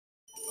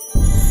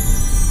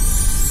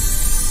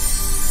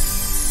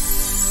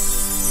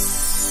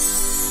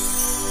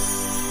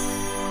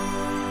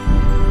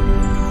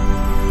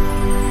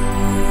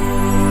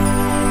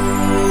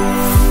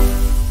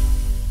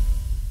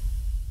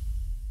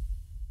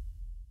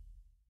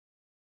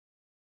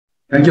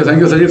Thank you,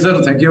 Sajid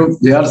sir. Thank you,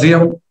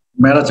 JRCM,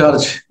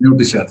 Charge,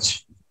 Nutricharge.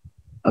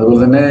 അതുപോലെ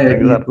തന്നെ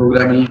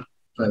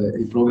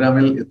ഈ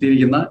പ്രോഗ്രാമിൽ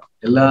എത്തിയിരിക്കുന്ന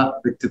എല്ലാ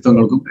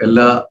വ്യക്തിത്വങ്ങൾക്കും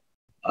എല്ലാ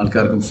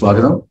ആൾക്കാർക്കും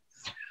സ്വാഗതം.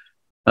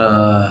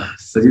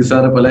 സജീവ്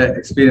സാറ് പല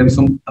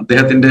എക്സ്പീരിയൻസും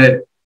അദ്ദേഹത്തിന്റെ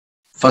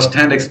ഫസ്റ്റ്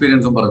ഹാൻഡ്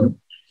എക്സ്പീരിയൻസും പറഞ്ഞു.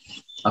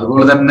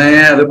 അതുപോലെ തന്നെ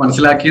അത്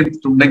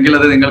മനസ്സിലാക്കിയിട്ടുണ്ടെങ്കിൽ,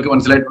 അത് നിങ്ങൾക്ക്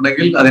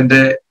മനസ്സിലായിട്ടുണ്ടെങ്കിൽ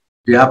അതിന്റെ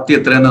വ്യാപ്തി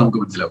എത്രയെന്ന്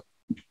നമുക്ക് മനസ്സിലാവും.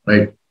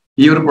 റൈറ്റ്.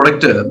 ഈ ഒരു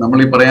പ്രൊഡക്റ്റ്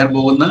നമ്മൾ ഈ പറയാൻ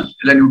പോകുന്ന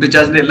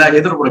ന്യൂട്രിചാർജിന്റെ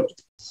ഏതൊരു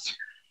പ്രൊഡക്റ്റും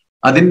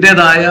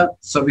അതിൻ്റെതായ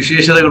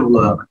സവിശേഷതകൾ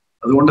ഉള്ളതാണ്.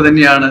 അതുകൊണ്ട്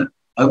തന്നെയാണ്,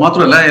 അത്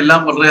മാത്രമല്ല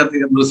എല്ലാം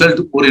വളരെയധികം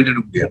റിസൾട്ട്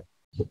ഓറിയന്റഡ് കൂടിയാണ്.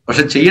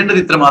 പക്ഷെ ചെയ്യേണ്ടത്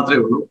ഇത്ര മാത്രമേ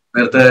ഉള്ളൂ.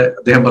 നേരത്തെ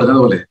അദ്ദേഹം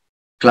പറഞ്ഞതുപോലെ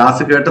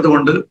ക്ലാസ് കേട്ടത്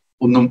കൊണ്ട്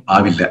ഒന്നും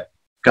ആവില്ല.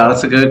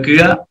 ക്ലാസ്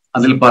കേൾക്കുക,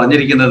 അതിൽ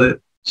പറഞ്ഞിരിക്കുന്നത്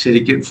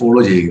ശരിക്ക്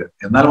ഫോളോ ചെയ്യുക,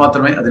 എന്നാൽ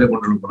മാത്രമേ അതിനെ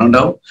കൊണ്ടുള്ള ഗുണം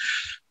ഉണ്ടാവും.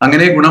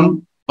 അങ്ങനെ ഗുണം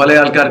പല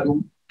ആൾക്കാർക്കും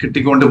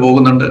കിട്ടിക്കൊണ്ട്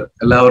പോകുന്നുണ്ട്.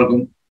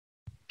 എല്ലാവർക്കും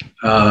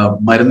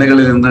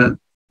മരുന്നുകളിൽ നിന്ന്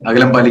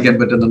അകലം പാലിക്കാൻ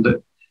പറ്റുന്നുണ്ട്,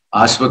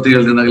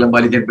 ആശുപത്രികളിൽ നിന്ന് അകലം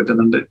പാലിക്കാൻ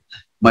പറ്റുന്നുണ്ട്,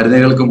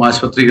 മരുന്നുകൾക്കും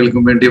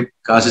ആശുപത്രികൾക്കും വേണ്ടി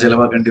കാശ്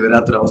ചെലവാക്കേണ്ടി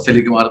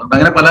വരാത്തൊരവസ്ഥയിലേക്ക് മാറുന്നുണ്ട്.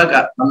 അങ്ങനെ പല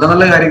നല്ല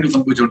നല്ല കാര്യങ്ങൾ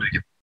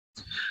സംഭവിച്ചുകൊണ്ടിരിക്കുന്നു.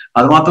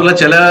 അത് മാത്രമല്ല,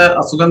 ചില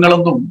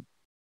അസുഖങ്ങളൊന്നും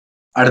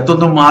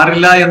അടുത്തൊന്നും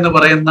മാറില്ല എന്ന്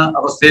പറയുന്ന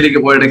അവസ്ഥയിലേക്ക്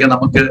പോയിടയ്ക്ക്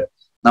നമുക്ക്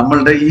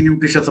നമ്മളുടെ ഈ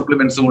ന്യൂട്രീഷൻ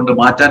സപ്ലിമെന്റ്സ് കൊണ്ട്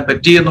മാറ്റാൻ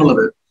പറ്റി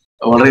എന്നുള്ളത്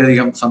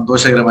വളരെയധികം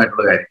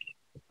സന്തോഷകരമായിട്ടുള്ള കാര്യങ്ങൾ.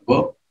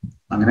 അപ്പോൾ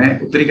അങ്ങനെ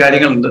ഒത്തിരി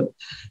കാര്യങ്ങളുണ്ട്.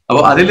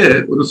 അപ്പോൾ അതില്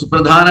ഒരു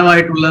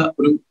സുപ്രധാനമായിട്ടുള്ള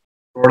ഒരു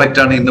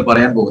പ്രോഡക്റ്റാണ് ഇന്ന്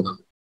പറയാൻ പോകുന്നത്.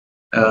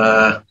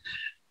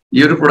 ഈ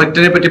ഒരു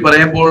പ്രൊഡക്റ്റിനെ പറ്റി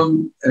പറയുമ്പോൾ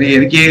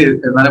എനിക്ക്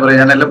എന്താണ് പറയാ,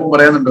 ഞാൻ എല്ലാപ്പോഴും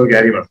പറയാനുണ്ട് ഒരു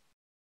കാര്യമാണ്.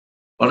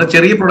 വളരെ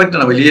ചെറിയ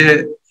പ്രൊഡക്റ്റാണ്, വലിയ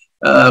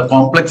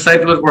കോംപ്ലക്സ്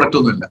ആയിട്ടുള്ള ഒരു പ്രൊഡക്റ്റ്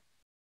ഒന്നുമില്ല.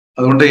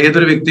 അതുകൊണ്ട്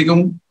ഏതൊരു വ്യക്തിക്കും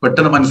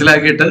പെട്ടെന്ന്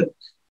മനസ്സിലാക്കിയിട്ട്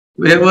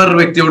വേറൊരു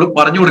വ്യക്തിയോട്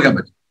പറഞ്ഞു കൊടുക്കാൻ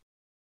പറ്റും.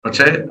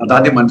 പക്ഷെ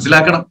അതാദ്യം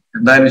മനസ്സിലാക്കണം.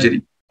 എന്തായാലും ശരി,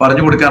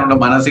 പറഞ്ഞു കൊടുക്കാനുള്ള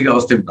മാനസിക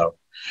അവസ്ഥ ഉണ്ടാവും.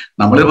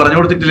 നമ്മൾ പറഞ്ഞു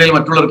കൊടുത്തിട്ടില്ലെങ്കിൽ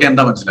മറ്റുള്ളവർക്ക്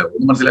എന്താ മനസ്സിലാവും?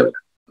 ഒന്നും മനസ്സിലാവില്ല.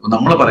 അപ്പൊ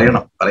നമ്മൾ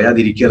പറയണം,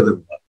 പറയാതിരിക്കരുത്.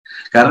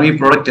 കാരണം ഈ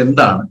പ്രോഡക്റ്റ്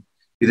എന്താണ്,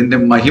 ഇതിന്റെ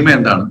മഹിമ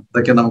എന്താണ്,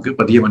 ഇതൊക്കെ നമുക്ക്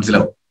പതിയെ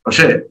മനസ്സിലാവും.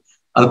 പക്ഷേ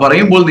അത്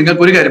പറയുമ്പോൾ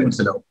നിങ്ങൾക്ക് ഒരു കാര്യം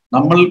മനസ്സിലാവും.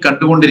 നമ്മൾ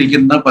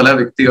കണ്ടുകൊണ്ടിരിക്കുന്ന പല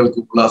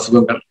വ്യക്തികൾക്കുള്ള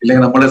അസുഖങ്ങൾ,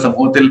 ഇല്ലെങ്കിൽ നമ്മുടെ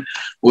സമൂഹത്തിൽ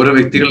ഓരോ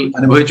വ്യക്തികൾ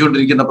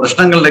അനുഭവിച്ചുകൊണ്ടിരിക്കുന്ന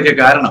പ്രശ്നങ്ങളുടെയൊക്കെ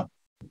കാരണം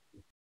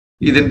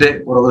ഇതിന്റെ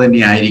കുറവ്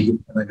തന്നെയായിരിക്കും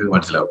എന്നൊക്കെ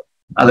മനസ്സിലാവും.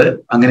 അത്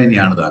അങ്ങനെ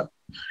തന്നെയാണ് താൻ.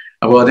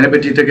 അപ്പോൾ അതിനെ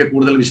പറ്റിയിട്ടൊക്കെ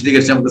കൂടുതൽ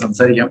വിശദീകരിച്ച് നമുക്ക്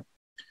സംസാരിക്കാം.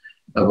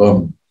 അപ്പം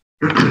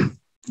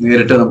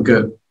നേരിട്ട് നമുക്ക്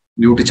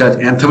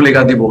ന്യൂട്രിചാർജ്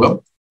ആന്തമിലേക്ക് ആദ്യം പോകാം,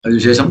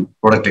 അതിനുശേഷം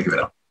പ്രൊഡക്റ്റിലേക്ക്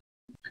വരാം.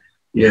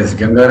 യെസ്,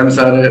 ഗംഗാരൻ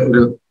സാറ്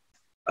ഒരു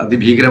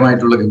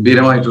അതിഭീകരമായിട്ടുള്ള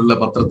ഗംഭീരമായിട്ടുള്ള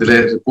പത്രത്തിലെ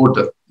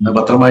റിപ്പോർട്ട്, ഇന്ന്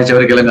പത്രം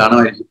വായിച്ചവർക്കെല്ലാം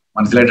കാണുമായിരിക്കും,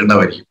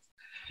 മനസ്സിലായിട്ടുണ്ടാവായിരിക്കും.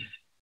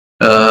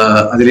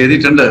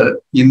 അതിലെഴുതിയിട്ടുണ്ട്,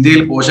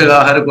 ഇന്ത്യയിൽ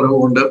പോഷകാഹാരക്കുറവ്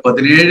കൊണ്ട്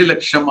 17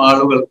 ലക്ഷം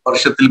ആളുകൾ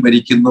വർഷത്തിൽ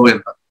മരിക്കുന്നു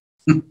എന്ന്.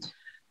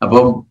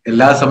 അപ്പം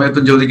എല്ലാ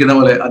സമയത്തും ചോദിക്കുന്ന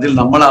പോലെ അതിൽ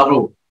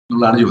നമ്മളാവോ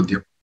എന്നുള്ളതാണ്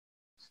ചോദ്യം.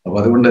 അപ്പൊ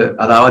അതുകൊണ്ട്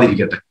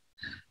അതാവാതിരിക്കട്ടെ.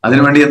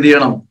 അതിനുവേണ്ടി എന്ത്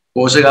ചെയ്യണം?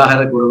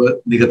 പോഷകാഹാരക്കുറവ്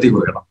നികത്തി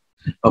കൊടുക്കണം.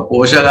 അപ്പൊ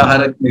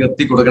പോഷകാഹാരം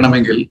നികത്തി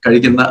കൊടുക്കണമെങ്കിൽ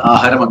കഴിക്കുന്ന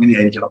ആഹാരം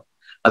അങ്ങനെയായിരിക്കണം.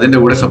 അതിന്റെ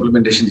കൂടെ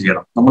സപ്ലിമെന്റേഷൻ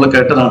ചെയ്യണം. നമ്മൾ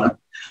കേട്ടതാണ്,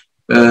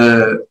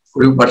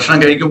 ഒരു ഭക്ഷണം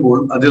കഴിക്കുമ്പോൾ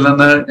അതിൽ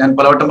നിന്ന്, ഞാൻ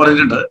പലവട്ടം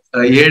പറഞ്ഞിട്ടുണ്ട്,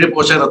 7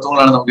 പോഷക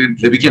തത്വങ്ങളാണ് നമുക്ക്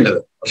ലഭിക്കേണ്ടത്.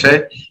 പക്ഷെ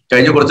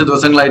കഴിഞ്ഞ കുറച്ച്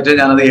ദിവസങ്ങളായിട്ട്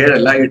ഞാനത് 7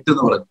 അല്ല 8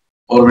 എന്ന് പറഞ്ഞു,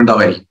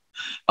 ഓർമ്മയുണ്ടാവായിരിക്കും.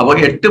 അപ്പൊ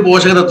 8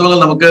 പോഷക തത്വങ്ങൾ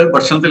നമുക്ക്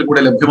ഭക്ഷണത്തിൽ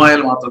കൂടെ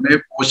ലഭ്യമായാൽ മാത്രമേ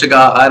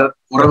പോഷകാഹാര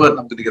കുറവ്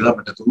നമുക്ക് നികത്താൻ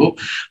പറ്റത്തുള്ളൂ.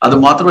 അത്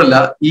മാത്രമല്ല,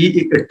 ഈ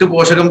 8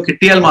 പോഷകം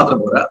കിട്ടിയാൽ മാത്രം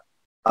പോരാ,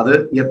 അത്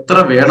എത്ര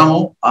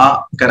വേണമോ ആ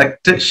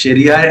കറക്റ്റ്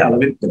ശരിയായ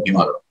അളവിൽ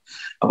ലഭ്യമാകണം.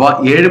 അപ്പൊ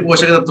 7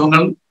 പോഷക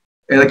തത്വങ്ങൾ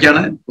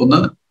ഏതൊക്കെയാണ്? ഒന്ന്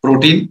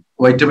പ്രോട്ടീൻ,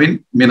 വൈറ്റമിൻ,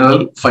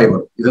 മിനറൽ, ഫൈബർ.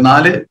 ഇത്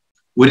 4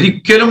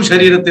 ഒരിക്കലും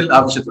ശരീരത്തിൽ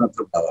ആവശ്യത്തിന് അത്ര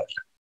ഉണ്ടാവാറില്ല.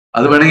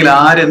 അത് വേണമെങ്കിൽ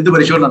ആരെന്ത്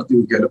പരിശോധന നടത്തി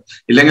നോക്കിയാലും,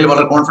 ഇല്ലെങ്കിൽ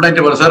വളരെ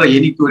കോൺഫിഡന്റ് പോലെ, സാർ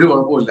എനിക്കൊരു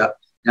കുഴപ്പമില്ല,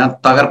 ഞാൻ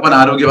തകർപ്പൻ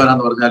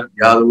ആരോഗ്യവാനാന്ന് പറഞ്ഞാൽ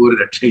യാതൊരു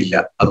രക്ഷയില്ല.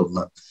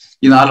 അതൊന്ന്,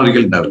 ഈ 4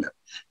 ഒരിക്കലും ഉണ്ടാവില്ല.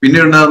 പിന്നെ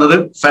ഉണ്ടാകുന്നത്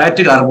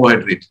ഫാറ്റ്,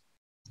 കാർബോഹൈഡ്രേറ്റ്.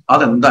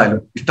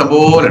 അതെന്തായാലും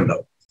ഇഷ്ടംപോലെ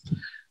ഉണ്ടാവും.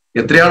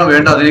 എത്രയാണോ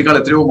വേണ്ട അതിനേക്കാൾ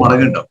എത്രയോ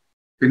മടങ്ങ് ഉണ്ടാവും.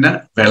 പിന്നെ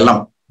വെള്ളം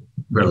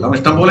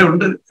ഇഷ്ടംപോലെ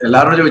ഉണ്ട്.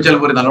 എല്ലാവരോടും ചോദിച്ചാൽ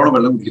പോലെ നല്ലോണം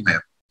വെള്ളം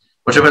കുടിക്കുന്നതാണ്.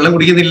 പക്ഷെ വെള്ളം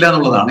കുടിക്കുന്നില്ല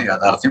എന്നുള്ളതാണ്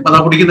യാഥാർത്ഥ്യം. അതാ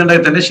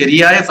കുടിക്കുന്നുണ്ടെങ്കിൽ തന്നെ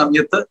ശരിയായ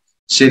സമയത്ത്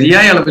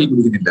ശരിയായ അളവിൽ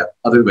കുടിക്കുന്നില്ല,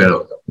 അത് വേറെ.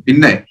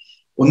 പിന്നെ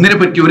ഒന്നിനെ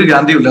പറ്റി ഒരു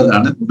ഗാന്ധിയും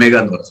ഇല്ലാതാണ് ഒമേഗ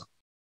എന്ന് പറയുന്നത്.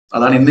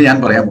 അതാണ് ഇന്ന് ഞാൻ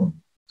പറയാൻ പോകുന്നത്.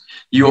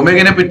 ഈ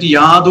ഒമേഗനെ പറ്റി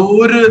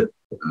യാതൊരു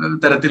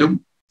തരത്തിലും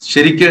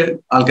ശരിക്ക്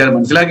ആൾക്കാർ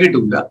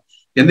മനസ്സിലാക്കിയിട്ടുമില്ല.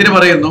 എന്തിനു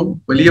പറയുന്നു,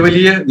 വലിയ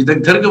വലിയ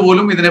വിദഗ്ധർക്ക്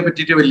പോലും ഇതിനെ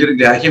പറ്റിയിട്ട് വലിയൊരു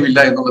ഗ്രാഹ്യമില്ല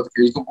എന്നുള്ളത്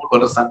കേൾക്കുമ്പോൾ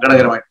വളരെ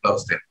സങ്കടകരമായിട്ടുള്ള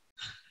അവസ്ഥയാണ്.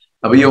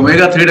 അപ്പൊ ഈ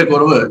ഒമേഗ 3യുടെ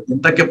കുറവ്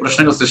എന്തൊക്കെ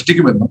പ്രശ്നങ്ങൾ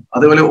സൃഷ്ടിക്കുമെന്നും,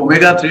 അതുപോലെ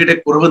ഒമേഗ 3യുടെ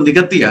കുറവ്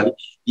നികത്തിയാൽ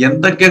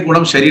എന്തൊക്കെ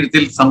ഗുണം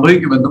ശരീരത്തിൽ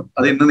സംഭവിക്കുമെന്നും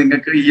അത് ഇന്ന്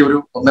നിങ്ങൾക്ക് ഈ ഒരു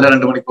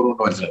 1.5-2 മണിക്കൂർ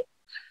കൊണ്ട് മനസ്സിലാവും.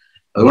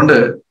 അതുകൊണ്ട്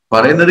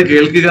പറയുന്നത്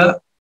കേൾക്കുക,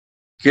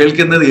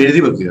 കേൾക്കുന്നത്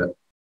എഴുതി വെക്കുക,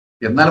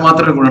 എന്നാൽ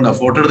മാത്രമേ ഗുണമുണ്ടാവും.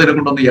 ഫോട്ടോ എടുത്തതിനെ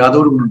കൊണ്ടൊന്നും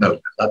യാതൊരു ഗുണം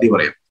ഉണ്ടാവില്ല, ആദ്യം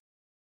പറയാം.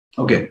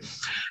 ഓക്കെ,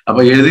 അപ്പൊ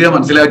എഴുതുക,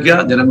 മനസ്സിലാക്കുക,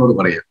 ജനങ്ങളോട്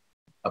പറയുക.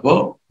 അപ്പോ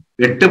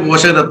 8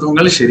 പോഷക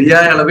തത്വങ്ങൾ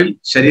ശരിയായ അളവിൽ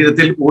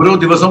ശരീരത്തിൽ ഓരോ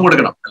ദിവസവും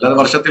കൊടുക്കണം. അല്ലാതെ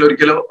വർഷത്തിൽ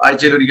ഒരിക്കലോ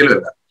ആഴ്ചയിൽ ഒരിക്കലോ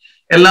അല്ല,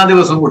 എല്ലാ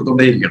ദിവസവും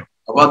കൊടുത്തുകൊണ്ടേയിരിക്കണം.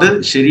 അപ്പൊ അത്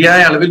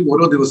ശരിയായ അളവിൽ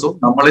ഓരോ ദിവസവും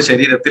നമ്മളെ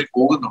ശരീരത്തിൽ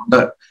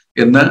പോകുന്നുണ്ട്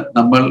എന്ന്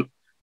നമ്മൾ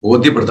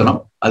ബോധ്യപ്പെടുത്തണം.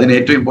 അതിന്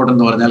ഏറ്റവും ഇമ്പോർട്ടൻ്റ്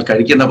എന്ന് പറഞ്ഞാൽ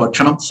കഴിക്കുന്ന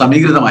ഭക്ഷണം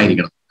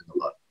സമീകൃതമായിരിക്കണം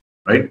എന്നുള്ളതാണ്.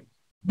 റൈറ്റ്,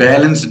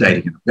 ബാലൻസ്ഡ്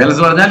ആയിരിക്കണം.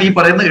 ബാലൻസ് പറഞ്ഞാൽ ഈ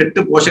പറയുന്ന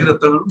 8 പോഷക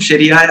തത്വങ്ങളും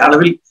ശരിയായ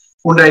അളവിൽ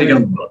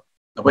ഉണ്ടായിരിക്കണം എന്നുള്ളതാണ്.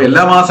 അപ്പൊ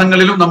എല്ലാ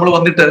മാസങ്ങളിലും നമ്മൾ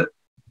വന്നിട്ട്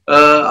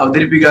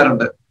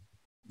അവതരിപ്പിക്കാറുണ്ട്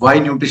Y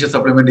nutritious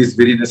supplement is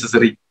very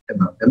necessary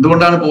എന്ന്.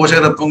 എന്തുകൊണ്ടാണ് പോഷക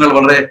തത്വങ്ങൾ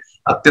വളരെ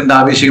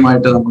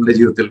അത്യന്താപേക്ഷികമായിട്ട് നമ്മുടെ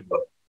ജീവിതത്തിൽ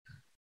ഉള്ളത്.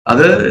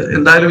 അത്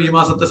എന്തായാലും ഈ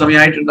മാസത്തെ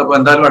സമയമായിട്ടുണ്ട്. അപ്പൊ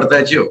എന്തായാലും അടുത്ത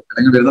ആഴ്ചയോ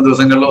അല്ലെങ്കിൽ വരുന്ന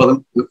ദിവസങ്ങളിലോ അതും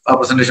ആ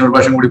പ്രസന്റേഷൻ ഒരു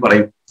പ്രാവശ്യം കൂടി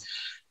പറയും.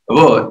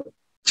 അപ്പോ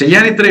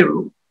ചെയ്യാൻ ഇത്രയേ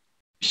ഉള്ളൂ.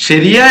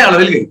 ശരിയായ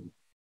അളവിൽ കഴിക്കും.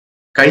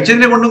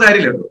 കഴിച്ചതിനെ കൊണ്ടും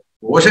കാര്യമില്ലല്ലോ.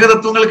 പോഷക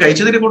തത്വങ്ങൾ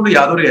കഴിച്ചതിനെ കൊണ്ടും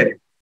യാതൊരു കാര്യം.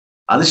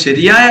 അത്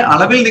ശരിയായ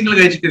അളവിൽ നിങ്ങൾ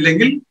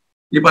കഴിച്ചിട്ടില്ലെങ്കിൽ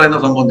ഈ പറയുന്ന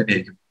സംഭവം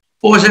തന്നെയായിരിക്കും.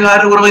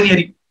 പോഷകാഹാര കുറവ്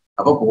തന്നെയായിരിക്കും.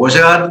 അപ്പൊ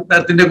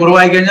പോഷകാഹാരത്തിന്റെ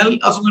കുറവായി കഴിഞ്ഞാൽ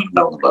അസുഖങ്ങൾ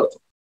ഉണ്ടാവും എന്നുള്ള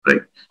അർത്ഥം,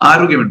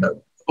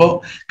 ആരോഗ്യമുണ്ടാകും. അപ്പോ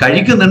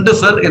കഴിക്കുന്നുണ്ട്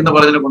സർ എന്ന്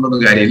പറഞ്ഞതിനെ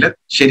കൊണ്ടൊന്നും കാര്യമില്ല.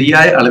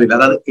 ശരിയായ അളവിൽ,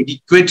 അതായത്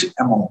എഡിക്വേറ്റ്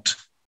എമൗണ്ട്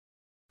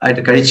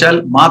ആയിട്ട് കഴിച്ചാൽ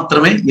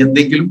മാത്രമേ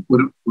എന്തെങ്കിലും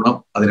ഒരു ഗുണം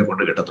അതിനെ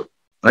കൊണ്ട് കിട്ടത്തുള്ളൂ.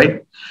 റൈറ്റ്?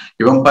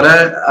 ഇപ്പം പല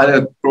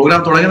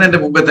പ്രോഗ്രാം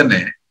തുടങ്ങുന്നതിന്റെ മുമ്പേ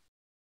തന്നെ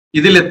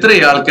ഇതിൽ എത്ര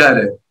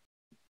ആൾക്കാര്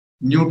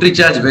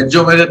ന്യൂട്രിചാർജ് വെജ്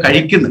ഒമേഗ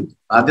കഴിക്കുന്നുണ്ട്?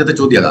 ആദ്യത്തെ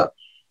ചോദ്യം അതാ,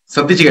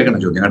 ശ്രദ്ധിച്ച്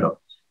കേൾക്കണം ചോദ്യം കേട്ടോ.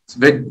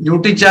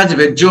 ന്യൂട്രിചാർജ്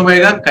വെജ്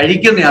ഒമേഗ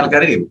കഴിക്കുന്ന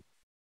ആൾക്കാർ കേൾക്കും.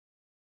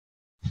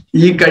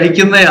 ഈ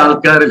കഴിക്കുന്ന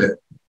ആൾക്കാരില്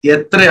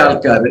എത്ര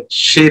ആൾക്കാർ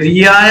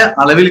ശരിയായ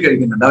അളവിൽ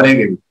കഴിക്കുന്നുണ്ട്? അവരെ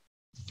കേൾക്കും.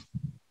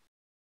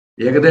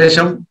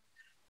 ഏകദേശം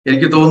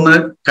എനിക്ക് തോന്നുന്നു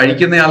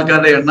കഴിക്കുന്ന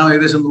ആൾക്കാരുടെ എണ്ണം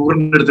ഏകദേശം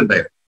 100ന്റെ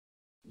അടുത്തുണ്ടായിരുന്നു.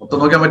 മൊത്തം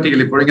നോക്കാൻ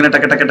പറ്റിയില്ല, ഇപ്പോഴിങ്ങനെ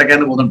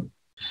ടക്കന്ന് പോകുന്നുണ്ട്.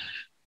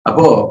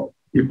 അപ്പോ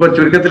ഇപ്പൊ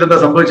ചുരുക്കത്തിൽ എന്താ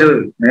സംഭവിച്ചത്?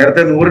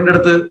 നേരത്തെ 100ന്റെ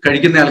അടുത്ത്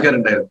കഴിക്കുന്ന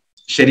ആൾക്കാരുണ്ടായിരുന്നു.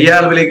 ശരിയായ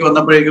അളവിലേക്ക്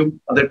വന്നപ്പോഴേക്കും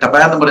അത്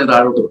ടപാന്ന് പറഞ്ഞ്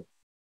താഴോട്ട് വന്നു.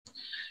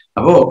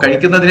 അപ്പോ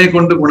കഴിക്കുന്നതിനെ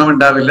കൊണ്ട്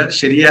ഗുണമുണ്ടാവില്ല,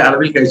 ശരിയായ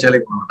അളവിൽ കഴിച്ചാലേ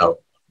ഗുണമുണ്ടാവും.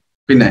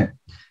 പിന്നെ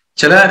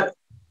ചില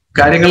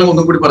കാര്യങ്ങൾ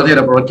ഒന്നും കൂടി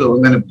പറഞ്ഞുതരാം പ്രൊഡക്റ്റ്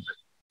തുടങ്ങുന്നതിന് മുമ്പ്.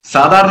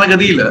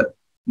 സാധാരണഗതിയിൽ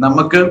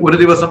നമുക്ക് ഒരു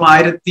ദിവസം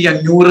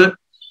 1500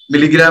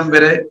 മില്ലിഗ്രാം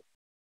വരെ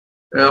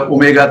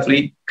ഒമേഗ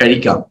 3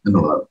 കഴിക്കാം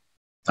എന്നുള്ളതാണ്.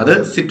 അത്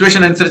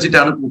സിറ്റുവേഷൻ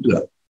അനുസരിച്ചിട്ടാണ് കൂട്ടുക.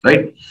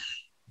 റൈറ്റ്?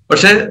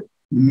 പക്ഷെ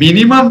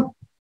മിനിമം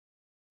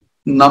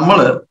നമ്മൾ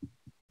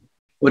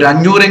ഒരു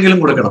 500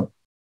 കൊടുക്കണം.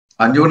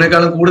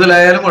 500-നേക്കാളും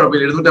കൂടുതലായാലും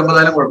കുഴപ്പമില്ല, 750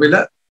 ആയാലും കുഴപ്പമില്ല.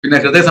 പിന്നെ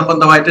ഹൃദയ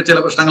സംബന്ധമായിട്ട് ചില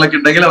പ്രശ്നങ്ങളൊക്കെ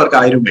ഉണ്ടെങ്കിൽ അവർക്ക്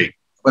 1000 കഴിയും.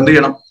 അപ്പൊ എന്ത്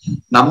ചെയ്യണം?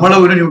 നമ്മൾ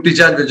ഒരു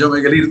ന്യൂട്രിചാർജ് വെജ്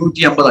ഒമേഗയിൽ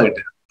 250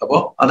 ആയിട്ട്, അപ്പോ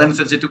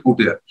അതനുസരിച്ചിട്ട്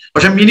കൂട്ടുക.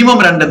 പക്ഷെ മിനിമം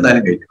 2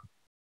 എന്തായാലും കഴിക്കണം.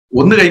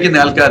 1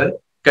 കഴിക്കുന്ന ആൾക്കാർ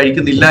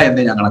കഴിക്കുന്നില്ല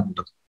എന്നേ ഞങ്ങളെ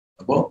കൂട്ടത്തു.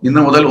 അപ്പോ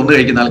ഇന്ന് മുതൽ 1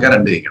 കഴിക്കുന്ന ആൾക്കാർ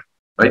 2 കഴിക്കണം.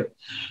 റൈറ്റ്?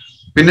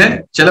 പിന്നെ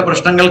ചില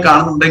പ്രശ്നങ്ങൾ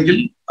കാണുന്നുണ്ടെങ്കിൽ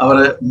അവർ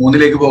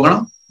 3ലേക്ക് പോകണം,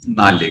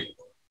 4ലേക്ക്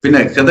പോകണം.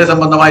 പിന്നെ ഹൃദയ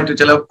സംബന്ധമായിട്ട്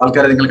ചില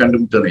ആൾക്കാരെ നിങ്ങൾ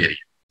കണ്ടുമുട്ടുന്ന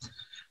വിചാരിക്കും.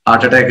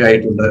 ഹാർട്ട് അറ്റാക്ക്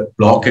ആയിട്ടുണ്ട്,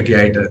 ബ്ലോക്ക് ഒക്കെ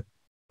ആയിട്ട്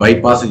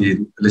ബൈപ്പാസ്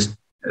ചെയ്തു,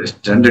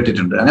 സ്റ്റെന്റ്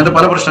ഇട്ടിട്ടുണ്ട്, അങ്ങനത്തെ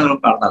പല പ്രശ്നങ്ങളും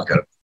കാണുന്ന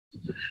ആൾക്കാരുണ്ട്.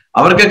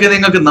 അവർക്കൊക്കെ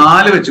നിങ്ങൾക്ക്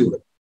 4 വെച്ച്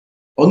കൊടുക്കും.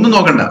 ഒന്നും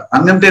നോക്കണ്ട.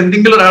 അങ്ങനത്തെ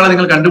എന്തെങ്കിലും ഒരാളെ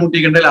നിങ്ങൾ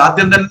കണ്ടുമുട്ടിയിട്ടുണ്ടെങ്കിൽ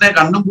ആദ്യം തന്നെ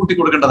കണ്ണും പൂട്ടി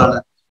കൊടുക്കേണ്ടതാണ്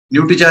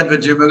Nutricharge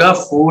veg omega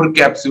 4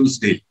 capsules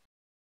daily.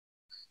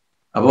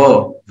 അപ്പോ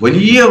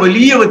വലിയ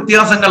വലിയ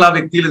വ്യത്യാസങ്ങൾ ആ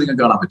വ്യക്തിയിൽ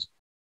നിങ്ങൾക്ക് കാണാൻ പറ്റും.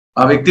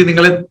 ആ വ്യക്തി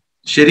നിങ്ങളെ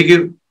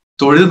ശരിക്കും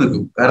തൊഴുതു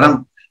നിൽക്കും. കാരണം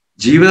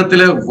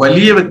ജീവിതത്തിലെ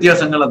വലിയ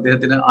വ്യത്യാസങ്ങൾ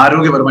അദ്ദേഹത്തിന്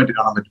ആരോഗ്യപരമായിട്ട്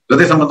കാണാൻ പറ്റും,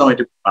 ഹൃദയ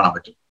സംബന്ധമായിട്ട് കാണാൻ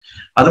പറ്റും.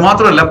 അത്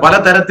മാത്രമല്ല,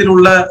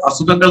 പലതരത്തിലുള്ള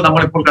അസുഖങ്ങൾ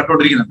നമ്മളിപ്പോൾ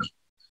കണ്ടുകൊണ്ടിരിക്കുന്നുണ്ട്.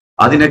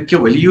 അതിനൊക്കെ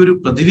വലിയൊരു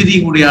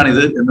പ്രതിവിധിയും കൂടിയാണ്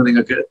ഇത് എന്ന്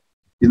നിങ്ങൾക്ക്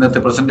ഇന്നത്തെ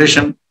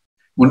പ്രസന്റേഷൻ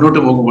മുന്നോട്ട്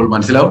പോകുമ്പോൾ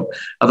മനസ്സിലാവും.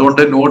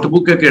 അതുകൊണ്ട്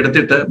നോട്ട്ബുക്ക് ഒക്കെ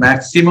എടുത്തിട്ട്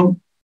മാക്സിമം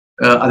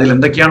അതിൽ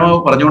എന്തൊക്കെയാണോ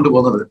പറഞ്ഞുകൊണ്ട്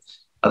പോകുന്നത്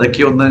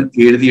അതൊക്കെ ഒന്ന്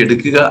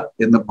എഴുതിയെടുക്കുക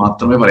എന്ന്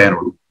മാത്രമേ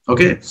പറയാനുള്ളൂ.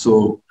 ഓക്കെ, സോ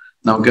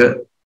നമുക്ക്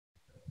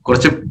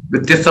കുറച്ച്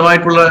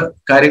വ്യത്യസ്തമായിട്ടുള്ള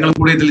കാര്യങ്ങൾ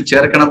കൂടി ഇതിൽ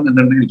ചേർക്കണം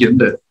എന്നുണ്ട്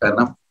എനിക്കുണ്ട്.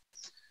 കാരണം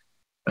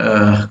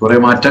കുറെ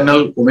മാറ്റങ്ങൾ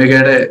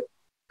ഒമേഗയുടെ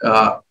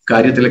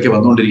കാര്യത്തിലൊക്കെ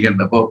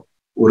വന്നുകൊണ്ടിരിക്കുന്നുണ്ട്. അപ്പോൾ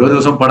ഓരോ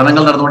ദിവസം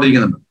പഠനങ്ങൾ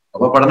നടന്നുകൊണ്ടിരിക്കുന്നുണ്ട്.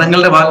 അപ്പൊ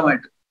പഠനങ്ങളുടെ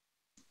ഭാഗമായിട്ട്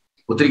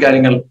ഒത്തിരി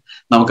കാര്യങ്ങൾ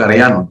നമുക്ക്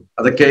അറിയാനുണ്ട്.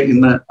 അതൊക്കെ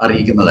ഇന്ന്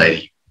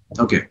അറിയിക്കുന്നതായിരിക്കും.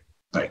 Okay,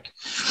 right.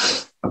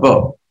 അപ്പോ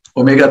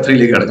ഒമേഗ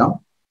 3യിലേക്ക് കിടക്കാം.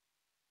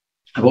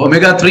 അപ്പൊ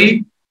ഒമേഗ 3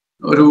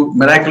 ഒരു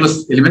മെറാക്കുലസ്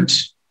എലിമെന്റ്,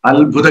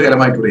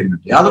 അത്ഭുതകരമായിട്ടുള്ള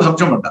എലിമെന്റ്, യാതൊരു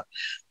സംശയവും വേണ്ട.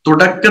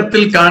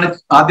 തുടക്കത്തിൽ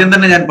ആദ്യം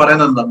തന്നെ ഞാൻ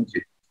പറയുന്നത് എന്താണെന്ന്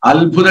വെച്ചാൽ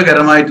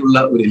അത്ഭുതകരമായിട്ടുള്ള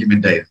ഒരു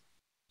എലിമെന്റ് ആയിരുന്നു.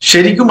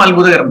 ശരിക്കും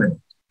അത്ഭുതകരം തന്നെ.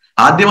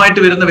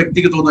 ആദ്യമായിട്ട് വരുന്ന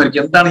വ്യക്തിക്ക്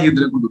തോന്നുമായിരിക്കും എന്താണ് ഈ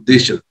ഇതിനെ കൊണ്ട്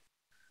ഉദ്ദേശിച്ചത്.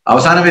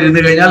 അവസാനം വരുന്നു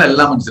കഴിഞ്ഞാൽ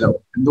എല്ലാം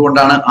മനസ്സിലാവും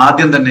എന്തുകൊണ്ടാണ്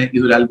ആദ്യം തന്നെ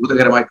ഇതൊരു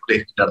അത്ഭുതകരമായിട്ടുള്ള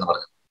എലിമെന്റ് ആണെന്ന്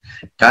പറഞ്ഞത്.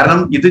 കാരണം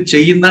ഇത്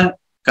ചെയ്യുന്ന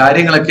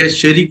കാര്യങ്ങളൊക്കെ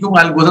ശരിക്കും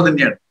അത്ഭുതം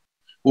തന്നെയാണ്.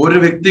 ഓരോ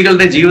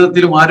വ്യക്തികളുടെ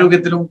ജീവിതത്തിലും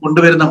ആരോഗ്യത്തിലും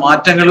കൊണ്ടുവരുന്ന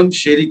മാറ്റങ്ങളും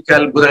ശരിക്കും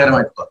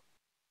അത്ഭുതകരമായിട്ടുള്ളത്.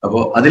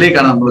 അപ്പോൾ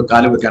അതിലേക്കാണ് നമ്മൾ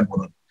കാലുവെക്കാൻ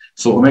പോകുന്നത്.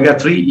 So omega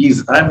 3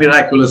 is A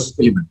miraculous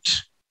element.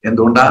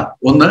 എന്തുകൊണ്ടാ?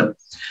 ഒന്ന്,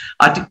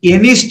 at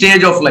any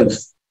stage of life,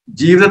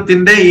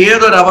 ജീവിതത്തിന്റെ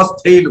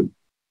ഏതൊരവസ്ഥയിലും,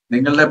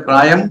 നിങ്ങളുടെ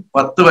പ്രായം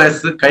 10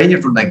 വയസ്സ്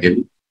കഴിഞ്ഞിട്ടുണ്ടെങ്കിൽ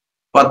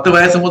 10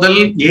 വയസ്സ് മുതൽ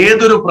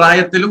ഏതൊരു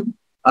പ്രായത്തിലും,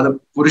 അത്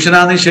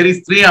പുരുഷനാണെങ്കിൽ ശരി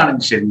സ്ത്രീ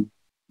ആണെങ്കിൽ ശരി,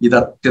 ഇത്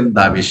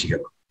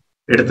അത്യന്താപേക്ഷിക്കണം.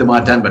 എടുത്തു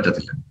മാറ്റാൻ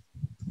പറ്റത്തില്ല.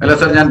 അല്ല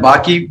സാർ, ഞാൻ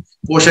ബാക്കി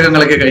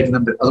പോഷകങ്ങളൊക്കെ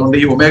കഴിക്കുന്നുണ്ട് അതുകൊണ്ട്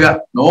ഈ ഒമേഗ,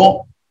 നോ.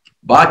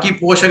 ബാക്കി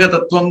പോഷക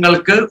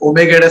തത്വങ്ങൾക്ക്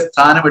ഒമേഗയുടെ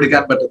സ്ഥാനം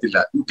എടുക്കാൻ പറ്റത്തില്ല.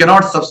 You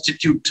cannot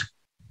substitute.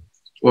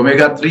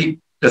 ഒമേഗ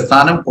 3യുടെ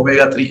സ്ഥാനം ഒമേഗ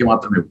 3ക്ക്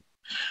മാത്രമേ ഉള്ളൂ.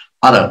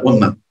 അത്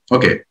ഒന്ന്.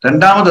 ഓക്കെ.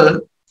 രണ്ടാമത്,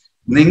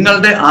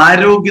 നിങ്ങളുടെ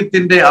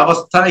ആരോഗ്യത്തിന്റെ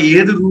അവസ്ഥ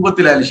ഏത്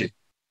രൂപത്തിലായാലും ശരി,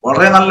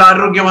 വളരെ നല്ല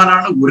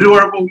ആരോഗ്യവാനാണ്, ഒരു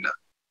കുഴപ്പമില്ല,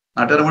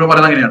 നാട്ടുകാർ നമ്മൾ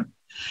പറയുന്നത് അങ്ങനെയാണ്.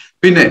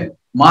 പിന്നെ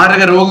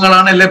മാരക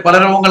രോഗങ്ങളാണ്, അല്ലെ പല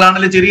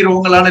രോഗങ്ങളാണല്ലേ, ചെറിയ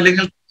രോഗങ്ങളാണ്,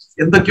 അല്ലെങ്കിൽ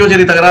എന്തൊക്കെയോ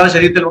ചെറിയ തകരാറ്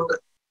ശരീരത്തിലുണ്ട്,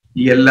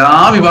 ഈ എല്ലാ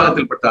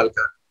വിഭാഗത്തിൽപ്പെട്ട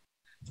ആൾക്കാർ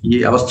ഈ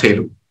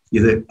അവസ്ഥയിലും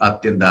ഇത്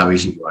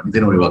അത്യന്താപേക്ഷികമാണ്.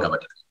 ഇതിനെ ഒഴിവാക്കാൻ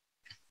പറ്റത്തില്ല.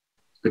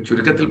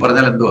 ചുരുക്കത്തിൽ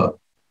പറഞ്ഞാൽ എന്തുവാ,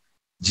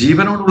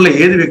 ജീവനോടുള്ള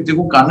ഏത്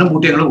വ്യക്തിക്കും കണ്ണും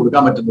മൂട്ടി ഞങ്ങൾ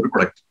കൊടുക്കാൻ പറ്റുന്ന ഒരു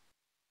പ്രൊഡക്റ്റ്.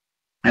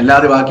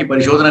 അല്ലാതെ ബാക്കി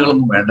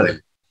പരിശോധനകളൊന്നും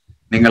വേണ്ടതില്ല.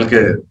 നിങ്ങൾക്ക്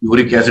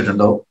യൂറിക് ആസിഡ്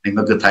ഉണ്ടോ,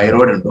 നിങ്ങൾക്ക്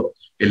തൈറോയിഡ് ഉണ്ടോ,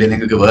 അല്ലെങ്കിൽ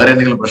നിങ്ങൾക്ക് വേറെ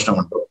എന്തെങ്കിലും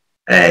പ്രശ്നമുണ്ടോ,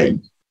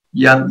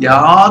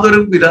 യാതൊരു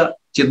വിധ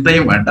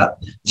ചിന്തയും വേണ്ട.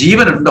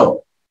 ജീവനുണ്ടോ,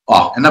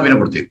 എന്നാ പിന്നെ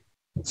കൊടുത്തേ.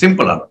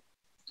 സിമ്പിൾ ആണ്.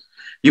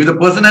 If the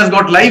person has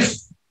got life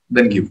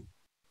then give.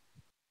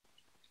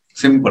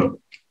 Simple.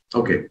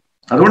 Okay,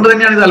 അതുകൊണ്ട്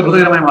തന്നെയാണ് ഇത്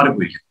അത്ഭുതകരമായി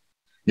മാറിപ്പോയിരിക്കുന്നത്.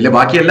 ഇല്ല,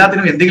 ബാക്കി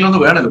എല്ലാത്തിനും എന്തെങ്കിലും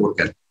ഒന്ന് വേണമല്ലോ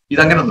കൊടുക്കാൻ.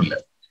 ഇതങ്ങനൊന്നുമില്ല.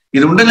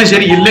 ഇതുണ്ടെങ്കിൽ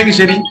ശരി, ഇല്ലെങ്കിൽ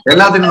ശരി,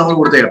 എല്ലാത്തിനും നമ്മൾ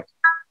കൊടുത്തേക്കണം.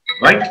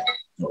 Right?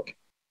 Okay.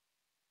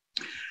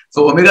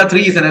 So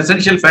omega-3 is an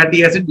essential fatty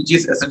acid which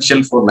is essential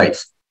for life.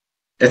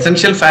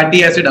 Essential fatty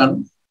acid ആണ്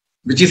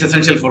which is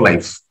essential for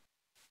life.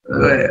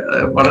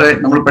 വളരെ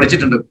നമ്മൾ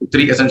പഠിച്ചിട്ടുണ്ട്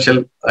ഒത്തിരി എസെൻഷ്യൽ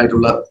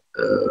ആയിട്ടുള്ള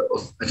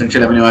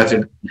എസെൻഷ്യൽ അമിനോ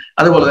ആസിഡ്,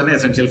 അതുപോലെ തന്നെ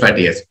എസെൻഷ്യൽ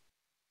ഫാറ്റി ആസിഡ്.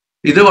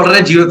 ഇത് വളരെ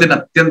ജീവിതത്തിന്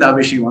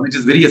അത്യന്താപേക്ഷികമാണ്. It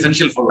is very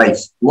essential for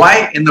life. Y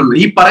എന്നുള്ളത്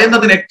ഈ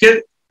പറയുന്നതിനൊക്കെ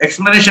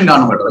എക്സ്പ്ലനേഷൻ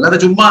കാണും കേട്ടോ. അല്ലാതെ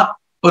ചുമ്മാ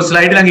ഒരു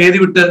സ്ലൈഡിൽ അങ്ങ്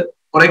എഴുതി വിട്ട്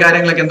കുറെ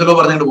കാര്യങ്ങളൊക്കെ എന്തൊക്കെ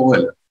പറഞ്ഞുകൊണ്ട്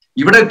പോകുമല്ല.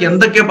 ഇവിടെ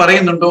എന്തൊക്കെ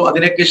പറയുന്നുണ്ടോ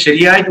അതിനൊക്കെ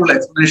ശരിയായിട്ടുള്ള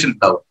എക്സ്പ്ലനേഷൻ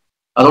ഉണ്ടാവും.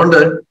 അതുകൊണ്ട്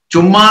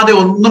ചുമ്മാതെ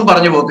ഒന്നും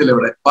പറഞ്ഞു പോകത്തില്ല.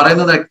 ഇവിടെ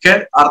പറയുന്നതൊക്കെ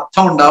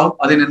അർത്ഥം ഉണ്ടാവും,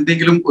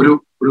 അതിനെന്തെങ്കിലും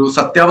ഒരു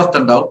സത്യാവസ്ഥ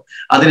ഉണ്ടാവും,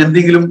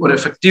 അതിനെന്തെങ്കിലും ഒരു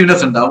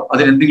എഫക്റ്റീവ്നെസ് ഉണ്ടാവും,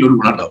 അതിനെന്തെങ്കിലും ഒരു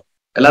ഗുണം ഉണ്ടാവും.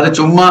 അല്ലാതെ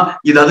ചുമ്മാ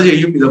ഇത്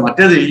ചെയ്യും, ഇത്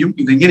മറ്റേത് ചെയ്യും,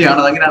 ഇതിങ്ങനെയാണ്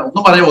അതങ്ങനെയാണ്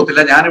ഒന്നും പറഞ്ഞു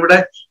പോകത്തില്ല. ഞാനിവിടെ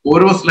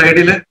ഓരോ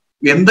സ്ലൈഡിൽ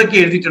എന്തൊക്കെ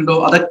എഴുതിയിട്ടുണ്ടോ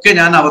അതൊക്കെ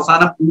ഞാൻ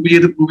അവസാനം പ്രൂവ്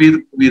ചെയ്ത്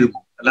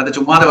പോകും. അല്ലാതെ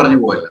ചുമ്മാതെ പറഞ്ഞു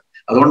പോകല്ല.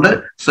 അതുകൊണ്ട്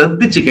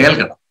ശ്രദ്ധിച്ച്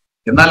കേൾക്കണം,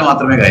 എന്നാൽ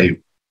മാത്രമേ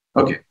കാര്യമുള്ളൂ.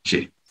 ഓക്കെ,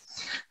 ശരി.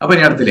 അപ്പൊ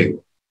ഇനി അടുത്തിലേക്ക്.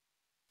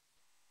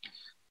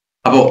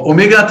 അപ്പോ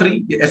omega-3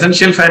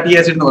 എസെൻഷ്യൽ ഫാറ്റി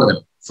ആസിഡ് എന്ന്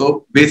പറഞ്ഞല്ലോ. So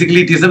basically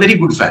it is A very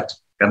good fat.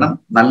 കാരണം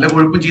നല്ല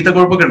കൊഴുപ്പും ചീത്ത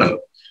കൊഴുപ്പൊക്കെ ഉണ്ടല്ലോ.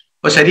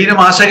 അപ്പൊ ശരീരം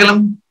ആശകലം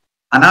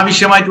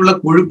അനാവശ്യമായിട്ടുള്ള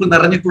കൊഴുപ്പ്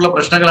നിറഞ്ഞിട്ടുള്ള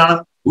പ്രശ്നങ്ങളാണ്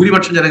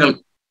ഭൂരിപക്ഷം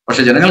ജനങ്ങൾക്ക്.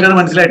 പക്ഷെ ജനങ്ങൾക്ക് അത്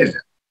മനസ്സിലായിട്ടില്ല.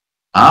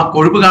 ആ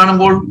കൊഴുപ്പ്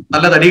കാണുമ്പോൾ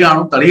നല്ല തടി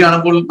കാണും, തടി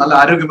കാണുമ്പോൾ നല്ല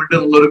ആരോഗ്യമുണ്ട്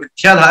എന്നുള്ള ഒരു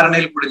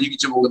മിഥ്യാധാരണയിൽ കൂടെ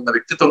ജീവിച്ചു പോകുന്ന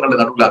വ്യക്തിത്വങ്ങളുടെ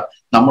നടുവില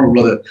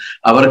നമ്മളുള്ളത്.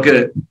 അവർക്ക്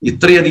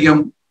ഇത്രയധികം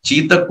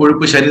ചീത്ത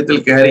കൊഴുപ്പ് ശരീരത്തിൽ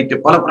കയറിയിട്ട്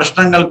പല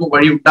പ്രശ്നങ്ങൾക്കും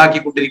വഴി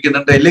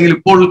ഉണ്ടാക്കിക്കൊണ്ടിരിക്കുന്നുണ്ട്. അല്ലെങ്കിൽ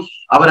ഇപ്പോൾ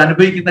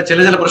അവരനുഭവിക്കുന്ന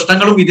ചില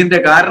പ്രശ്നങ്ങളും ഇതിന്റെ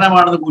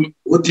കാരണമാണെന്ന് പോലും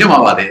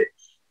ബോധ്യമാവാതെ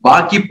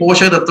ബാക്കി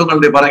പോഷക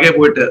തത്വങ്ങളുടെ പിറകെ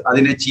പോയിട്ട്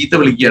അതിനെ ചീത്ത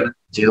വിളിക്കുകയാണ്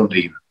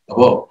ചെയ്തുകൊണ്ടിരിക്കുന്നത്.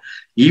 അപ്പോ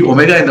ഈ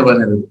ഒമേഗ എന്ന്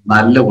പറയുന്നത്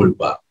നല്ല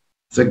കൊഴുപ്പാണ്.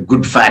 It's A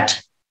good fat.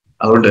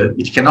 അതുകൊണ്ട്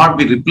it cannot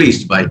be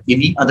replaced by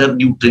any other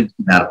nutrient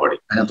in our body.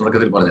 ഞാൻ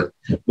തുടക്കത്തിൽ പറഞ്ഞത്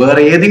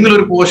വേറെ ഏതെങ്കിലും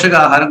ഒരു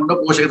പോഷകാഹാരം കൊണ്ടോ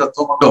പോഷക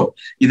തത്വം കൊണ്ടോ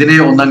ഇതിനെ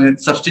ഒന്നങ്ങ്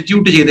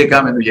സബ്സ്റ്റിറ്റ്യൂട്ട്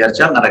ചെയ്തേക്കാം എന്ന്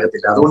വിചാരിച്ചാൽ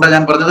നടക്കത്തില്ല. അതുകൊണ്ടാണ്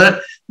ഞാൻ പറഞ്ഞത്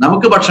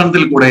നമുക്ക്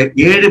ഭക്ഷണത്തിൽ കൂടെ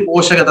 7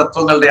 പോഷക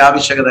തത്വങ്ങളുടെ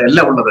ആവശ്യകത അല്ല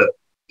ഉള്ളത്,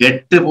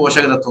 8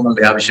 പോഷക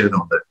തത്വങ്ങളുടെ ആവശ്യകത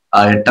ഉണ്ട്.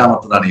 ആ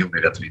 8ാമത്തതാണ് ഈ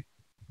omega-3.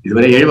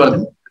 ഇതുവരെ 7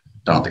 പറഞ്ഞു,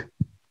 8ാമത്തെ.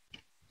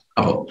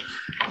 അപ്പോ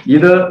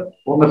ഇത്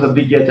ഒന്ന്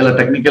ശ്രദ്ധിക്കുക. ചില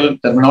ടെക്നിക്കൽ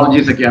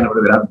ടെർമിനോളജീസ് ഒക്കെയാണ്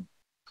ഇവിടെ വരാൻ.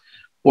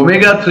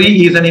 omega-3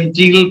 is an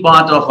integral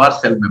part of our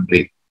cell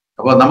membrane.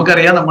 അപ്പൊ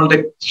നമുക്കറിയാം നമ്മളുടെ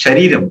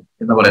ശരീരം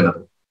എന്ന്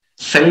പറയുന്നത്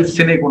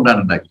സെൽസിനെ കൊണ്ടാണ്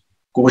ഉണ്ടാക്കി,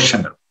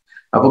 കോശങ്ങൾ.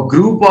 അപ്പൊ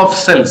ഗ്രൂപ്പ് ഓഫ്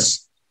സെൽസ്,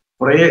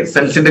 കുറെ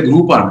സെൽസിന്റെ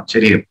ഗ്രൂപ്പാണ്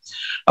ശരീരം.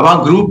 അപ്പൊ ആ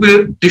ഗ്രൂപ്പ്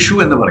ടിഷ്യൂ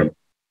എന്ന് പറയും.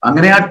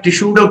 അങ്ങനെ ആ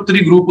ടിഷ്യൂയുടെ ഒത്തിരി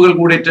ഗ്രൂപ്പുകൾ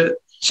കൂടിയിട്ട്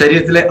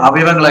ശരീരത്തിലെ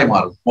അവയവങ്ങളായി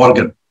മാറും,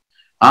 ഓർഗൻ.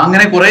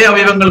 അങ്ങനെ കുറെ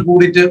അവയവങ്ങൾ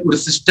കൂടിയിട്ട് ഒരു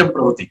സിസ്റ്റം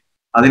പ്രവർത്തിക്കും.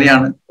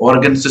 അതിനെയാണ്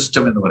ഓർഗൻ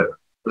സിസ്റ്റം എന്ന് പറയുന്നത്.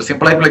 ഒരു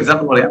സിമ്പിൾ ആയിട്ടുള്ള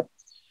എക്സാമ്പിൾ പറയാം.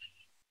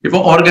 ഇപ്പൊ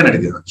ഓർഗൻ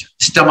എടുക്കുക,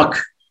 സ്റ്റമക്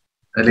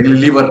അല്ലെങ്കിൽ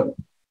ലിവർ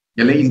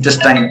അല്ലെങ്കിൽ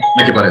ഇൻറ്റസ്റ്റൈൻ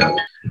എന്നൊക്കെ പറയുന്നത്.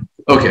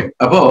 ഓക്കെ,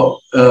 അപ്പോ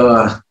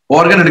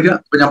ഓർഗൻ എടുക്കുക.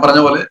 ഇപ്പൊ ഞാൻ പറഞ്ഞ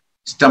പോലെ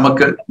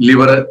സ്റ്റമക്ക്,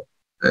 ലിവർ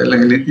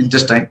അല്ലെങ്കിൽ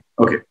ഇൻറ്റസ്റ്റൈൻ.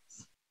 ഓക്കെ,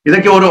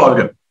 ഇതൊക്കെ ഓരോ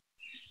ഓർഗൻ.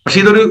 പക്ഷെ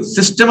ഇതൊരു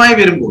സിസ്റ്റമായി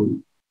വരുമ്പോൾ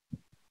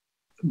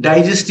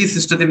ഡൈജസ്റ്റീവ്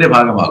സിസ്റ്റത്തിന്റെ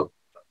ഭാഗമാകും.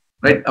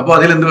 റൈറ്റ്? അപ്പൊ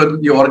അതിലെന്ത് വരും?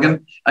 ഈ ഓർഗൻ,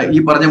 ഈ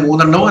പറഞ്ഞ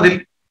 3 എണ്ണവും അതിൽ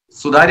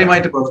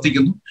സുതാര്യമായിട്ട്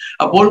പ്രവർത്തിക്കുന്നു.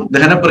 അപ്പോൾ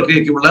ദഹന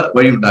പ്രക്രിയയ്ക്കുള്ള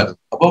വഴി ഉണ്ടാകും.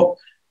 അപ്പോ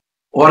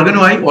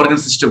ഓർഗനുമായി ഓർഗൻ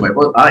സിസ്റ്റമായി.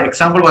 അപ്പോൾ ആ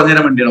എക്സാമ്പിൾ പറഞ്ഞു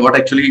തരാൻ വേണ്ടിയാണ് what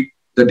actually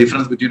the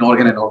difference between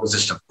organ and organ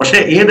system. പക്ഷെ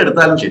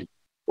ഏതെടുത്താലും ശരി,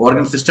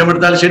 ഓർഗൻ സിസ്റ്റം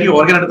എടുത്താലും ശരി,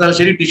 ഓർഗൻ എടുത്താലും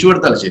ശരി, ടിഷ്യൂ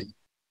എടുത്താലും ശരി,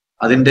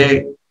 അതിന്റെ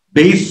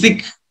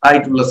ബേസിക്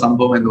ആയിട്ടുള്ള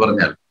സംഭവം എന്ന്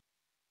പറഞ്ഞാൽ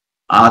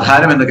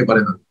ആധാരം എന്നൊക്കെ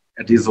പറയുന്നത്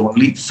ഇറ്റ് ഈസ്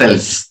ഓൺലി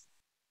സെൽസ്,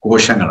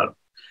 കോശങ്ങളാണ്.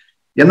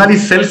 എന്നാൽ ഈ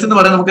സെൽസ് എന്ന്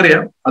പറയുന്നത്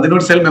നമുക്കറിയാം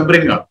അതിനൊരു സെൽ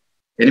മെമ്പറിൻ കാണും.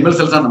 എനിമൽ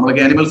സെൽസ് ആണ്,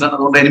 നമ്മളൊക്കെ ആനിമൽസ് ആണ്,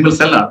 അതുകൊണ്ട് എനിമൽ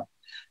സെല്ലാണ്.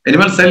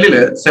 എനിമൽ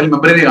സെല്ലില് സെൽ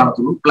മെമ്പറിനെ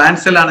കാണത്തുള്ളൂ.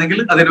 പ്ലാന്റ് സെൽ ആണെങ്കിൽ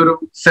അതിനൊരു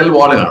സെൽ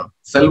വാള് കാണും.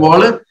 സെൽ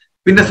വാള്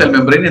പിന്നെ സെൽ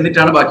മെമ്പറിൻ,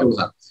 എന്നിട്ടാണ് ബാക്കിയുള്ള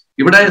സാധനം.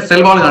 ഇവിടെ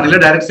സെൽ വാള് കാണില്ല,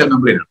 ഡയറക്റ്റ് സെൽ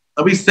മെമ്പറിൻ ആണ്.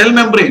 അപ്പൊ ഈ സെൽ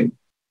മെമ്പറിൻ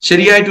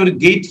ശരിയായിട്ട് ഒരു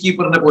ഗേറ്റ്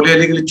കീപ്പറിന്റെ പോലെ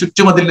അല്ലെങ്കിൽ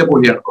ചുറ്റുമതിലിന്റെ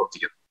പോലെയാണ്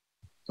പ്രവർത്തിക്കുന്നത്.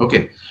 ഓക്കെ,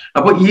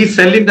 അപ്പൊ ഈ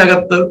സെല്ലിന്റെ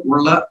അകത്ത്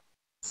ഉള്ള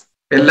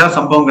എല്ലാ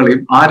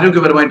സംഭവങ്ങളെയും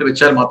ആരോഗ്യപരമായിട്ട്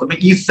വെച്ചാൽ മാത്രമേ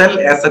ഈ സെൽ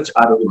ആസ് സച്ച്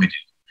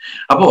ആരോഗ്യമായിട്ടിരിക്കും.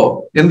 അപ്പോ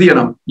എന്ത്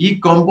ചെയ്യണം? ഈ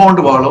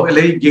കോമ്പൗണ്ട് വാളോ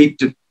അല്ലെങ്കിൽ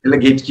ഗേറ്റ്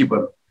അല്ലെങ്കിൽ ഗേറ്റ് കീപ്പർ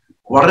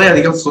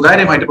വളരെയധികം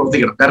സുതാര്യമായിട്ട്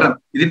പ്രവർത്തിക്കണം. കാരണം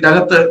ഇതിന്റെ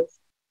അകത്ത്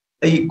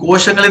ഈ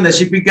കോശങ്ങളെ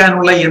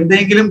നശിപ്പിക്കാനുള്ള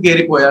എന്തെങ്കിലും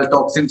കയറിപ്പോയാൽ,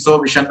 ടോക്സിൻസോ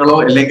വിഷങ്ങളോ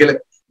അല്ലെങ്കിൽ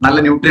നല്ല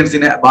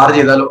ന്യൂട്രിയൻസിനെ ബാർ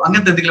ചെയ്താലോ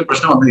അങ്ങനത്തെ എന്തെങ്കിലും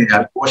പ്രശ്നം വന്നു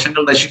കഴിഞ്ഞാൽ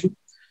കോശങ്ങൾ നശിക്കും.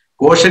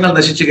 കോശങ്ങൾ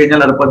നശിച്ചു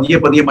കഴിഞ്ഞാൽ അത്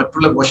പതിയെ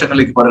മറ്റുള്ള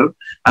കോശങ്ങളിലേക്ക് പടരും.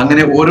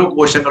 അങ്ങനെ ഓരോ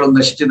കോശങ്ങളും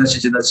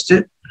നശിച്ച്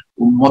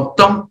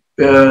മൊത്തം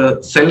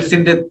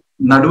സെൽസിന്റെ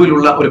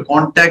നടുവിലുള്ള ഒരു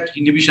കോൺടാക്ട്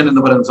ഇൻഹിബിഷൻ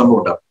എന്ന് പറയുന്ന സംഭവം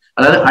ഉണ്ടാവും.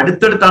 അതായത്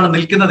അടുത്തടുത്താണ്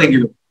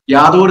നിൽക്കുന്നതെങ്കിലും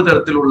യാതൊരു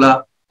തരത്തിലുള്ള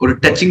ഒരു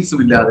ടച്ചിങ്സും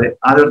ഇല്ലാതെ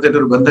ആരോരുത്തരുടെ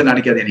ഒരു ബന്ധം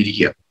കാണിക്കാതെ ഞാൻ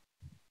ഇരിക്കുക.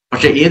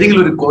 പക്ഷെ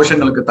ഏതെങ്കിലും ഒരു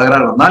കോശങ്ങൾക്ക്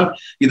തകരാറ് വന്നാൽ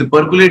ഇത്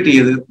പെർക്കുലേറ്റ്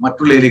ചെയ്ത്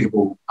മറ്റുള്ളതിലേക്ക്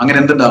പോകും. അങ്ങനെ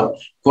എന്തുണ്ടാവും?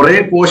 കുറെ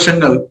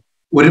കോശങ്ങൾ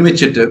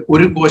ഒരുമിച്ചിട്ട്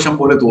ഒരു കോശം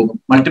പോലെ തോന്നും.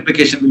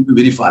 Multiplication will be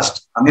very fast.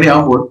 അങ്ങനെ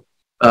ആകുമ്പോൾ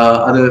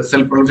അത്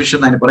സെൽ പ്രൊളിഫറേഷൻ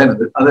എന്നാണ്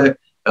പറയുന്നത്. അത്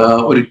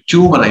ഒരു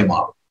ട്യൂമറായി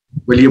മാറും,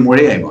 വലിയ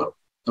മുഴയായി മാറും.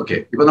 ഓക്കെ,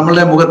 ഇപ്പൊ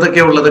നമ്മളുടെ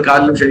മുഖത്തൊക്കെ ഉള്ളത്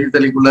കാലിലും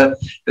ശരീരത്തിലേക്കുള്ള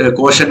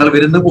കോശങ്ങൾ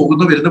വരുന്നു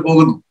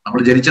പോകുന്നു. നമ്മൾ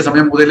ജനിച്ച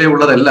സമയം മുതലേ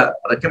ഉള്ളതല്ല,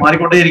 അതൊക്കെ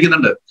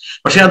മാറിക്കൊണ്ടേയിരിക്കുന്നുണ്ട്.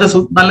 പക്ഷെ അത്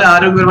നല്ല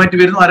ആരോഗ്യപരമായിട്ട്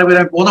വരുന്നു,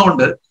 ആരോഗ്യപരമായി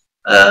പോകുന്നതുകൊണ്ട്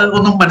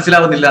ഒന്നും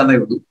മനസ്സിലാവുന്നില്ല എന്നേ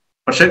ഉള്ളൂ.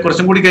 പക്ഷെ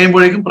കുറച്ചും കൂടി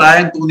കഴിയുമ്പോഴേക്കും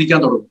പ്രായം തോന്നിക്കാൻ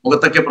തുടങ്ങും,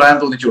 മുഖത്തൊക്കെ പ്രായം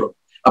തോന്നിച്ചു തുടങ്ങും.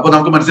 അപ്പൊ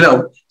നമുക്ക്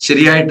മനസ്സിലാവും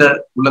ശരിയായിട്ട്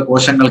ഉള്ള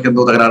കോശങ്ങൾക്ക്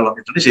എന്തോ തകരാറ്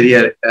വന്നിട്ടുണ്ട്,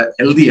 ശരിയായ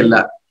ഹെൽത്തി അല്ല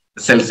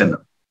സെൽസ് എന്ന്.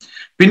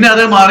 പിന്നെ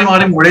അത് മാറി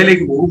മാറി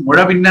മുഴയിലേക്ക് പോകും. മുഴ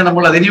പിന്നെ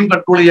നമ്മൾ അതിനെയും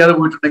കൺട്രോൾ ചെയ്യാതെ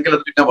പോയിട്ടുണ്ടെങ്കിൽ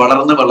അത് പിന്നെ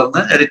വളർന്ന്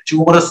ഒരു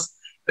ട്യൂമറസ്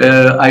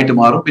ആയിട്ട്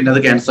മാറും. പിന്നെ അത്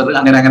ക്യാൻസർ,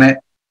 അങ്ങനെ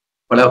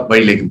പല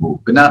വഴിയിലേക്കും പോകും.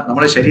 പിന്നെ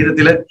നമ്മുടെ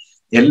ശരീരത്തില്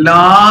എല്ലാ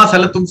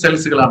സ്ഥലത്തും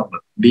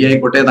സെൽസുകളാണുള്ളത്. ഡി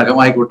ആയിക്കോട്ടെ,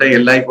 നഖമായിക്കോട്ടെ,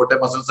 എല്ലായിക്കോട്ടെ,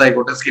 മസിൽസ്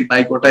ആയിക്കോട്ടെ, സ്കിൻ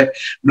ആയിക്കോട്ടെ,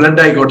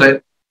 ബ്ലഡ് ആയിക്കോട്ടെ,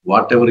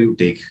 what ever you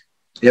take,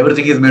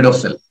 everything is made of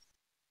cell.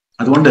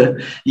 അതുകൊണ്ട്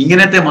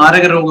ഇങ്ങനത്തെ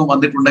മാരക രോഗം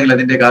വന്നിട്ടുണ്ടെങ്കിൽ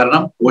അതിന്റെ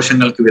കാരണം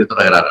കോശങ്ങൾക്ക് വരുന്ന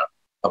തകരാറാണ്.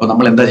 അപ്പൊ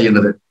നമ്മൾ എന്താ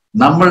ചെയ്യേണ്ടത്?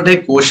 നമ്മളുടെ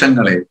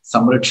കോശങ്ങളെ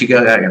സംരക്ഷിക്കുക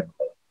എന്നുള്ളത്.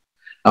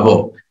 അപ്പോ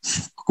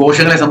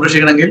കോശങ്ങളെ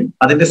സംരക്ഷിക്കണമെങ്കിൽ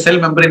അതിന്റെ സെൽ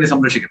മെമ്പറിനെ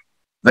സംരക്ഷിക്കണം.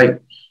 റൈറ്റ്?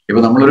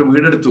 ഇപ്പൊ നമ്മളൊരു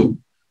വീടെടുത്തു,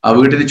 ആ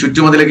വീടിന്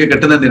ചുറ്റുമതിലേക്ക്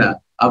കെട്ടുന്നതിനാ,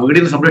 ആ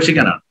വീടിനെ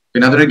സംരക്ഷിക്കാനാണ്.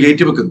 പിന്നെ അതൊരു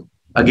ഗേറ്റ് വെക്കുന്നു,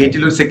 ആ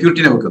ഗേറ്റിൽ ഒരു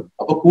സെക്യൂരിറ്റിനെ വെക്കുന്നു.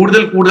 അപ്പൊ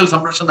കൂടുതൽ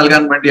സംരക്ഷണം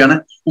നൽകാൻ വേണ്ടിയാണ്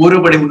ഓരോ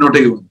പടി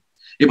മുന്നോട്ടേക്ക് പോകുന്നത്.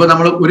 ഇപ്പൊ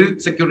നമ്മൾ ഒരു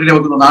സെക്യൂരിറ്റിനെ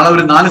വെക്കുന്നു, നാളെ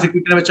ഒരു 4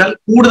 സെക്യൂരിറ്റിനെ വെച്ചാൽ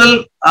കൂടുതൽ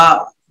ആ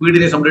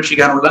വീടിനെ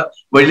സംരക്ഷിക്കാനുള്ള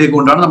വഴിയിലേക്ക്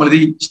കൊണ്ടാണ് നമ്മൾ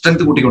ഇത്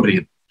സ്ട്രെങ്ത്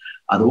കൂട്ടിക്കൊണ്ടിരിക്കുന്നത്.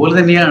 അതുപോലെ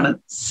തന്നെയാണ്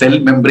സെൽ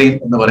മെംബ്രെയിൻ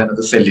എന്ന്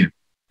പറയുന്നത്. സെല്ലിന്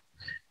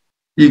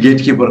ഈ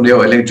ഗേറ്റ് കീപ്പറിന്റെയോ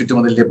അല്ലെങ്കിൽ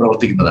ചുറ്റുമതിലിന്റെയോ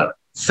പ്രവർത്തിക്കുന്നതാണ്.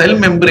 സെൽ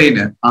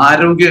മെംബ്രെയിന്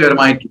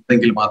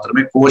ആരോഗ്യകരമായിട്ടുണ്ടെങ്കിൽ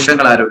മാത്രമേ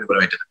കോശങ്ങൾ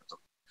ആരോഗ്യപരമായിട്ട് നിൽക്കത്തുള്ളൂ.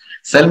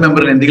 സെൽ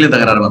മെംബ്രെയിൻ എന്തെങ്കിലും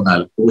തകരാറ് വന്നാൽ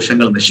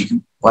കോശങ്ങൾ നശിക്കും,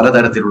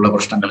 പലതരത്തിലുള്ള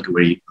പ്രശ്നങ്ങൾക്ക്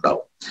വഴി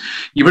ഉണ്ടാവും.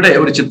 ഇവിടെ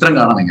ഒരു ചിത്രം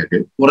കാണാം നിങ്ങൾക്ക്.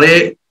 കുറെ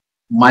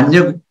മഞ്ഞ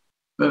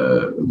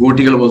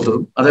ഗോട്ടികൾ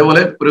പോലത്തതും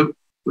അതേപോലെ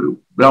ഒരു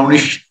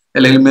ബ്രൗണിഷ്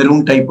അല്ലെങ്കിൽ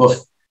മെറൂൺ ടൈപ്പ് ഓഫ്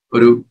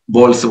ഒരു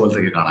ബോൾസ് പോലത്തെ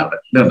കാണാറുണ്ട്.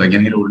 ഇതുണ്ടോ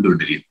ഇങ്ങനെ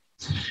ഉരുണ്ടിരിക്കും.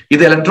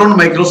 ഇത് ഇലക്ട്രോൺ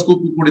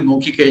മൈക്രോസ്കോപ്പിൽ കൂടി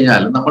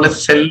നോക്കിക്കഴിഞ്ഞാൽ നമ്മളെ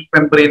സെൽ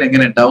മെംബ്രെയിൻ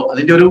എങ്ങനെ ഉണ്ടാവും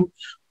അതിന്റെ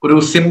ഒരു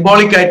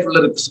സിംബോളിക് ആയിട്ടുള്ള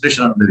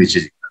റിപ്രസെന്റേഷൻ ആണ്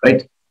ഉദ്ദേശിച്ചിരിക്കുന്നത്.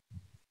 റൈറ്റ്?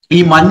 ഈ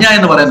മഞ്ഞ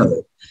എന്ന് പറയുന്നത്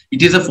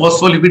it is A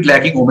phospholipid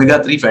lacking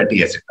omega-3 fatty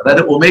acid.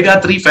 അതായത്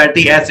omega-3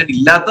 ഫാറ്റി ആസിഡ്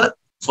ഇല്ലാത്ത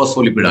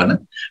ഫോസ്ഫോലിപ്പിഡ് ആണ്.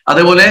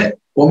 അതേപോലെ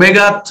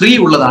omega-3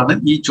 ഉള്ളതാണ്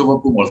ഈ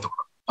ചുവപ്പ് പോലത്തെ.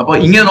 അപ്പൊ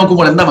ഇങ്ങനെ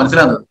നോക്കുമ്പോൾ എന്താ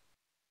മനസ്സിലാകുന്നത്?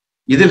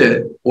 ഇതില്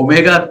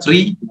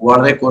omega-3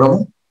 വളരെ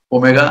കുറവും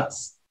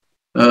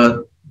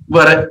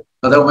വേറെ,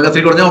 അതായത്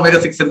omega-3 കുറഞ്ഞാൽ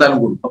omega-6 എന്തായാലും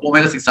കൂടും. അപ്പൊ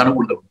omega-6 ആണ്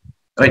കൂടുതൽ.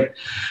 റൈറ്റ്?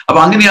 അപ്പൊ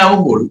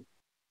അങ്ങനെയാവുമ്പോൾ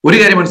ഒരു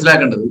കാര്യം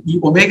മനസ്സിലാക്കേണ്ടത്, ഈ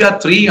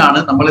omega-3 ആണ്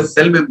നമ്മളെ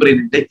സെൽ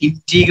മെംബ്രെയിനിന്റെ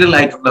ഇന്റീഗ്രൽ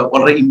ആയിട്ടുള്ള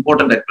വളരെ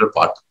ഇമ്പോർട്ടന്റ് ആയിട്ടുള്ള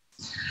പാർട്ട്.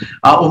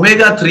 ആ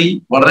omega-3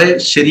 വളരെ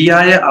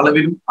ശരിയായ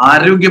അളവിലും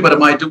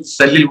ആരോഗ്യപരമായിട്ടും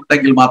സെല്ലിൽ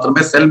ഉണ്ടെങ്കിൽ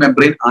മാത്രമേ സെൽ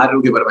മെംബ്രെയിൻ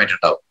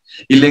ആരോഗ്യപരമായിട്ടുണ്ടാവും.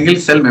 ഇല്ലെങ്കിൽ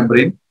സെൽ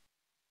മെംബ്രെയിൻ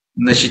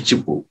നശിച്ചു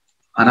പോകും,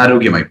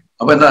 അനാരോഗ്യമായി.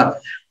 അപ്പൊ എന്താ,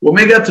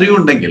 omega-3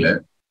 ഉണ്ടെങ്കിൽ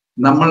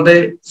നമ്മളുടെ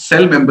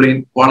സെൽ മെംബ്രെയിൻ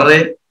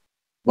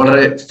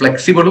വളരെ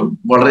ഫ്ലെക്സിബിളും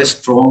വളരെ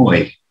സ്ട്രോങ്ങും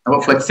ആയി. അപ്പൊ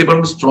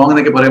ഫ്ലെക്സിബിളും സ്ട്രോങ്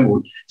എന്നൊക്കെ പറയുമ്പോൾ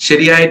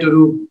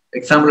ശരിയായിട്ടൊരു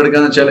എക്സാമ്പിൾ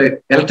എടുക്കാന്ന് വെച്ചാൽ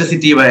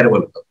ഇലക്ട്രിസിറ്റി വയർ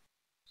പോലത്തെ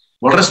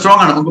വളരെ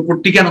സ്ട്രോങ് ആണ്, നമുക്ക്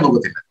പൊട്ടിക്കാനൊന്നും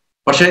നോക്കത്തില്ല.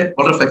 പക്ഷെ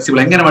വളരെ ഫ്ലെക്സിബിൾ,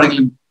 എങ്ങനെ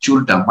വേണമെങ്കിലും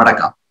ചുരുട്ടാം,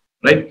 മടക്കാം.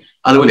 റൈറ്റ്?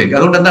 അതുപോലെ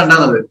അതുകൊണ്ട് എന്താ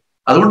ഉണ്ടാകുന്നത്?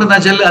 അതുകൊണ്ട് എന്താ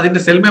വെച്ചാൽ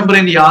അതിന്റെ സെൽ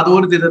മെംബ്രെയിൻ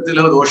യാതൊരു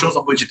വിധത്തിലോ ദോഷവും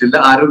സംഭവിച്ചിട്ടില്ല,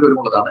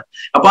 ആരോഗ്യപരമുള്ളതാണ്.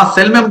 അപ്പൊ ആ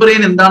സെൽ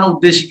മെംബ്രെയിൻ എന്താണ്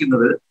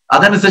ഉദ്ദേശിക്കുന്നത്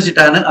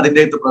അതനുസരിച്ചിട്ടാണ്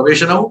അതിന്റെ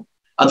പ്രവേശനവും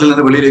അതിൽ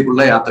നിന്ന്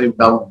വെളിയിലേക്കുള്ള യാത്രയും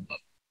ഉണ്ടാവുന്നത്.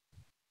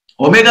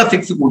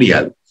 omega-6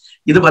 കൂടിയാൽ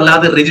ഇത്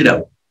വല്ലാതെ റിജിഡ്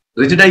ആവും.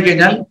 റിജിഡ് ആയി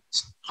കഴിഞ്ഞാൽ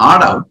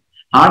ഹാർഡാവും.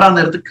 ഹാർഡാവുന്ന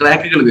നേരത്ത്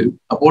ക്രാക്കുകൾ വരും.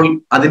 അപ്പോൾ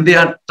അതിന്റെ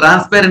ആ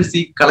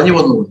ട്രാൻസ്പാരൻസി കളഞ്ഞു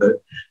വന്നുകൊണ്ട്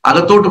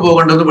അകത്തോട്ട്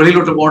പോകേണ്ടത്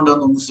വെളിയിലോട്ട്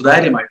പോകേണ്ടതെന്നൊന്നും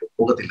സുതാര്യമായിട്ട്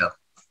പോകത്തില്ല.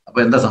 അപ്പൊ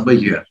എന്താ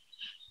സംഭവിക്കുക?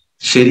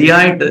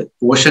 ശരിയായിട്ട്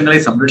കോശങ്ങളെ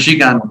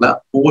സംരക്ഷിക്കാനുള്ള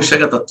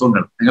പോഷക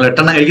തത്വങ്ങൾ നിങ്ങൾ 8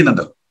 എണ്ണം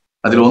കഴിക്കുന്നുണ്ടല്ലോ,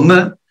 അതിലൊന്ന്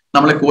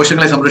നമ്മളെ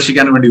കോശങ്ങളെ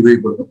സംരക്ഷിക്കാൻ വേണ്ടി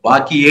ഉപയോഗിക്കുന്നു,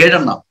 ബാക്കി 7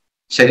 എണ്ണം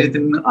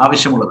ശരീരത്തിന്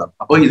ആവശ്യമുള്ളതാണ്.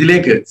 അപ്പോൾ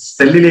ഇതിലേക്ക്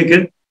സെല്ലിലേക്ക്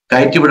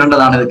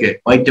കയറ്റിവിടേണ്ടതാണ് ഇതൊക്കെ.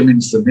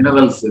 വൈറ്റമിൻസ്,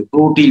 മിനറൽസ്,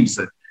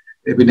 പ്രോട്ടീൻസ്,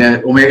 പിന്നെ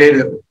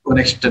ഒമേഗയുടെ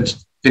എക്സ്റ്റൻഷൻ,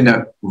 പിന്നെ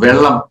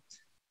വെള്ളം,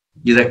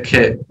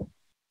 ഇതൊക്കെ,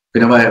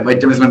 പിന്നെ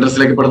വൈറ്റമിൻസ്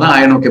മിനറൽസിലേക്ക് പെടുന്ന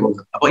അയണൊക്കെ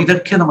പോകുന്നത്. അപ്പൊ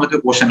ഇതൊക്കെ നമുക്ക്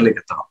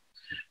കോശങ്ങളിലേക്ക് എത്തണം.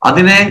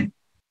 അതിനെ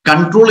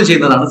കൺട്രോൾ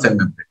ചെയ്യുന്നതാണ് സെൽ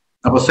മെംബ്രെയിൻ.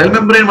 അപ്പൊ സെൽ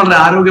മെംബ്രെയിൻ വളരെ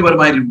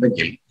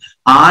ആരോഗ്യപരമായിട്ടുണ്ടെങ്കിൽ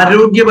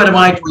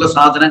ആരോഗ്യപരമായിട്ടുള്ള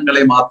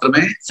സാധനങ്ങളെ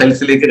മാത്രമേ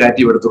സെൽസിലേക്ക്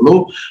കയറ്റിവിടത്തുള്ളൂ.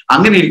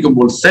 അങ്ങനെ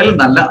ഇരിക്കുമ്പോൾ സെൽ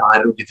നല്ല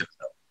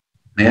ആരോഗ്യത്തിലുണ്ടാവും.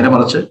 നേരെ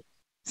മറിച്ച്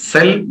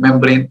സെൽ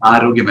മെംബ്രെയിൻ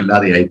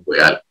ആരോഗ്യമല്ലാതെയായി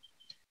പോയാൽ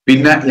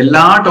പിന്നെ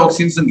എല്ലാ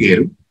ടോക്സിൻസും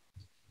കയറും,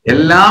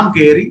 എല്ലാം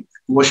കയറി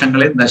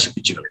കോശങ്ങളെ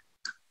നശിപ്പിച്ചു കളയും.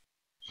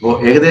 അപ്പോൾ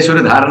ഏകദേശം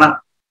ഒരു ധാരണ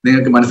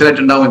നിങ്ങൾക്ക്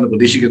മനസ്സിലായിട്ടുണ്ടാവും എന്ന്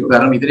പ്രതീക്ഷിക്കുന്നു.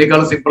 കാരണം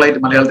ഇതിനേക്കാളും സിമ്പിൾ ആയിട്ട്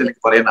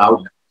മലയാളത്തിലേക്ക്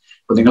പറയാനാവില്ല.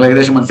 അപ്പൊ നിങ്ങൾ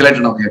ഏകദേശം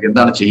മനസ്സിലായിട്ടുണ്ടാവും നിങ്ങൾക്ക്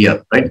എന്താണ്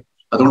ചെയ്യാറ്. റൈറ്റ്?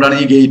 അതുകൊണ്ടാണ്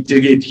ഈ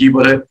ഗേറ്റ്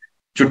കീപ്പർ,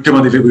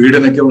 ചുറ്റുമതിൽ, വീട്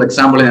എന്നൊക്കെയുള്ള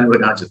എക്സാമ്പിൾ ഞാൻ ഇവിടെ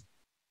കാണിച്ചത്.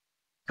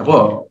 അപ്പോ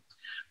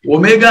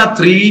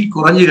omega-3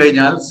 കുറഞ്ഞു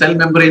കഴിഞ്ഞാൽ സെൽ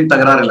മെംബ്രെയിൻ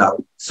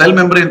തകരാറിലാകും. സെൽ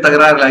മെംബ്രെയിൻ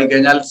തകരാറിലായി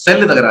കഴിഞ്ഞാൽ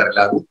സെല്ല്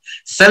തകരാറിലാകും.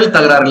 സെൽ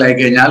തകരാറിലായി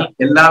കഴിഞ്ഞാൽ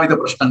എല്ലാവിധ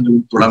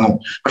പ്രശ്നങ്ങളും തുടങ്ങും.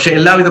 പക്ഷെ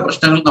എല്ലാവിധ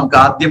പ്രശ്നങ്ങളും നമുക്ക്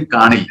ആദ്യം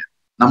കാണില്ല.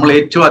 നമ്മൾ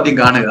ഏറ്റവും ആദ്യം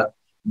കാണുക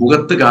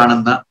മുഖത്ത്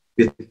കാണുന്ന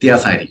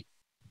വ്യത്യാസമായിരിക്കും.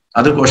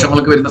 അത്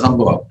കോശങ്ങൾക്ക് വരുന്ന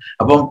സംഭവമാണ്.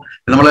 അപ്പം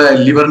നമ്മള്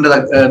ലിവറിന്റെ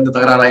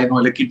തകരാറായിരുന്നു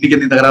അല്ലെങ്കിൽ കിഡ്നിക്ക്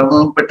എന്തെങ്കിലും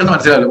തകരാറെന്ന് പെട്ടെന്ന്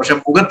മനസ്സിലാവില്ല. പക്ഷെ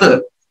മുഖത്ത്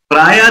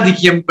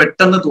പ്രായാധിക്യം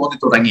പെട്ടെന്ന് തോന്നി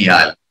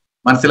തുടങ്ങിയാൽ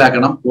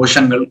മനസ്സിലാക്കണം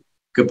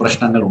കോശങ്ങൾക്ക്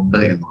പ്രശ്നങ്ങൾ ഉണ്ട്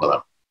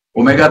എന്നുള്ളതാണ്,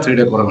 ഒമേഗ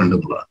 3യുടെ കുറവുണ്ട്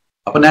എന്നുള്ളതാണ്.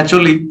 അപ്പൊ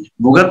നാച്ചുറലി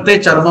മുഖത്തെ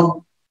ചർമ്മം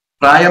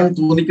പ്രായം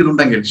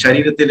തോന്നിക്കുന്നുണ്ടെങ്കിൽ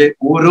ശരീരത്തിലെ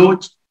ഓരോ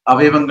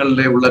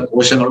അവയവങ്ങളിലെ ഉള്ള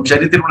കോശങ്ങളും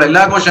ശരീരത്തിലുള്ള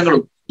എല്ലാ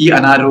കോശങ്ങളും ഈ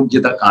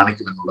അനാരോഗ്യത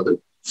കാണിക്കുമെന്നുള്ളത്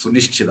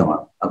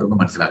സുനിശ്ചിതമാണ്. അതൊന്ന്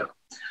മനസ്സിലാക്കണം.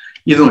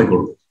 ഇത്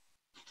നോക്കിക്കോളൂ.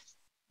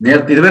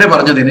 നേരത്തെ ഇതുവരെ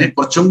പറഞ്ഞതിന്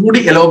കുറച്ചും കൂടി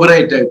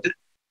എലോബറേറ്റ് ആയിട്ട്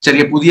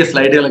ചെറിയ പുതിയ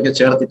സ്ലൈഡുകളൊക്കെ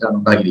ചേർത്തിട്ടാണ്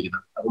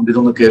ഉണ്ടാക്കിയിരിക്കുന്നത്. അതുകൊണ്ട്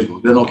ഇതൊന്ന് കേൾക്കൂ.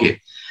 ഇത് നോക്കിയേ.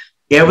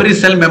 Every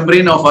cell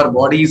membrane of our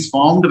body is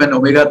formed when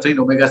omega 3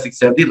 and omega 6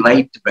 have the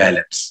right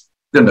balance.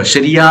 ഇതുണ്ടോ,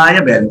 ശരിയായ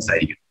ബാലൻസ്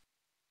ആയിരിക്കും.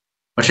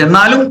 പക്ഷെ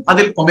എന്നാലും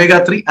അതിൽ ഒമേഗ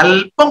 3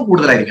 അല്പം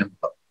കൂടുതലായിരിക്കും,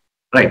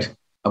 റൈറ്റ്?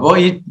 അപ്പോ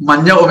ഈ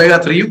മഞ്ഞ ഒമേഗ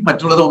 3യും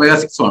മറ്റുള്ളത് ഒമേഗ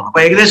 6ഉം ആണ്. അപ്പൊ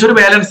ഏകദേശം ഒരു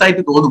ബാലൻസ്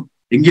ആയിട്ട് തോന്നും.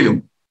 എങ്കിലും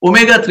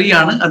ഒമേഗ 3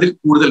 ആണ് അതിൽ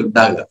കൂടുതൽ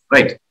ഉണ്ടാകുക,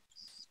 റൈറ്റ്?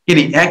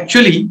 ഇനി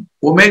actually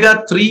omega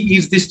 3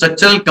 is the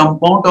structural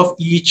compound of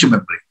each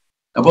membrane.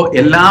 അപ്പോൾ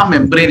എല്ലാ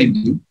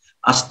മെംബ്രെയിനിന്റെയും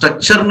ആ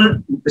സ്ട്രക്ചർ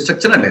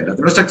അല്ലേ,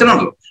 എല്ലാത്തിനും സ്ട്രക്ചർ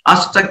ആണല്ലോ. ആ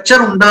സ്ട്രക്ചർ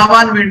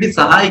ഉണ്ടാവാൻ വേണ്ടി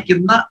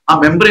സഹായിക്കുന്ന ആ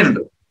മെംബ്രെയിൻ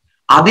ഉണ്ട്,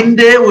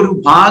 അതിന്റെ ഒരു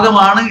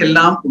ഭാഗമാണ്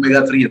എല്ലാം ഒമേഗ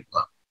 3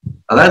 എന്നതാണ്.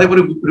 അതായത്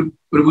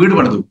ഒരു വീട്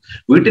പണിതു,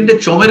 വീട്ടിന്റെ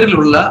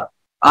ചുമരിലുള്ള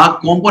ആ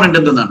കോമ്പോണന്റ്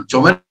എന്തെന്നാണ്?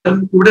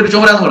 ഇവിടെ ഒരു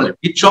ചുമരാന്ന് പറഞ്ഞു.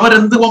 ഈ ചുമർ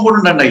എന്ത്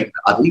കോമ്പോണന്റ് ഉണ്ടായില്ല?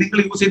 അതിൽ നിങ്ങൾ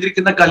യൂസ്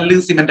ചെയ്തിരിക്കുന്ന കല്ല്,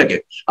 സിമെന്റ് ഒക്കെ.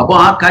 അപ്പൊ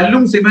ആ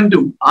കല്ലും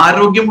സിമെന്റും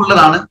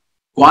ആരോഗ്യമുള്ളതാണ്,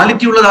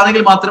 ക്വാളിറ്റി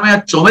ഉള്ളതാണെങ്കിൽ മാത്രമേ ആ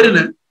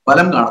ചുമരിന്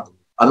ഫലം കാണത്തുള്ളൂ.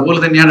 അതുപോലെ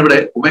തന്നെയാണ് ഇവിടെ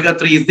omega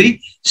 3 is the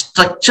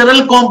structural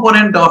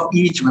component of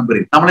each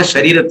membrane. നമ്മുടെ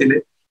ശരീരത്തിലെ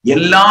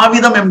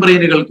എല്ലാവിധ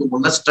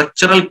മെംബ്രെയിനുകൾക്കുമുള്ള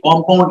സ്ട്രക്ചറൽ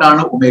കോമ്പൗണ്ട്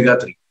ആണ് ഒമേഗ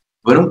 3.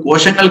 വെറും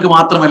കോശങ്ങൾക്ക്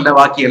മാത്രമല്ല,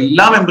 ബാക്കി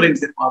എല്ലാ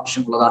മെംബ്രെയിൻസിനും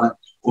ആവശ്യമുള്ളതാണ്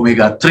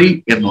ഒമേഗ 3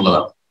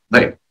 എന്നുള്ളതാണ്,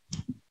 റൈറ്റ്?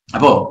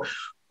 അപ്പോ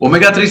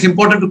omega 3 is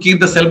important to keep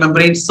the cell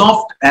membrane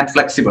soft and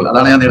flexible.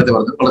 അതാണ് ഞാൻ നേരത്തെ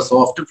പറഞ്ഞത്. വളരെ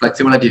സോഫ്റ്റ്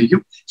ഫ്ലെക്സിബിൾ ആയിട്ടിരിക്കും,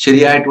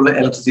 ശരിയായിട്ടുള്ള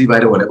ഇലക്ട്രിസിറ്റി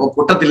വയർ പോലെ. അപ്പോൾ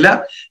പൊട്ടത്തില്ല,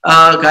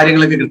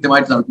 കാര്യങ്ങളൊക്കെ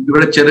കൃത്യമായിട്ട് നടക്കും.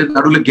 ഇവിടെ ചെറിയ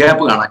നടുവിൽ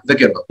ഗ്യാപ്പ് കാണാം.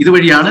 ഇതൊക്കെ ഉണ്ടോ?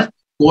 ഇതുവഴിയാണ്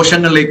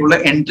കോശങ്ങളിലേക്കുള്ള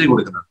എൻട്രി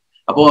കൊടുക്കുന്നത്.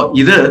 അപ്പോ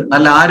ഇത്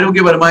നല്ല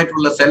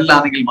ആരോഗ്യപരമായിട്ടുള്ള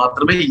സെല്ലാണെങ്കിൽ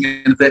മാത്രമേ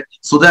ഇങ്ങനത്തെ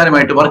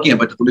സുതാര്യമായിട്ട് വർക്ക് ചെയ്യാൻ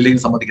പറ്റത്തുള്ളൂ,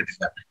 ഇല്ലെങ്കിൽ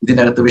സമ്മതിക്കത്തില്ല.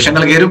 ഇതിന്റെ അകത്ത്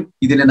വിഷങ്ങൾ കയറും,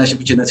 ഇതിനെ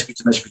നശിപ്പിച്ച്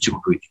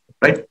കൊണ്ടുപോയി,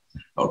 right?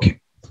 Okay.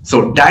 So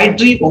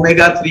dietary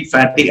omega 3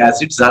 fatty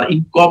acids are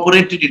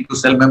incorporated into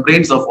cell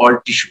membranes of all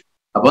tissue.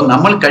 അപ്പൊ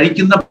നമ്മൾ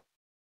കഴിക്കുന്ന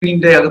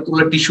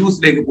അകത്തുള്ള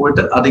ടിഷ്യൂസിലേക്ക്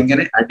പോയിട്ട്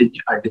അതിങ്ങനെ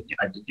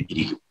അടിഞ്ഞ്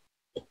ഇരിക്കും.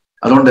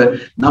 അതുകൊണ്ട്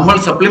നമ്മൾ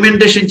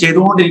സപ്ലിമെന്റേഷൻ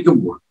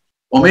ചെയ്തുകൊണ്ടിരിക്കുമ്പോൾ,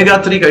 ഒമേഗ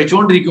 3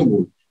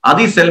 കഴിച്ചുകൊണ്ടിരിക്കുമ്പോൾ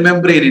അത് ഈ സെൽ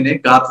മെംബ്രെയിനിനെ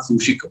കാത്തു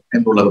സൂക്ഷിക്കും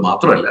എന്നുള്ളത്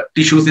മാത്രമല്ല,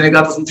 ടിഷ്യൂസിനെ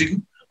കാത്തു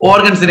സൂക്ഷിക്കും,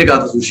 ഓർഗൻസിനെ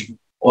കാത്തു സൂക്ഷിക്കും,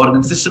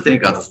 ഓർഗൻ സിസ്റ്റത്തിനെ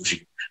കാത്തു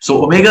സൂക്ഷിക്കും. So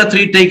omega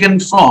 3 taken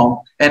from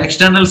an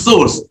external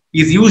source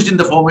is used in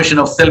the formation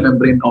of cell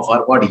membrane of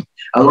our body.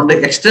 അതുകൊണ്ട്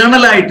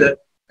എക്സ്റ്റേണൽ ആയിട്ട്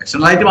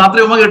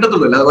മാത്രമേ ഒമേഗ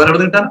കിട്ടത്തുള്ളൂ, അല്ലാതെ വേറെ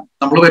എവിടെ കിട്ടാൻ?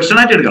 നമ്മൾ എക്സ്റ്റേണൽ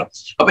ആയിട്ട് എടുക്കണം.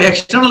 അപ്പൊ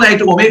എക്സ്റ്റേണൽ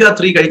ആയിട്ട് ഒമേഗ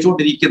 3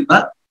 കഴിച്ചുകൊണ്ടിരിക്കുന്ന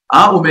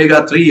ആ ഒമേഗ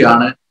 3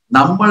 ആണ്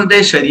നമ്മളുടെ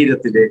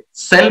ശരീരത്തിലെ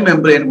സെൽ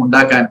മെംബ്രെയിൻ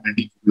ഉണ്ടാക്കാൻ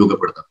വേണ്ടി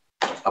ഉപയോഗപ്പെടുത്തുന്നത്.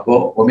 അപ്പോ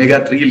ഒമേഗ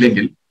 3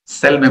 ഇല്ലെങ്കിൽ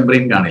സെൽ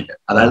മെംബ്രെയിൻ കാണില്ല,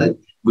 അതായത്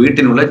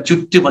വീട്ടിനുള്ള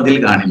ചുറ്റുമതിൽ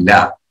കാണില്ല.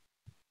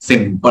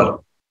 സിമ്പിൾ.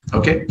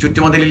 ഓക്കെ.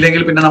 ചുറ്റുമതിൽ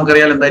ഇല്ലെങ്കിൽ പിന്നെ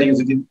നമുക്കറിയാം എന്തായിരിക്കും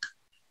സ്ഥിതി.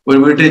 ഒരു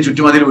വീട്ടിൽ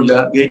ചുറ്റുമതിലുമില്ല,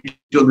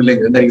 ഗേറ്റ് ഒന്നും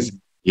ഇല്ലെങ്കിൽ എന്തായിരിക്കും?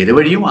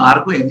 ഏതുവഴിയും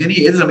ആർക്കും എങ്ങനെ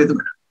ഏത് സമയത്തും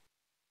വരാം.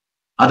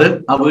 അത്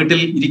ആ വീട്ടിൽ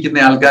ഇരിക്കുന്ന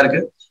ആൾക്കാർക്ക്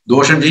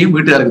ദോഷം ചെയ്യും,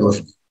 വീട്ടുകാർക്ക്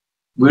ദോഷം ചെയ്യും,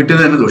 വീട്ടിൽ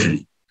തന്നെ ദോഷം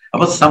ചെയ്യും.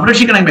 അപ്പൊ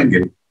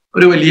സംരക്ഷിക്കണമെങ്കിൽ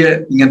ഒരു വലിയ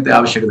ഇങ്ങനത്തെ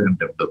ആവശ്യകത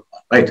ഉണ്ട്,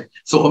 right?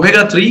 So omega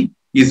 3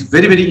 is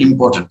very very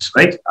important,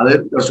 right? അത്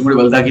കുറച്ചും കൂടി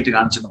വലുതാക്കിയിട്ട്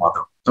കാണിച്ചെന്ന്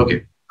മാത്രം. Okay,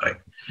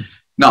 right.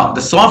 Now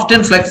the soft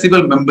and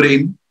flexible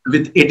membrane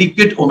with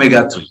adequate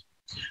omega 3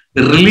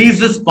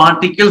 releases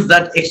particles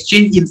that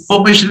exchange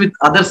information with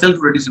other cells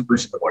to reduce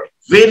inflammation in the body.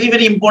 Very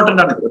very important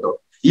ആണ് ഇത് കേട്ടോ.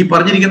 ഈ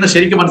പറഞ്ഞിരിക്കുന്ന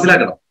ശരിക്കും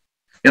മനസ്സിലാക്കണം.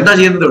 എന്താ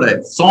ചെയ്യുന്നത് ഇവിടെ?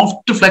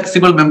 സോഫ്റ്റ്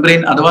ഫ്ലെക്സിബിൾ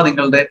മെംബ്രെയിൻ അഥവാ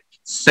നിങ്ങളുടെ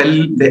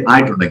സെല്ലിന്റെ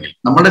ആയിട്ടുണ്ടെങ്കിൽ,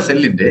 നമ്മുടെ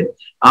സെല്ലിന്റെ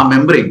ആ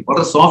മെംബ്രെയിൻ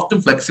വളരെ സോഫ്റ്റും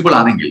ഫ്ലെക്സിബിൾ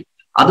ആണെങ്കിൽ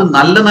അത്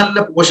നല്ല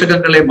നല്ല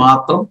പോഷകങ്ങളെ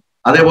മാത്രം,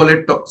 അതേപോലെ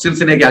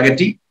ടോക്സിൻസിനെയൊക്കെ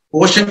അകറ്റി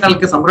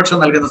കോശങ്ങൾക്ക്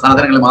സംരക്ഷണം നൽകുന്ന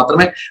സാധനങ്ങളെ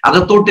മാത്രമേ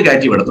അകത്തോട്ട്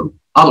കയറ്റി വിടത്തുള്ളൂ.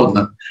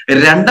 അതൊന്ന്.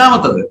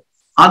 രണ്ടാമത്തത്,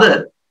 അത്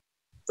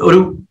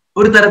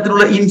ഒരു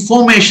തരത്തിലുള്ള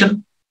ഇൻഫോർമേഷൻ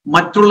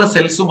മറ്റുള്ള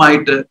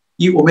സെൽസുമായിട്ട്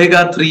ഈ ഒമേഗ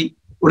 3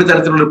 ഒരു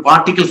തരത്തിലുള്ള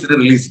പാർട്ടിക്കിൾസിനെ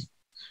റിലീസ് ചെയ്യും.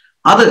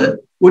 അത്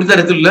ഒരു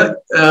തരത്തിലുള്ള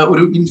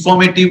ഒരു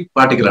ഇൻഫോർമേറ്റീവ്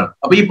പാർട്ടിക്കിളാണ്.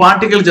 അപ്പൊ ഈ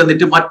പാർട്ടിക്കിൾ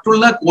ചെന്നിട്ട്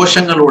മറ്റുള്ള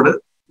കോശങ്ങളോട്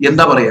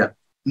എന്താ പറയാ,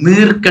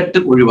 നീർക്കെട്ട്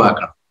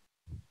ഒഴിവാക്കണം.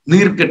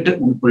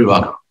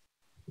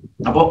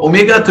 അപ്പൊ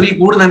ഒമേഗ 3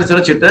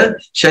 കൂടുന്നതനുസരിച്ചിട്ട്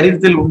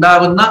ശരീരത്തിൽ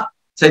ഉണ്ടാകുന്ന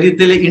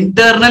ശരീരത്തിലെ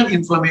ഇന്റേർണൽ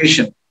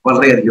ഇൻഫ്ലമേഷൻ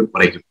വളരെയധികം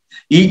കുറയ്ക്കും.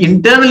 ഈ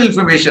ഇന്റേർണൽ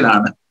ഇൻഫ്ലമേഷൻ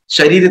ആണ്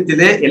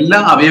ശരീരത്തിലെ എല്ലാ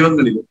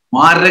അവയവങ്ങളിലും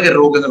മാരക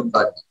രോഗങ്ങൾ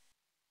ഉണ്ടാക്കുന്നത്.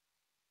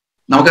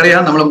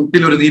 നമുക്കറിയാം, നമ്മളെ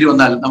മുട്ടിൽ ഒരു നീര്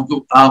വന്നാൽ നമുക്ക്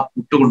ആ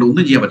മുട്ട് കൊണ്ട്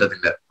ഒന്നും ചെയ്യാൻ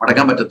പറ്റത്തില്ല,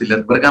 മടക്കാൻ പറ്റത്തില്ല,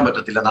 നിവർക്കാൻ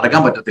പറ്റത്തില്ല,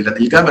 നടക്കാൻ പറ്റത്തില്ല,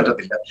 നിൽക്കാൻ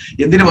പറ്റത്തില്ല.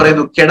 എന്തിനു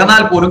പറയുന്നു?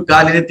 കിടന്നാൽ പോലും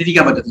കാലിനെ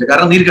തിരിക്കാൻ പറ്റത്തില്ല,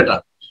 കാരണം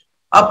നീർക്കെട്ടാണ്.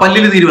 ആ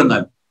പല്ലിൽ നീര്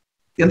വന്നാൽ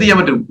എന്ത് ചെയ്യാൻ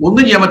പറ്റും?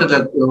 ഒന്നും ചെയ്യാൻ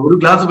പറ്റത്തില്ല. ഒരു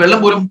ഗ്ലാസ്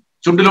വെള്ളം പോലും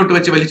ചുണ്ടിലോട്ട്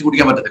വെച്ച് വലിച്ചു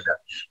കുടിക്കാൻ പറ്റത്തില്ല.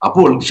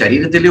 അപ്പോൾ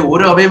ശരീരത്തിലെ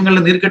ഓരോ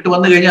അവയവങ്ങളിലും നീർക്കെട്ട്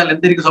വന്നു കഴിഞ്ഞാൽ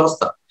എന്തായിരിക്കും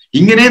അവസ്ഥ?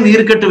 ഇങ്ങനെ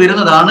നീർക്കെട്ട്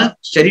വരുന്നതാണ്,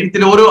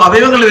 ശരീരത്തിലെ ഓരോ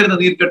അവയവങ്ങളിൽ വരുന്ന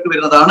നീർക്കെട്ട്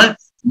വരുന്നതാണ്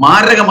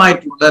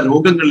മാരകമായിട്ടുള്ള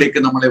രോഗങ്ങളിലേക്ക്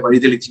നമ്മളെ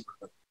വഴിതെളിച്ചു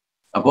വിടുന്നത്.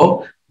 അപ്പോ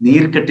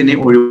നീർക്കെട്ടിനെ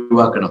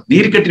ഒഴിവാക്കണം.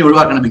 നീർക്കെട്ടിനെ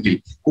ഒഴിവാക്കണമെങ്കിൽ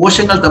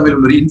കോശങ്ങൾ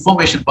തമ്മിലുള്ള ഒരു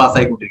ഇൻഫോർമേഷൻ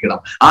പാസ്സായിക്കൊണ്ടിരിക്കണം.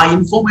 ആ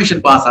ഇൻഫോർമേഷൻ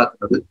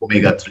പാസ്സാക്കുന്നത്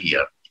omega-3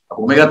 ആണ്. അപ്പൊ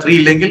omega-3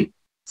 ഇല്ലെങ്കിൽ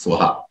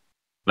സ്വഹ.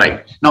 Right.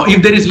 Now, if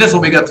there is less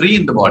omega-3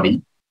 in the body,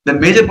 then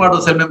major part of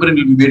the cell membrane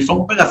will be made from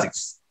omega-6.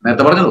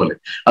 നേരത്തെ പറഞ്ഞതുപോലെ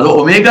അത്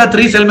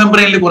omega-3 സെൽ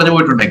മെംബ്രെയിനിൽ കുറഞ്ഞു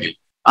പോയിട്ടുണ്ടെങ്കിൽ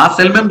ആ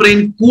സെൽ മെംബ്രെയിൻ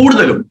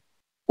കൂടുതലും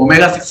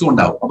omega-6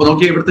 ഉണ്ടാവും. അപ്പൊ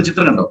നോക്കി ഇവിടുത്തെ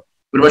ചിത്രം കണ്ടോ?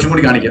 ഒരു വശം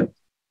കൂടി കാണിക്കാം,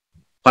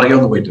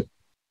 പറയാമെന്ന് പോയിട്ട്.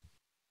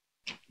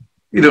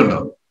 ഇതുണ്ടോ?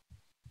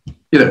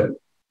 ഇത്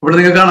ഇവിടെ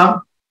നിങ്ങൾക്ക് കാണാം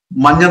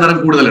മഞ്ഞ നിറം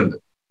കൂടുതലുണ്ട്,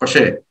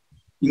 പക്ഷേ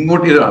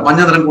ഇങ്ങോട്ട് ഇത്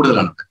മഞ്ഞ നിറം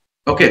കൂടുതലാണ്.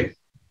 ഓക്കെ,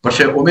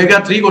 പക്ഷെ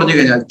omega-3 കുറഞ്ഞു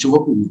കഴിഞ്ഞാൽ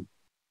ചുവപ്പ് കൂടും,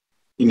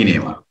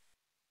 ഇങ്ങനെയേ മാറും.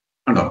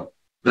 കണ്ടോ?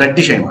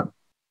 റെഡിഷായി മാറും.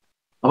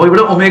 അപ്പൊ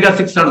ഇവിടെ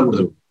omega-6 ആണ്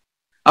കൂടുതൽ.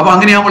 അപ്പൊ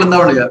അങ്ങനെയാകുമ്പോൾ എന്താ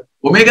പറയുക?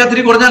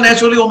 omega-3 കുറഞ്ഞാൽ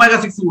നാച്ചുറലി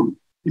omega-6 കൂടും.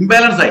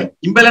 ഇംബാലൻസ്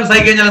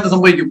ആയി കഴിഞ്ഞാൽ എന്ത്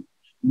സംഭവിക്കും?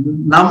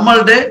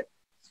 നമ്മളുടെ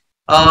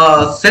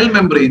സെൽ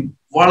മെംബ്രെയിൻ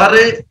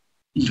വളരെ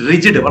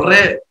റിജിഡ്,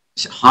 വളരെ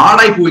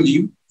ഹാർഡായി പോവുകയും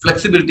ചെയ്യും,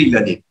 ഫ്ലെക്സിബിലിറ്റി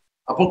ഇല്ലാതെ.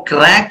 അപ്പോൾ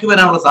ക്രാക്ക്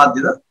വരാനുള്ള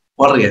സാധ്യത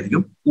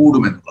വളരെയധികം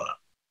കൂടുമെന്നുള്ളതാണ്.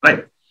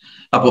 റൈറ്റ്.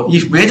 അപ്പോൾ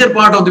if major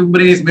part of the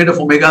membrane is made of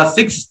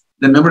omega-6,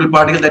 then membrane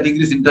particle that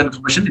increase internal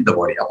inflammation in the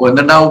body. അപ്പോൾ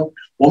എന്തുണ്ടാവും?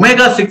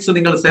 omega-6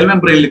 നിങ്ങൾ സെൽ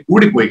മെംബ്രെയിനിൽ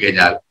കൂടിപ്പോയി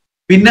കഴിഞ്ഞാൽ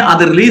പിന്നെ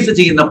അത് റിലീസ്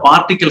ചെയ്യുന്ന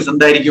പാർട്ടിക്കിൾസ്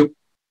എന്തായിരിക്കും?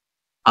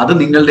 അത്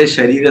നിങ്ങളുടെ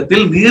ശരീരത്തിൽ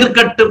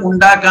നീർക്കെട്ട്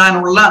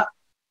ഉണ്ടാക്കാനുള്ള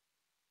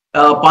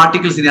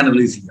പാർട്ടിക്കിൾസിനെയാണ്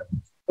റിലീസ് ചെയ്യുക.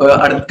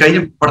 കഴിഞ്ഞ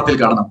പടത്തിൽ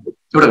കാണാം,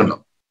 ഇവിടെ കണ്ടോ?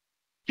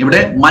 ഇവിടെ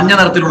മഞ്ഞ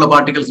നിറത്തിലുള്ള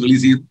പാർട്ടിക്കിൾസ്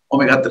റിലീസ് ചെയ്യും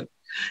omega-3.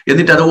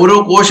 എന്നിട്ട് അത് ഓരോ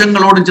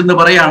കോശങ്ങളോടും ചെന്ന്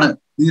പറയാണ്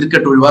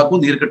നീർക്കെട്ട് ഒഴിവാക്കൂ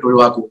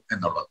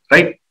എന്നുള്ളത്.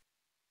 റൈറ്റ്.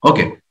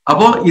 ഓക്കെ.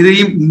 അപ്പോ ഇത്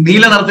ഈ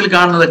നീല നിറത്തിൽ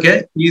കാണുന്നതൊക്കെ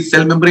ഈ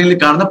സെൽ മെംബ്രെയിനിൽ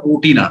കാണുന്ന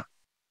പ്രോട്ടീനാണ്.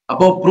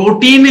 അപ്പോ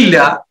പ്രോട്ടീൻ ഇല്ല,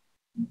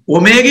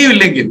 ഒമേഗയും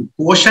ഇല്ലെങ്കിൽ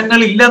കോശങ്ങൾ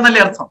ഇല്ല എന്നല്ലേ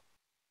അർത്ഥം.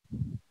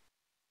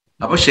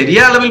 അപ്പൊ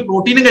ശരിയായ അളവിൽ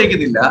പ്രോട്ടീനും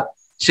കഴിക്കുന്നില്ല,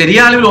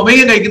 ശരിയായ അളവിൽ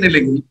ഒമേഗയും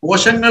കഴിക്കുന്നില്ലെങ്കിൽ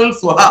കോശങ്ങൾ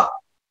സ്വഹ.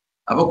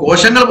 അപ്പൊ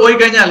കോശങ്ങൾ പോയി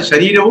കഴിഞ്ഞാൽ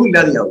ശരീരവും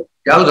ഇല്ലാതെയാവും.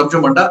 യാതൊരു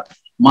സംശയം വേണ്ട.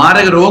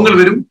 മാരക രോഗങ്ങൾ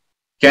വരും,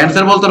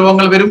 ക്യാൻസർ പോലത്തെ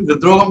രോഗങ്ങൾ വരും,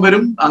 ഹൃദ്രോഗം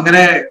വരും,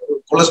 അങ്ങനെ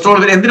കൊളസ്ട്രോൾ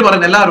വരും, എന്തിനു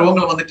പറയുന്ന എല്ലാ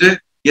രോഗങ്ങളും വന്നിട്ട്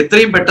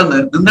എത്രയും പെട്ടെന്ന്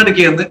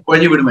നിന്നടിക്കുകയെന്ന്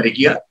കുഴഞ്ഞു വീട്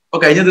മരിക്കുക. അപ്പൊ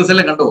കഴിഞ്ഞ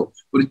ദിവസമെല്ലാം കണ്ടോ,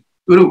 ഒരു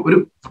ഒരു ഒരു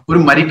ഒരു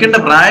മരിക്കേണ്ട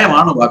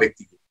പ്രായമാണോ ആ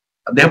വ്യക്തിക്ക്?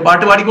 അദ്ദേഹം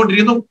പാട്ട്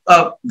പാടിക്കൊണ്ടിരിക്കുന്നു,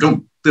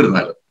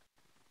 തീർന്നാലും.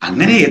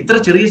 അങ്ങനെ എത്ര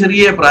ചെറിയ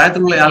ചെറിയ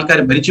പ്രായത്തിലുള്ള ആൾക്കാർ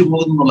മരിച്ചു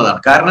പോകുന്നു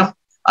എന്നുള്ളതാണ്. കാരണം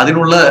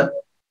അതിനുള്ള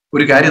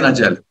ഒരു കാര്യം എന്ന്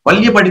വെച്ചാൽ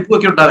വലിയ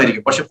പഠിപ്പൊക്കെ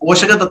ഉണ്ടാവായിരിക്കും, പക്ഷെ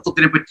പോഷക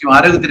തത്വത്തിനെ പറ്റിയും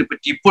ആരോഗ്യത്തിനെ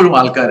പറ്റി ഇപ്പോഴും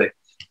ആൾക്കാർ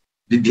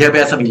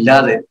വിദ്യാഭ്യാസം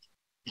ഇല്ലാതെ,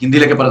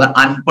 ഹിന്ദിയിലൊക്കെ പറഞ്ഞ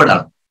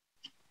അൺപടാണ്,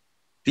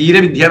 തീരെ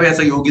വിദ്യാഭ്യാസ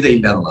യോഗ്യത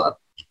ഇല്ല എന്നുള്ളതാണ്.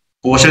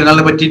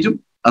 പോഷകങ്ങളെ പറ്റിയിട്ടും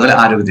അതിലെ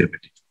ആരോഗ്യത്തിനെ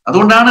പറ്റിയിട്ടും.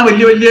 അതുകൊണ്ടാണ്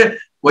വലിയ വലിയ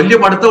വലിയ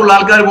പഠിത്തമുള്ള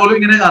ആൾക്കാർ പോലും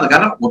ഇങ്ങനെ കാണുന്നത്.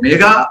 കാരണം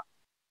ഒമേഗ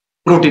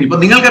പ്രോട്ടീൻ, ഇപ്പൊ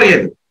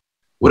നിങ്ങൾക്കറിയാം,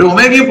 ഒരു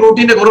ഒമേഗയും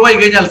പ്രോട്ടീന്റെ കുറവായി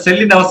കഴിഞ്ഞാൽ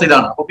സെല്ലിന്റെ അവസ്ഥ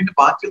ഇതാണ്. അപ്പൊ പിന്നെ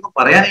ബാക്കിയൊന്നും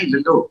പറയാനേ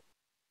ഇല്ലല്ലോ.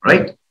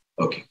 റൈറ്റ്.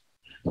 ഓക്കെ.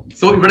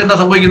 സോ ഇവിടെ എന്താ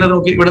സംഭവിക്കുന്നത്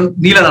നോക്കി, ഇവിടെ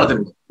നീല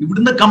നിറത്തിലുള്ളത്,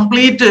 ഇവിടുന്ന്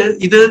കംപ്ലീറ്റ്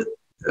ഇത്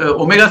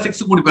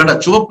omega-6 കൂടി വേണ്ട,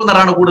 ചുവപ്പ്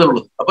നിറാണ്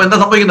കൂടുതലുള്ളത്. അപ്പൊ എന്താ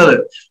സംഭവിക്കുന്നത്?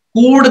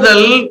 കൂടുതൽ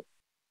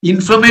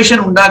ഇൻഫ്ലമേഷൻ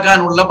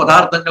ഉണ്ടാക്കാനുള്ള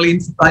പദാർത്ഥങ്ങൾ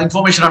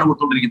ഇൻഫോർമേഷൻ ആണ്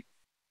കൊടുത്തുകൊണ്ടിരിക്കുന്നത്.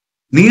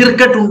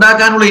 നീർക്കെട്ട്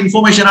ഉണ്ടാക്കാനുള്ള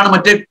ഇൻഫോർമേഷൻ ആണ്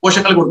മറ്റേ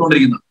കോശങ്ങൾ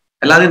കൊടുത്തുകൊണ്ടിരിക്കുന്നത്,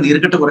 അല്ലാതെ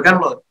നീർക്കെട്ട്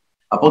കുറയ്ക്കാനുള്ളത്.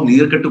 അപ്പോൾ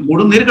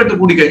നീർക്കെട്ട്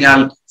കൂടി കഴിഞ്ഞാൽ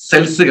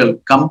സെൽസുകൾ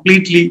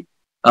completely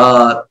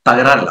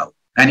തകരാറിലാവും.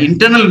 And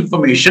internal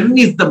information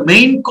is the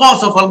main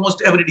cause of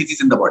almost every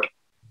disease in the body.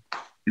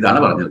 ഇതാണ്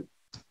പറഞ്ഞത്.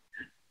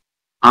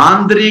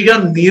 ആന്തരിക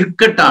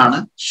നീർക്കെട്ടാണ്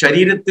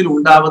ശരീരത്തിൽ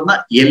ഉണ്ടാവുന്ന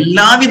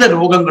എല്ലാവിധ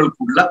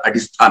രോഗങ്ങൾക്കുള്ള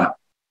അടിസ്ഥാനം.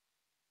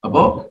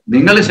 അപ്പോ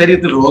നിങ്ങളുടെ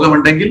ശരീരത്തിൽ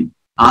രോഗമുണ്ടെങ്കിൽ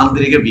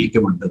ആന്തരിക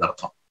വീക്കമുണ്ട്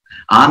എന്നർത്ഥം.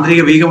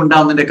 ആന്തരിക വീക്കം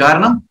ഉണ്ടാവുന്നതിന്റെ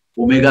കാരണം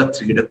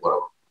omega-3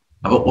 കുറവ്.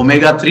 അപ്പൊ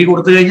omega-3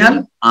 കൊടുത്തു കഴിഞ്ഞാൽ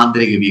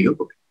ആന്തരിക വീക്കം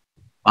കുറയും.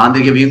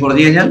 ആന്തരിക വീക്കം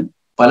കുറഞ്ഞു കഴിഞ്ഞാൽ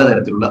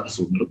പലതരത്തിലുള്ള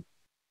അസുഖങ്ങളും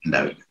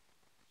ഉണ്ടാവില്ല.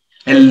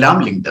 എല്ലാം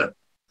ലിങ്ക്ഡ് ആണ്.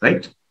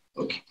 റൈറ്റ്.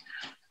 ഓക്കെ.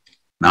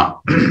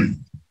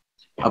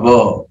 അപ്പോ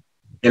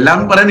എല്ലാം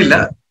പറയുന്നില്ല,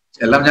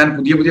 എല്ലാം ഞാൻ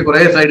പുതിയ കുറെ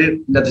സൈഡ്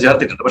ഇതിനകത്ത്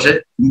ചേർത്തിട്ടുണ്ട്. പക്ഷെ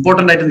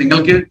ഇമ്പോർട്ടന്റ് ആയിട്ട്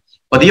നിങ്ങൾക്ക്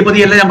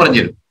പതിയെ എല്ലാം ഞാൻ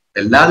പറഞ്ഞുതരും.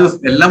 എല്ലാ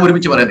ദിവസവും എല്ലാം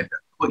ഒരുമിച്ച് പറയുന്നില്ല.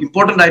 അപ്പൊ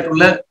ഇമ്പോർട്ടന്റ്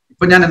ആയിട്ടുള്ള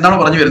ഇപ്പൊ ഞാൻ എന്താണോ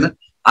പറഞ്ഞു വരുന്നത്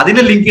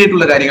അതിനെ ലിങ്ക്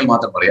ചെയ്തിട്ടുള്ള കാര്യങ്ങൾ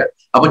മാത്രം പറയാം.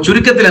 അപ്പൊ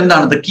ചുരുക്കത്തിൽ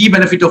എന്താണ് the key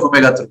benefit of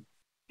omega-3?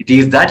 It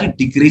is that it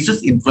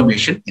decreases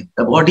inflammation in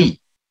the body.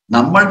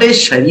 നമ്മളുടെ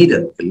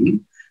ശരീരത്തിൽ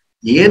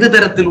ഏത്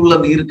തരത്തിലുള്ള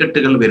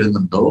നീർക്കെട്ടുകൾ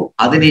വരുന്നുണ്ടോ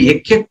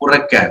അതിനെയൊക്കെ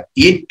കുറയ്ക്കാൻ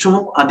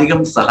ഏറ്റവും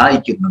അധികം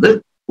സഹായിക്കുന്നത്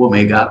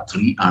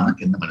omega-3 ആണ്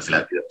എന്ന്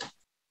മനസ്സിലാക്കുക.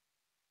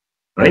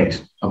 റൈറ്റ്.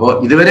 അപ്പോ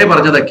ഇതുവരെ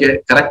പറഞ്ഞതൊക്കെ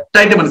കറക്റ്റ്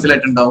ആയിട്ട്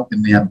മനസ്സിലായിട്ടുണ്ടാവും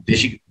എന്ന് ഞാൻ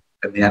ഉദ്ദേശിക്കുന്നു,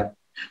 എന്ന് ഞാൻ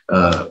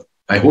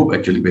ഐ ഹോപ്പ്.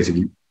 ആക്ച്വലി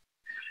ബേസിക്കലി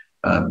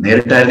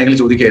നേരിട്ടായിരുന്നെങ്കിൽ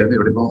ചോദിക്കായിരുന്നു,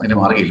 ഇവിടെ ഇപ്പം അതിന്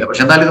മാർഗമില്ല.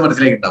 പക്ഷെ എന്തായാലും ഇത്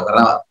മനസ്സിലാക്കിയിട്ടുണ്ടാവും,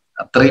 കാരണം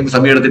അത്രയും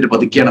സമയം എടുത്തിട്ട്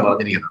പതുക്കെയാണ്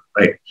പറഞ്ഞിരിക്കുന്നത്.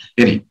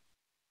 റൈറ്റ്.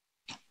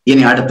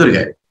 ഇനി അടുത്തൊരു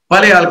കാര്യം,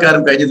 പല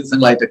ആൾക്കാരും കഴിഞ്ഞ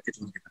ദിവസങ്ങളായിട്ടൊക്കെ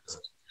ചോദിക്കുന്നുണ്ട്,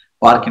 സർ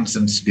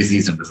പാർക്കിൻസൺസ്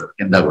ഡിസീസ് ഉണ്ട് സർ,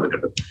 എന്താ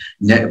കൊടുക്കട്ടെ?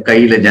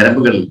 കയ്യിലെ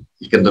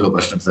ഞരമ്പുകൾക്ക് എന്തൊക്കെ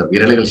പ്രശ്നം സർ,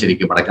 വിരലുകൾ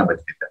ശരിക്കും മടക്കാൻ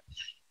പറ്റുന്നില്ല,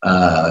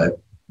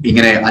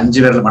 ഇങ്ങനെ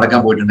 5 വിരൽ മടക്കാൻ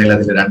പോയിട്ടുണ്ടെങ്കിൽ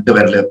അതിൽ 2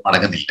 വിരൽ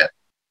മടങ്ങുന്നില്ല,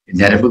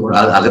 ഞരമ്പ്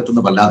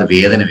അകത്തുനിന്ന് വല്ലാതെ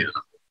വേദന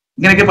വരുന്നുണ്ട്.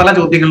 ഇങ്ങനെയൊക്കെ പല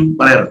ചോദ്യങ്ങളും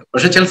പറയാറുണ്ട്.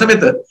 പക്ഷെ ചില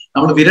സമയത്ത്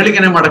നമ്മൾ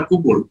വിരലിങ്ങനെ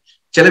മടക്കുമ്പോൾ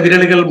ചില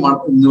വിരലുകൾ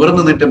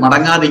നിവർന്നു നിന്നിട്ട്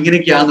മടങ്ങാതെ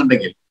ഇങ്ങനെയൊക്കെ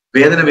ആകുന്നുണ്ടെങ്കിൽ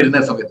വേദന വരുന്ന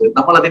സമയത്ത്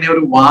നമ്മൾ അതിനെ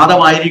ഒരു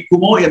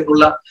വാദമായിരിക്കുമോ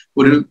എന്നുള്ള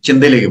ഒരു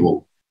ചിന്തയിലേക്ക്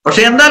പോകും.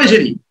 പക്ഷെ എന്തായാലും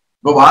ശരി,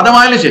 ഇപ്പൊ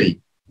വാദമായാലും ശരി,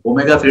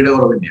 ഒമേഗ 3യുടെ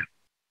കുറവ് തന്നെയാണ്,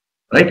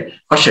 റൈറ്റ്?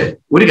 പക്ഷെ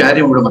ഒരു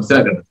കാര്യം ഇവിടെ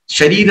മനസ്സിലാക്കേണ്ടത്,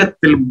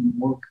 ശരീരത്തിൽ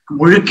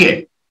മുഴുക്കെ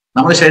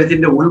നമ്മുടെ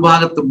ശരീരത്തിന്റെ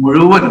ഉൾഭാഗത്ത്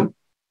മുഴുവനും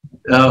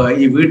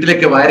ഈ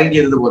വീട്ടിലേക്ക് വയറിങ്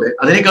ചെയ്തതുപോലെ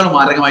അതിനേക്കാളും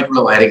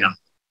മാരകമായിട്ടുള്ള വയറിംഗ് ആണ്,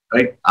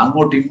 റൈറ്റ്?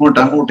 അങ്ങോട്ടും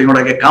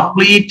ഇങ്ങോട്ടൊക്കെ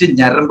കംപ്ലീറ്റ്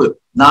ഞരമ്പ്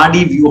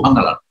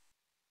നാഡീവ്യൂഹങ്ങളാണ്.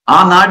 ആ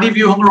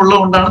നാഡീവ്യൂഹങ്ങൾ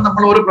ഉള്ളതുകൊണ്ടാണ്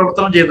നമ്മൾ ഓരോ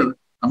പ്രവർത്തനം ചെയ്യുന്നത്.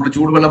 നമ്മൾ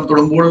ചൂടുവെള്ളം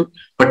തൊടുമ്പോൾ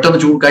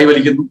പെട്ടെന്ന് കൈ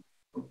വലിക്കുന്നു,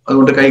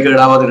 അതുകൊണ്ട് കൈ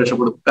കേടാവാതെ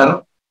രക്ഷപ്പെടും, കാരണം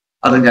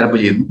അത് ഞരമ്പ്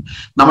ചെയ്യുന്നു.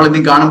 നമ്മൾ ഇന്ന്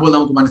കാണുമ്പോൾ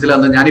നമുക്ക്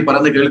മനസ്സിലാകുന്നത്, ഞാൻ ഈ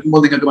പറയുന്നത്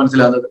കേൾക്കുമ്പോൾ നിങ്ങൾക്ക്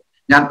മനസ്സിലാകുന്നത്,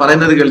 ഞാൻ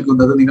പറയുന്നത്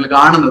കേൾക്കുന്നത്, നിങ്ങൾ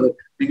കാണുന്നത്,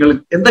 നിങ്ങൾ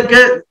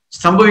എന്തൊക്കെ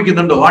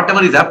സംഭവിക്കുന്നുണ്ടോ, what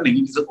ever is happening,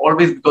 it is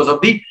always because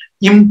of the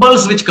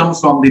impulse which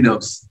comes from the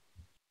nerves.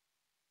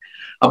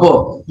 അപ്പോ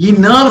ഈ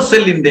നെർവ്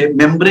സെല്ലിന്റെ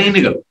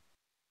മെംബ്രെയിനുകൾ,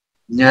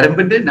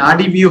 ഞരമ്പിന്റെ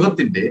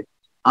നാഡീവ്യൂഹത്തിന്റെ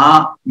ആ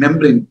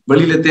മെംബ്രെയിൻ,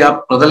 വെളിയിലത്തെ ആ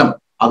പ്രതലം,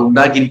 അത്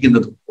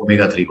ഉണ്ടാക്കിയിരിക്കുന്നത്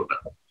ഒമേഗ 3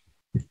 കൊണ്ടാണ്.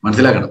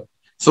 മനസ്സിലാക്കണം.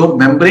 So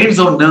membranes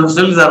of nerve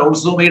cells are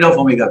also made of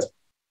omega 3.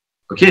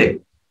 Okay,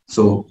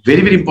 so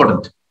very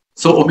important.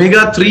 So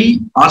omega 3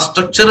 are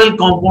structural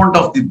component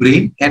of the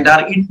brain and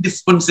are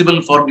indispensable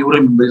for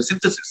neural membrane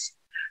synthesis.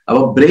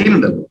 അപ്പോൾ brain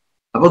ഉണ്ടല്ലോ,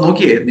 അപ്പൊ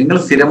നോക്കിയേ, നിങ്ങൾ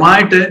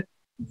സ്ഥിരമായിട്ട്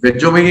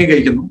veg ഒമേഗയും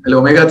കഴിക്കുന്നു, അല്ലെ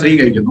omega 3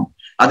 കഴിക്കുന്നു,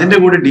 അതിന്റെ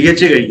കൂടെ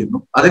DHA കഴിക്കുന്നു,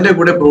 അതിന്റെ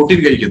കൂടെ പ്രോട്ടീൻ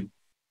കഴിക്കുന്നു.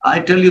 ഐ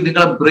ടെൽ യു,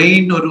 നിങ്ങളുടെ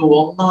ബ്രെയിൻ ഒരു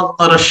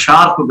ഒന്നൊന്നര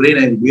ഷാർപ്പ് ബ്രെയിൻ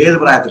ആയിരിക്കും ഏത്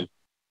പ്രായത്തിൽ.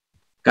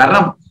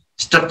 കാരണം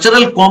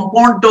structural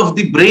compound of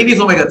the brain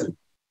is omega 3.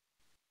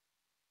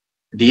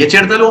 DHA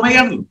എടുത്താലും ഒമേഗ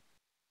ആണല്ലോ,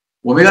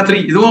 ഒമേഗ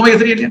 3 ഇതും ഒമേഗ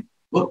 3 തന്നെയാണ്.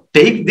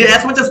 Take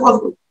as much as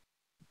possible,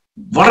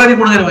 വളരെ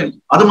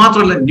ഗുണകരമായിരിക്കും. അത്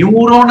മാത്രമല്ല,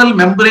 ന്യൂറോണൽ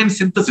മെംബ്രെയിൻ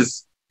സിന്തസിസ്,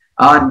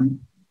 ആ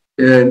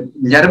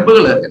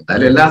ഞരമ്പുകൾ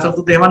എന്തായാലും എല്ലാ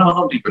സ്ഥലത്തും തേയ്മാനം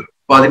വന്നുകൊണ്ടിരിക്കുമല്ലോ.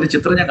 അപ്പൊ അതിന്റെ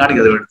ചിത്രം ഞാൻ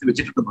കാണിക്കാം, അത് എടുത്ത്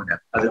വെച്ചിട്ടുണ്ടെന്ന് ഞാൻ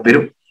അത്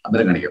വരും,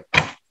 അന്നേരം കാണിക്കാം.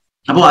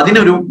 അപ്പൊ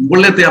അതിനൊരു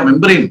മുകളിലത്തെ ആ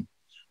മെംബ്രെയിൻ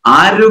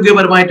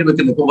ആരോഗ്യപരമായിട്ട്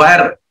വെക്കുന്നത്. ഇപ്പൊ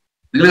വയർ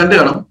നിങ്ങൾ കണ്ടു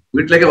കാണും,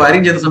 വീട്ടിലേക്ക്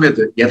വയറിങ് ചെയ്യുന്ന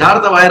സമയത്ത്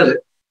യഥാർത്ഥ വയർ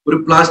ഒരു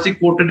പ്ലാസ്റ്റിക്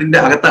കോട്ടഡിന്റെ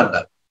അകത്താണ്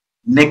ഉണ്ടാവുക,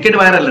 നെക്കഡ്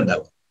വയറല്ല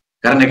ഉണ്ടാവുക.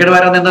 കാരണം നെക്കഡ്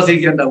വയറാന്ന് എന്താ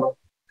സഹിക്കുക ഉണ്ടാവുക,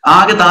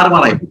 ആകെ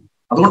താറുമാറായി പോകും.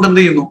 അതുകൊണ്ട് എന്ത്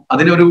ചെയ്യുന്നു,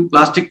 അതിനൊരു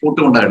പ്ലാസ്റ്റിക് കോട്ട്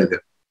കൊണ്ടാണ് എടുക്കുക.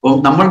 അപ്പോൾ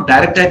നമ്മൾ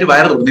ഡയറക്റ്റ് ആയിട്ട്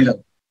വയർ തുറന്നില്ല.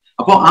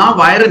 അപ്പോൾ ആ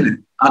വയറിന്,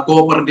 ആ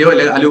കോപ്പറിന്റെയോ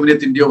അല്ലെങ്കിൽ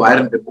അലൂമിനിയത്തിന്റെയോ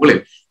വയറിന്റെ മുകളിൽ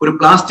ഒരു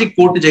പ്ലാസ്റ്റിക്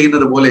കോട്ട്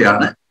ചെയ്യുന്നത്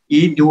പോലെയാണ് ഈ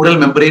ന്യൂറൽ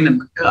മെംബ്രെയിൻ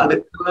അത്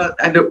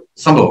അതിന്റെ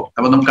സംഭവം.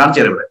 അപ്പൊ നമുക്ക്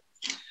കാണിച്ചു തരാം ഇവിടെ.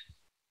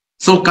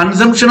 So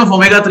consumption of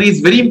omega 3 is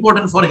very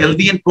important for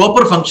healthy and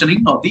proper functioning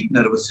of the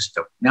nervous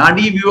system.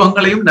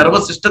 നാഡീവ്യൂഹങ്ങളെയും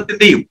nervous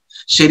സിസ്റ്റത്തിന്റെയും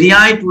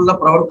ശരിയായിട്ടുള്ള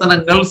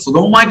പ്രവർത്തനങ്ങൾ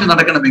സുഗമമായിട്ട്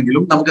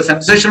നടക്കണമെങ്കിലും, നമുക്ക്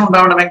സെൻസേഷൻ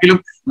ഉണ്ടാവണമെങ്കിലും,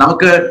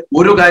 നമുക്ക്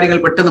ഓരോ കാര്യങ്ങൾ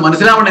പെട്ടെന്ന്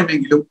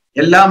മനസ്സിലാവണമെങ്കിലും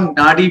എല്ലാം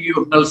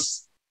നാഡീവ്യൂഹങ്ങൾ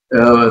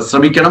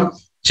ശ്രമിക്കണം,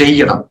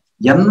 ചെയ്യണം.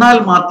 എന്നാൽ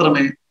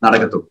മാത്രമേ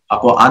നടക്കത്തുള്ളൂ.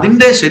 അപ്പോൾ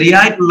അതിന്റെ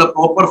ശരിയായിട്ടുള്ള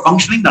പ്രോപ്പർ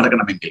ഫങ്ഷനിങ്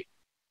നടക്കണമെങ്കിൽ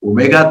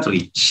ഒമേഗ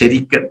 3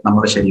 ശരിക്കും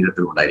നമ്മുടെ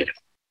ശരീരത്തിൽ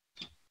ഉണ്ടായിരിക്കണം.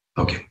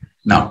 Okay,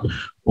 now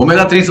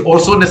omega 3 is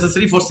also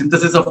necessary for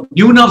synthesis of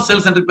new nerve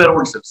cells and repair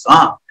old cells.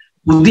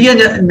 പുതിയ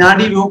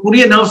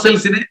പുതിയ നെർവ്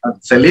സെൽസിനെ,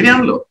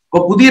 സെല്ലിനെയാണല്ലോ, അപ്പൊ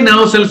പുതിയ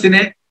നെർവ്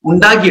സെൽസിനെ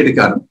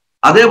ഉണ്ടാക്കിയെടുക്കാനും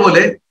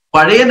അതേപോലെ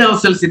പഴയ നെർവ്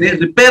സെൽസിനെ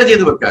റിപ്പയർ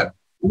ചെയ്ത് വെക്കാനും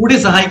കൂടി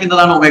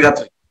സഹായിക്കുന്നതാണ് omega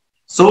 3.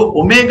 So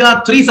omega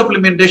 3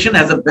 supplementation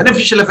has A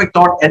beneficial effect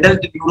on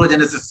adult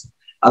ന്യൂറോജനസിസ്.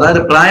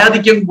 അതായത്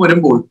പ്രായാധിക്യം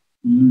വരുമ്പോൾ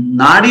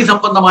നാഡീ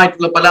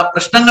സംബന്ധമായിട്ടുള്ള പല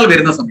പ്രശ്നങ്ങൾ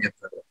വരുന്ന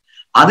സമയത്ത്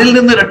അതിൽ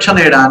നിന്ന് രക്ഷ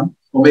നേടാൻ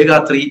ഒമേഗ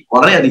 3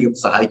 വളരെയധികം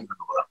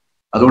സഹായിക്കുന്നുള്ളതാണ്.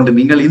 അതുകൊണ്ട്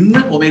നിങ്ങൾ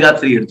ഇന്ന് ഒമേഗ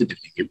 3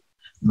 എടുത്തിട്ടില്ലെങ്കിൽ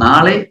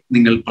നാളെ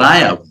നിങ്ങൾ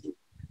പ്രായമാകുമ്പോൾ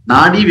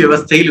നാഡീ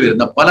വ്യവസ്ഥയിൽ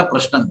വരുന്ന പല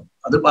പ്രശ്നങ്ങളും,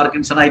 അത്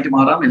പാർക്കിൻസൺ ആയിട്ട്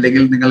മാറാം,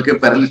 അല്ലെങ്കിൽ നിങ്ങൾക്ക്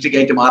പാരലിറ്റിക്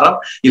ആയിട്ട് മാറാം,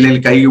 ഇല്ലെങ്കിൽ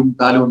കൈയും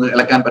കാലും ഒന്ന്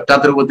ഇളക്കാൻ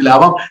പറ്റാത്ത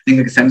രൂപത്തിലാവാം,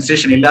 നിങ്ങൾക്ക്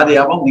സെൻസേഷൻ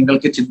ഇല്ലാതെയാവാം,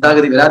 നിങ്ങൾക്ക്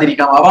ചിന്താഗതി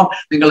വരാതിരിക്കാമാവാം,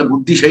 നിങ്ങളുടെ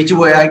ബുദ്ധി ക്ഷയിച്ചു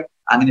പോയാൽ,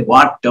 അങ്ങനെ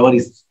what ever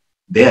is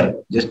there,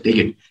 just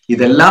take it.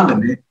 ഇതെല്ലാം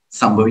തന്നെ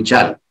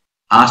സംഭവിച്ചാൽ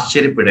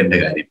ആശ്ചര്യപ്പെടേണ്ട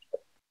കാര്യമില്ല.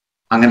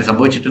 അങ്ങനെ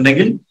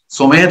സംഭവിച്ചിട്ടുണ്ടെങ്കിൽ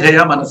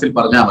സ്വമേധയാ മനസ്സിൽ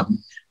പറഞ്ഞാൽ മതി,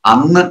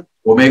 അന്ന്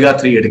ഒമേഗ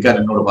 3 എടുക്കാൻ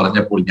എന്നോട്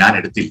പറഞ്ഞപ്പോൾ ഞാൻ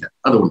എടുത്തില്ല,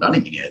 അതുകൊണ്ടാണ്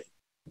ഇങ്ങനെയായത്.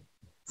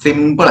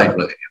 സിമ്പിൾ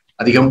ആയിട്ടുള്ള കാര്യം,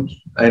 അധികം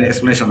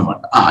എക്സ്പ്ലനേഷൻ ഒന്നും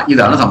വേണ്ട.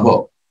 ഇതാണ്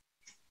സംഭവം.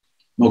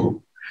 നോക്കൂ,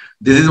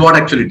 this is what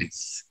actually it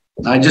is.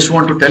 I just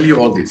want to tell you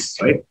all this,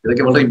 right?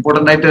 ഇതൊക്കെ വളരെ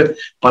ഇമ്പോർട്ടന്റ് ആയിട്ട്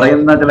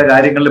പറയുന്ന ചില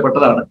കാര്യങ്ങളിൽ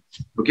പെട്ടതാണ്.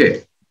 ഓക്കെ,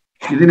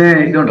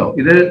 ഇതുണ്ടോ,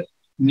 ഇത്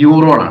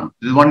ന്യൂറോൺ ആണ്.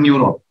 ഇത് 1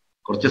 ന്യൂറോൺ.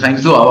 കുറച്ച്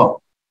സയൻസും ആവാം,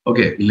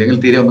 ഓക്കെ, ഇല്ലെങ്കിൽ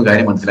തീരെ ഒന്നും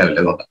കാര്യം മനസ്സിലാവില്ല.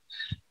 അതുകൊണ്ട്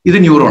ഇത്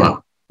ന്യൂറോൺ ആണ്.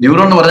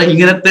 ന്യൂറോൺ എന്ന് പറഞ്ഞാൽ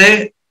ഇങ്ങനത്തെ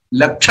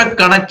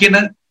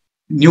ലക്ഷക്കണക്കിന്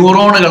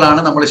ന്യൂറോണുകളാണ്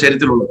നമ്മുടെ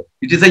ശരീരത്തിലുള്ളത്.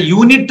 It is A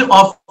unit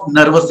of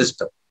nervous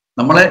system.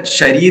 നമ്മളെ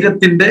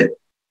ശരീരത്തിന്റെ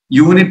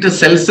യൂണിറ്റ്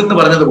സെൽസ് എന്ന്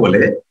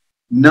പറഞ്ഞതുപോലെ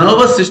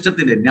നെർവസ്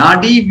സിസ്റ്റത്തിന്റെ,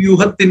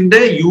 നാഡീവ്യൂഹത്തിന്റെ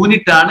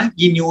യൂണിറ്റ് ആണ്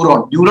ഈ ന്യൂറോൺ.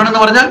 ന്യൂറോൺ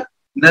എന്ന് പറഞ്ഞാൽ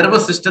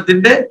നെർവസ്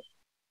സിസ്റ്റത്തിന്റെ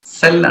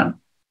സെല്ലാണ്,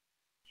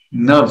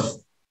 നെർവ്സ്.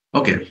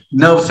 Okay,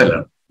 nerve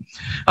സെല്ലാണ്.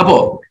 അപ്പോ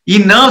ഈ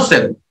നെർവ്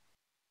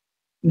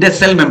സെല്ലിന്റെ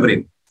സെൽ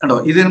മെമ്പറിൻ കണ്ടോ,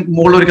 ഇതിന്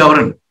മുകളിൽ ഒരു കവർ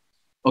ഉണ്ട്.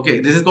 Okay,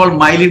 this is called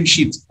myelin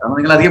sheath. കാരണം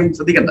നിങ്ങൾ അധികം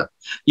ശ്രദ്ധിക്കണ്ട.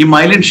 ഈ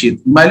മൈലിൻ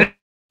ഷീത്ത്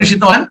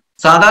എന്ന് പറഞ്ഞാൽ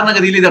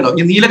സാധാരണഗതിയിൽ ഇതുണ്ടോ,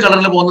 ഈ നീല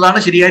കളറിൽ പോകുന്നതാണ്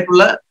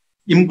ശരിയായിട്ടുള്ള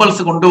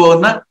ഇമ്പൾസ്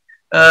കൊണ്ടുപോകുന്ന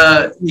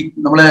ഈ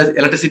നമ്മളെ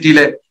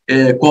ഇലക്ട്രിസിറ്റിയിലെ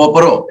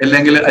കോപ്പറോ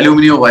അല്ലെങ്കിൽ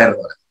അലൂമിനിയോ വയർ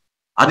എന്ന് പറയുന്നത്.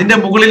 അതിന്റെ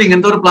മുകളിൽ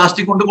ഇങ്ങനത്തെ ഒരു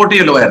പ്ലാസ്റ്റിക് കൊണ്ട് കോട്ട്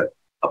ചെയ്യല്ലോ വയർ.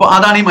 അപ്പൊ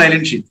അതാണ് ഈ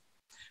മൈലിൻ ഷീത്ത്.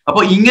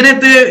 അപ്പൊ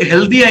ഇങ്ങനത്തെ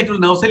ഹെൽത്തി ആയിട്ടുള്ള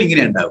നെർവ് സെൽ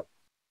ഇങ്ങനെ ഉണ്ടാവും.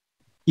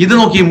 ഇത്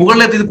നോക്കി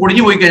മുകളിലെത്തി ഇത്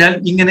പൊടിഞ്ഞു പോയി കഴിഞ്ഞാൽ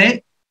ഇങ്ങനെ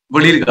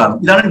വെളിയിൽ കാണും.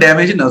 ഇതാണ്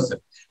ഡാമേജ് നെർവ് സെൽ.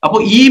 അപ്പൊ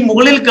ഈ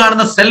മുകളിൽ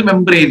കാണുന്ന സെൽ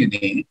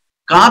മെംബ്രെയിനിനെ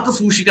കാത്തു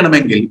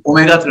സൂക്ഷിക്കണമെങ്കിൽ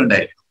omega-3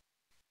 ഉണ്ടായിരിക്കും.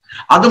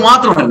 അത്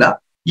മാത്രമല്ല,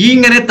 ഈ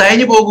ഇങ്ങനെ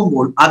തയഞ്ഞു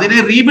പോകുമ്പോൾ അതിനെ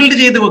റീബിൽഡ്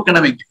ചെയ്ത്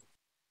വെക്കണമെങ്കിൽ,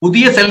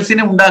 പുതിയ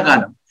സെൽസിനെ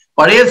ഉണ്ടാക്കാനും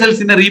പഴയ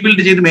സെൽസിനെ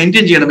റീബിൽഡ് ചെയ്ത്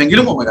മെയിൻറ്റെയിൻ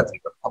ചെയ്യണമെങ്കിലും omega-3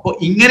 വേണം. അപ്പോൾ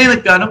ഇങ്ങനെ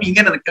നിൽക്കാനും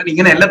ഇങ്ങനെ നിൽക്കാനും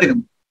ഇങ്ങനെ എല്ലാത്തിനും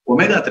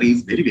omega-3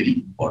 is very very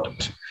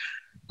important.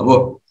 അപ്പോൾ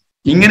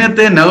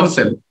ഇങ്ങനത്തെ നെർവ്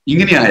സെൽ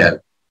ഇങ്ങനെ ആയാൽ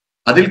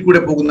അതിൽ കൂടെ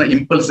പോകുന്ന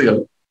ഇമ്പൾസുകൾ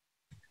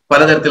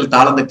പലതരത്തിൽ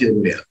താളം തെറ്റിയത്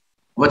കൂടെയാണ്.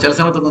 അപ്പൊ ചില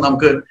സമയത്തൊന്നും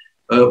നമുക്ക്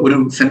ഒരു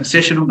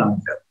സെൻസേഷനും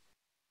കാണില്ല.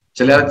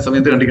 ചില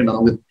സമയത്ത് കണ്ടിട്ടുണ്ട്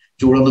നമുക്ക്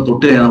ചൂടൊന്ന്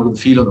തൊട്ട് കഴിഞ്ഞാൽ നമുക്ക്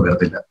ഫീൽ ഒന്നും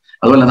വരത്തില്ല.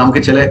 അതുപോലെ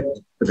നമുക്ക് ചില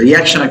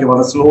റിയാക്ഷൻ ഒക്കെ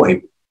വളരെ സ്ലോ ആയി.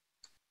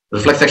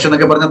 റിഫ്ലക്സ് സെക്ഷൻ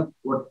എന്നൊക്കെ പറഞ്ഞാൽ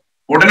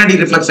ഉടനടി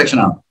റിഫ്ലക്സ് സെക്ഷൻ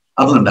ആണ്,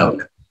 അതൊന്നും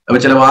ഉണ്ടാവില്ല. അപ്പൊ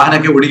ചില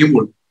വാഹനമൊക്കെ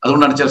ഓടിക്കുമ്പോൾ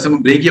അതുകൊണ്ടാണ് ചില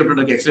സമയം ബ്രേക്ക്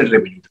ചെയ്തിട്ടുണ്ടെങ്കിൽ എക്സിലേറ്റർ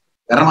പിന്നിട്ട്,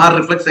 കാരണം ആ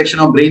റിഫ്ലക്സ്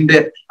സെക്ഷനോ ബ്രെയിനിന്റെ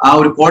ആ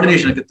ഒരു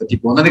കോർഡിനേഷൻ ഒക്കെ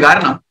തെറ്റിപ്പോകുന്നതിന്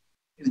കാരണം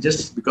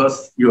just because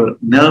your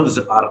nerves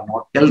are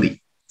not healthy.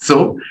 So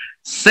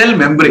cell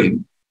membrane,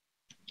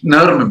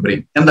 nerve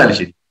membrane, എന്തായാലും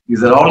ശരി,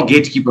 these are all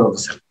gatekeeper of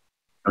the cell.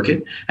 Okay,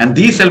 and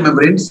these cell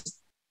membranes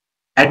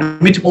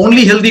admit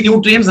only healthy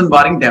nutrients and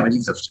barring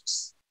damaging substance.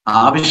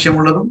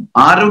 ആവശ്യമുള്ളതും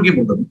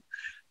ആരോഗ്യമുള്ളതും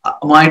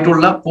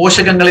ആയിട്ടുള്ള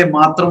പോഷകങ്ങളെ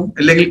മാത്രം,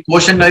 അല്ലെങ്കിൽ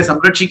കോശങ്ങളെ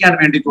സംരക്ഷിക്കാൻ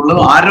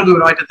വേണ്ടിയിട്ടുള്ളതും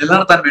ആരോഗ്യപരമായിട്ട്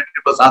നിലനിർത്താൻ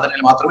വേണ്ടിയിട്ടുള്ള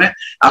സാധനങ്ങൾ മാത്രമേ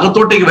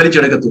അകത്തോട്ടേക്ക്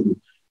വലിച്ചെടുക്കത്തുള്ളൂ.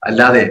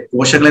 അല്ലാതെ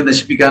കോശങ്ങളെ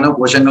നശിപ്പിക്കാനോ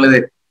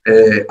കോശങ്ങളെ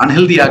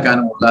അൺഹെൽത്തി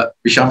ആക്കാനുമുള്ള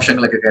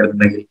വിഷാംശങ്ങളൊക്കെ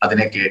കയറുന്നുണ്ടെങ്കിൽ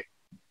അതിനെയൊക്കെ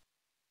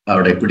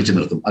അവിടെ പിടിച്ചു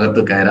നിർത്തും,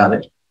 അകത്ത്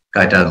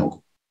കയറ്റാതെ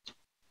നോക്കും.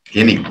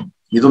 ഇനി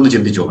ഇതൊന്ന്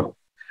ചിന്തിച്ചു നോക്കണം.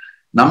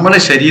 നമ്മുടെ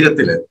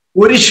ശരീരത്തില്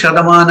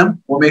 1%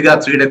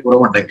 omega-3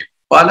 കുറവുണ്ടെങ്കിൽ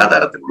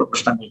പലതരത്തിലുള്ള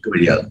പ്രശ്നങ്ങൾക്ക്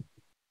വഴിയാകും.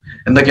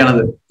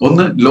 എന്തൊക്കെയാണത്?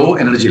 ഒന്ന്, low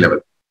energy level.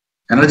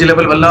 Energy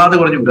level വല്ലാതെ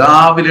കുറഞ്ഞു,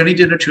 രാവിലെ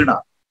എണീറ്റ് എന്റെ ക്ഷീണം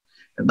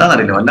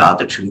എന്താണെന്നറിയില്ല,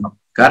 വല്ലാത്ത ക്ഷീണം.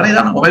 കാരണം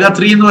ഇതാണ്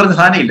omega-3 എന്ന് പറയുന്ന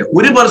സാധനം ഇല്ല.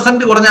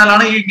 1%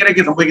 കുറഞ്ഞാലാണ് ഈ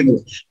ഇങ്ങനെയൊക്കെ സംഭവിക്കുന്നത്.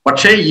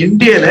 പക്ഷേ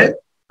ഇന്ത്യയിലെ,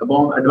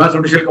 അപ്പോൾ അഡ്വാൻസ്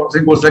ന്യൂട്രീഷൻ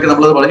കൗൺസിലിംഗ് കോഴ്സിലൊക്കെ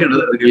നമ്മളത്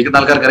പറഞ്ഞിട്ടുണ്ട്, അത് കേൾക്കുന്ന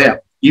ആൾക്കാർക്ക് അറിയാം,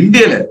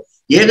 ഇന്ത്യയില്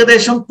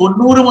ഏകദേശം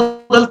 90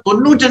 മുതൽ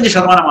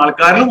 95%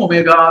 ആൾക്കാരിലും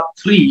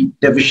omega-3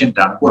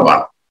 ഡെഫിഷ്യന്റ് ആണ്,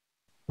 കുറവാണ്.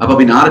 അപ്പൊ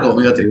പിന്നെ ആർക്ക്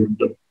omega-3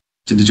 ഉണ്ട്?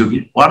 ചിന്തിച്ചു നോക്കി.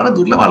 വളരെ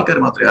ദുർലഭ ആൾക്കാർ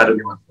മാത്രമേ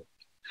ആരോഗ്യമാണ്.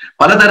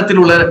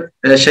 പലതരത്തിലുള്ള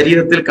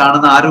ശരീരത്തിൽ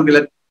കാണുന്ന ആരോഗ്യ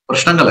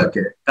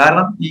പ്രശ്നങ്ങളൊക്കെ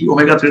കാരണം ഈ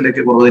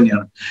omega-3 കുറവ്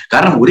തന്നെയാണ്.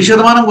 കാരണം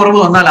 1% കുറവ്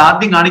വന്നാൽ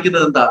ആദ്യം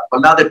കാണിക്കുന്നത് എന്താ?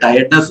 വല്ലാതെ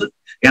ടയർഡ്നെസ്,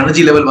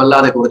 എനർജി ലെവൽ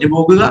വല്ലാതെ കുറഞ്ഞു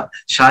പോകുക,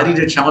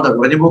 ശാരീരക്ഷമത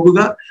കുറഞ്ഞു പോകുക,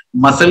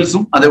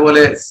 മസിൽസും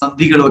അതേപോലെ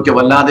സന്ധികളും ഒക്കെ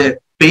വല്ലാതെ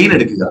പെയിൻ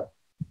എടുക്കുക,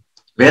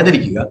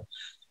 വേദനിക്കുക.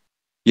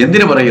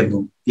 എന്തിനു പറയുന്നു?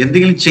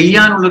 എന്തെങ്കിലും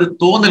ചെയ്യാനുള്ളൊരു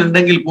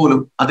തോന്നലുണ്ടെങ്കിൽ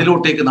പോലും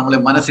അതിലോട്ടേക്ക് നമ്മളെ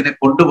മനസ്സിനെ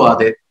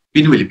കൊണ്ടുപോകാതെ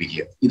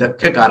പിൻവലിപ്പിക്കുക.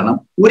 ഇതൊക്കെ കാരണം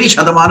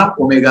 1%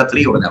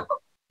 omega-3 കുറഞ്ഞാൽ.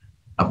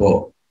 അപ്പോ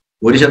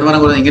 1%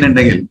 കുറഞ്ഞ ഇങ്ങനെ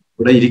ഉണ്ടെങ്കിൽ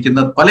ഇവിടെ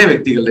ഇരിക്കുന്ന പല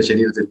വ്യക്തികളുടെ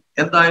ശരീരത്തിൽ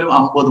എന്തായാലും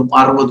 50,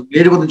 60,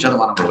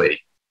 70%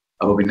 കുറവായിരിക്കും.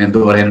 അപ്പൊ പിന്നെ എന്ത്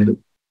പറയാനുണ്ട്?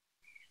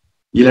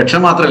 ഈ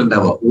ലക്ഷണം മാത്രമല്ല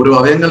ഉണ്ടാവുക, ഓരോ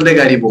അവയവങ്ങളുടെ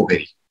കാര്യം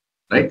പോകായിരിക്കും.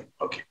 Right?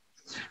 Okay.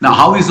 Now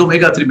how is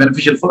omega-3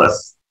 beneficial for us?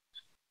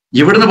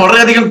 ഇവിടുന്ന്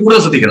വളരെയധികം കൂടുതൽ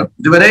ശ്രദ്ധിക്കണം.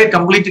 ഇതുവരെ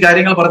കംപ്ലീറ്റ്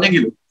കാര്യങ്ങൾ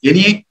പറഞ്ഞെങ്കിലും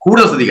ഇനി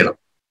കൂടുതൽ ശ്രദ്ധിക്കണം.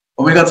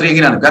 omega-3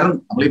 എങ്ങനെയാണ്? കാരണം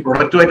നമ്മൾ ഈ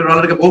പ്രൊഡക്റ്റുമായിട്ട്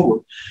ഒരാളൊക്കെ പോകുമ്പോൾ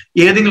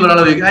ഏതെങ്കിലും ഒരാൾ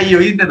ചോദിക്കും, അയ്യോ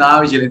ഇതിന്റെ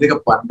ആവശ്യമില്ല, ഇതൊക്കെ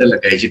പണ്ടല്ല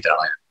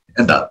കഴിച്ചിട്ടാണ്,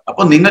 എന്താ?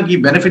 അപ്പൊ നിങ്ങൾക്ക് ഈ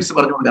ബെനിഫിറ്റ്സ്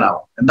പറഞ്ഞു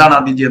കൊടുക്കാനാവും. എന്താണ്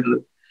ആദ്യം ചെയ്യേണ്ടത്?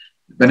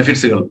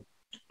 ബെനിഫിറ്റ്സുകൾ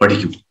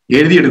പഠിക്കും,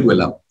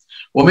 എഴുതിയെടുക്കുമെല്ലാം.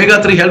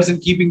 omega-3 helps in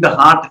keeping the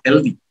heart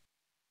healthy.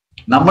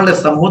 നമ്മളുടെ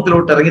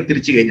സമൂഹത്തിലോട്ട് ഇറങ്ങി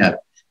തിരിച്ചു കഴിഞ്ഞാൽ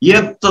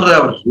എത്ര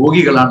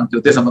രോഗികളാണ്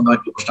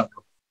ഹൃദയസംബന്ധമായിട്ടുള്ള പ്രശ്നങ്ങൾ?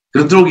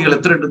 ഹൃദ്രോഗികൾ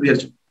എത്ര ഉണ്ടെന്ന്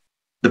വിചാരിച്ചു?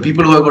 The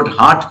people who have got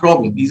heart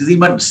problem is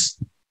ഇമൻസ്.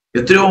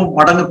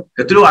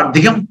 എത്രയോ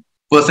അധികം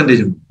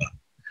പെർസെന്റേജ് ഉണ്ട്.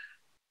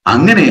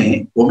 അങ്ങനെ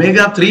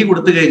omega-3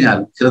 കൊടുത്തു കഴിഞ്ഞാൽ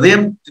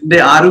ഹൃദയത്തിന്റെ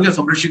ആരോഗ്യം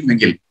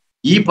സംരക്ഷിക്കുമെങ്കിൽ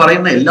ഈ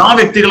പറയുന്ന എല്ലാ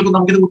വ്യക്തികൾക്കും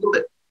നമുക്കിത്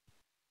കൊടുത്തൂടെ?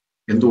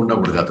 എന്തുകൊണ്ടാണ്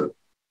കൊടുക്കാത്തത്?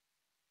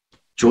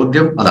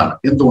 ചോദ്യം അതാണ്,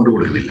 എന്തുകൊണ്ട്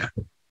കൊടുക്കുന്നില്ല?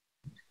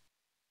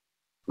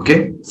 Okay.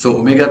 So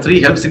omega-3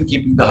 helps in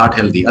keeping the heart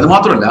healthy. അത്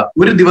മാത്രമല്ല,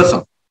 ഒരു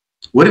ദിവസം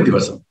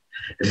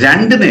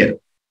 2 നേരം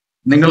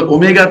നിങ്ങൾ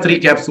omega-3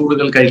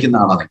 ക്യാപ്സൂളുകൾ കഴിക്കുന്ന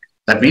ആളാണെങ്കിൽ,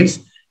 ദാറ്റ് മീൻസ്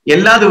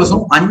എല്ലാ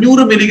ദിവസവും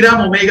 500 മില്ലിഗ്രാം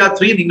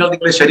omega-3 നിങ്ങൾ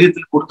നിങ്ങളുടെ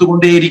ശരീരത്തിൽ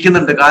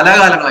കൊടുത്തുകൊണ്ടേയിരിക്കുന്നുണ്ട്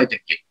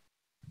കാലാകാലങ്ങളായിട്ടെങ്കിൽ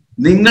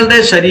നിങ്ങളുടെ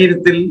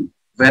ശരീരത്തിൽ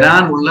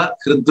വരാനുള്ള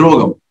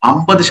ഹൃദ്രോഗം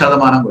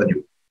 50% കുറഞ്ഞു.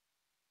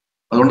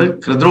 അതുകൊണ്ട്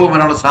ഹൃദ്രോഗം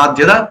വരാനുള്ള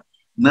സാധ്യത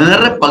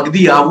നേരെ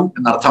പകുതിയാവും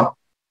എന്നർത്ഥം.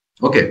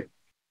 ഓക്കെ.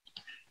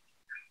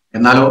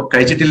 എന്നാലോ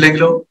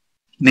കഴിച്ചിട്ടില്ലെങ്കിലോ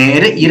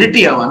നേരെ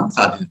ഇരട്ടിയാവാനും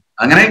സാധ്യത.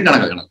 അങ്ങനെയും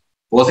കണക്കാക്കണം.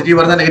 പോസിറ്റീവ്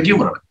പറഞ്ഞാൽ നെഗറ്റീവ്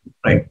പറയണം.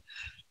 റൈറ്റ്?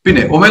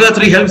 പിന്നെ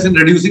omega-3 helps in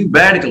reducing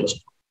bad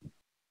cholesterol.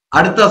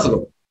 അടുത്ത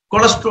അസുഖം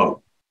കൊളസ്ട്രോൾ.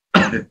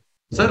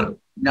 സർ,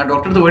 ഞാൻ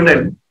ഡോക്ടറെ അടുത്ത്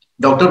പോയിണ്ടായിരുന്നു.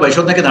 ഡോക്ടർ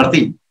പരിശോധനയൊക്കെ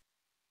നടത്തി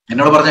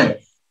എന്നോട് പറഞ്ഞേ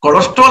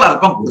കൊളസ്ട്രോൾ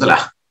അല്പം കൂടുതലാ.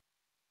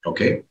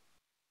 ഓക്കെ.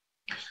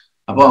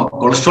 അപ്പൊ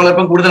കൊളസ്ട്രോൾ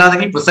അല്പം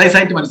കൂടുതലാണെങ്കിൽ പ്രിസൈസ്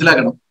ആയിട്ട്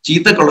മനസ്സിലാക്കണം,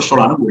 ചീത്ത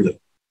കൊളസ്ട്രോൾ ആണ് കൂടുതൽ,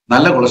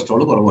 നല്ല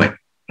കൊളസ്ട്രോൾ കുറവായി.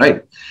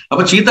 റൈറ്റ്?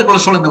 അപ്പൊ ചീത്ത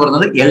കൊളസ്ട്രോൾ എന്ന്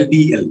പറയുന്നത്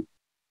LDL,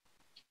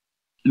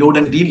 ലോ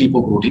ഡെൻസിറ്റി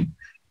ലിപ്പോപ്രോട്ടീൻ.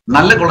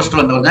 നല്ല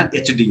കൊളസ്ട്രോൾ എന്ന് പറഞ്ഞാൽ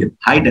HDL,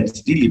 high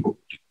density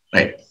lipoprotein.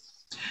 Right?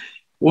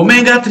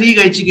 omega-3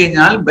 കഴിച്ചു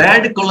കഴിഞ്ഞാൽ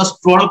ബാഡ്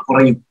കൊളസ്ട്രോൾ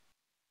കുറയും.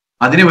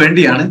 അതിനു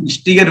വേണ്ടിയാണ്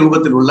ഇഷ്ടിക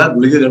രൂപത്തിലുള്ള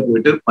ഗുളികകൾ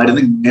പോയിട്ട്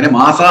മരുന്ന് ഇങ്ങനെ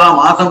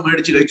മാസാമാസം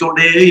മേടിച്ച്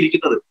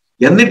കഴിച്ചുകൊണ്ടേയിരിക്കുന്നത്.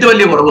 എന്നിട്ട്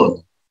വലിയ കുറവ്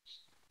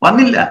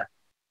വന്നില്ല.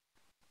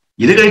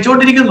 ഇത്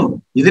കഴിച്ചുകൊണ്ടിരിക്കുന്നു.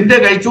 ഇതിന്റെ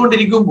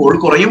കഴിച്ചുകൊണ്ടിരിക്കുമ്പോൾ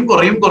കുറയും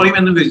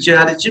എന്ന്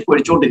വിചാരിച്ച്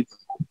കഴിച്ചുകൊണ്ടിരിക്കുന്നു.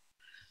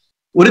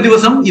 ഒരു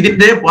ദിവസം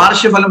ഇതിന്റെ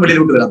പാർശ്വഫലം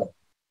വെളിയിലോട്ട് വരാൻ.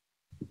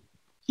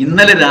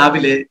 ഇന്നലെ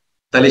രാവിലെ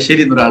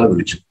തലശ്ശേരി എന്നൊരാൾ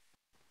വിളിച്ചു.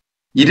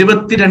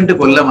 22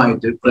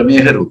 കൊല്ലമായിട്ട്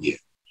പ്രമേഹ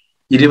രോഗിയാണ്.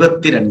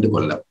 22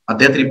 കൊല്ലം.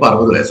 അദ്ദേഹത്തിന് ഇപ്പൊ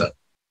 60 വയസ്സാണ്.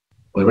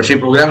 ഒരുപക്ഷെ ഈ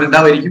പ്രോഗ്രാം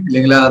ഉണ്ടാവായിരിക്കും,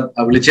 ഇല്ലെങ്കിൽ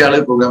ആ വിളിച്ചയാള്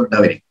പ്രോഗ്രാം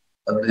ഉണ്ടാവായിരിക്കും.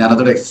 അതുകൊണ്ട്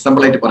ഞാനതൊരു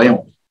എക്സാമ്പിൾ ആയിട്ട് പറയാം.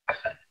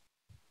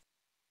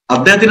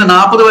 അദ്ദേഹത്തിന്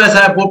 40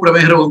 വയസ്സായപ്പോൾ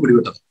പ്രമേഹ രോഗം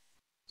പിടിപെട്ടത്.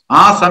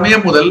 ആ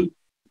സമയം മുതൽ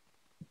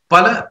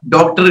പല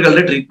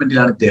ഡോക്ടറുകളുടെ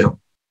ട്രീറ്റ്മെന്റിലാണ് ഇദ്ദേഹം.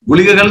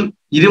 ഗുളികകൾ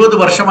 20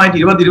 വർഷമായിട്ട്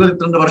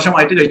 22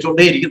 വർഷമായിട്ട്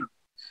കഴിച്ചുകൊണ്ടേയിരിക്കുന്നത്.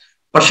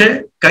 പക്ഷെ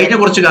കഴിഞ്ഞ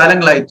കുറച്ച്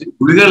കാലങ്ങളായിട്ട്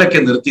ഗുളികകളൊക്കെ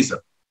നിർത്തി. സർ,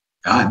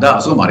 എന്താ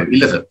അസുഖം മാറി?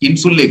 ഇല്ല സർ,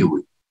 ഇൻസുലിനിലേക്ക്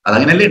പോയി.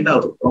 അതങ്ങനെയല്ലേ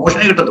ഉണ്ടാവത്തുള്ളൂ,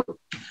 പ്രൊമോഷനെ കിട്ടത്തുള്ളൂ.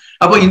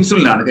 അപ്പൊ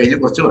ഇൻസുലിനാണ് കഴിഞ്ഞ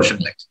കുറച്ച്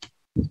വർഷങ്ങളായിട്ട്.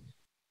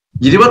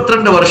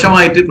 22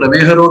 വർഷമായിട്ട്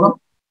പ്രമേഹ രോഗം,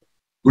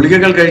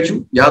 ഗുളികകൾ കഴിച്ചു,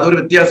 യാതൊരു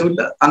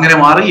വ്യത്യാസമില്ല. അങ്ങനെ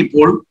മാറി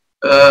ഇപ്പോൾ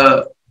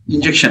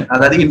ഇഞ്ചക്ഷൻ,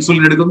 അതായത്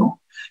ഇൻസുലിൻ എടുക്കുന്നു.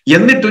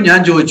 എന്നിട്ടും ഞാൻ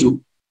ചോദിച്ചു,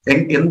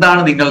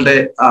 എന്താണ് നിങ്ങളുടെ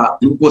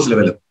ഗ്ലൂക്കോസ്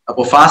ലെവൽ?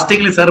 അപ്പൊ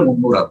ഫാസ്റ്റിംഗിൽ സാർ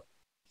 300 ആണ്.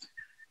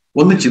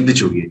 ഒന്ന്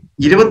ചിന്തിച്ചു നോക്കിയേ,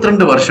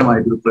 22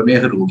 വർഷമായിട്ട് ഒരു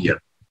പ്രമേഹ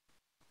രോഗിയാണ്.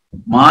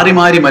 മാറി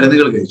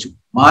മരുന്നുകൾ കഴിച്ചു,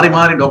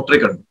 മാറി ഡോക്ടറെ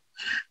കണ്ടു.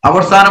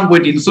 അവസാനം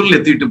പോയിട്ട് ഇൻസുലിൻ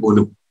എത്തിയിട്ട്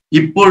പോലും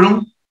ഇപ്പോഴും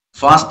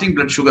ഫാസ്റ്റിംഗ്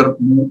ബ്ലഡ് ഷുഗർ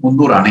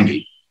 300 ആണെങ്കിൽ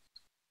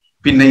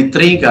പിന്നെ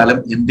ഇത്രയും കാലം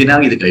എന്തിനാ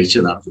ഇത്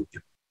കഴിച്ചതാണ്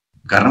ചോദ്യം.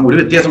 കാരണം ഒരു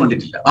വ്യത്യാസം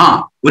വന്നിട്ടില്ല.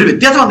 ഒരു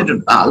വ്യത്യാസം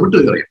വന്നിട്ടുണ്ട്. അത് വിട്ടു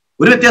അറിയാം,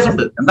 ഒരു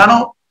വ്യത്യാസമുണ്ട്. എന്താണോ,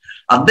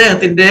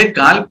 അദ്ദേഹത്തിന്റെ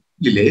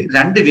കാലിലെ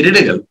 2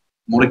 വിരലുകൾ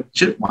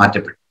മുറിച്ച്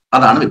മാറ്റപ്പെട്ടു.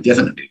 അതാണ്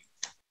വ്യത്യാസം കണ്ടിരിക്കുന്നത്.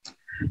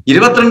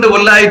 22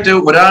 കൊല്ലമായിട്ട്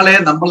ഒരാളെ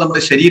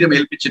നമ്മുടെ ശരീരം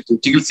ഏൽപ്പിച്ചിട്ട്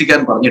ചികിത്സിക്കാൻ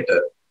പറഞ്ഞിട്ട്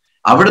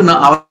അവിടുന്ന്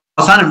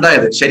അവസാനം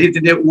ഉണ്ടായത്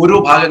ശരീരത്തിന്റെ ഓരോ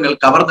ഭാഗങ്ങൾ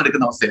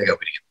കവർന്നെടുക്കുന്ന അവസ്ഥയിലേക്ക്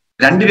വരികയാണ്.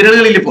 2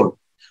 വിരലുകളിൽ ഇപ്പോൾ.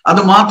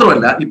 അത്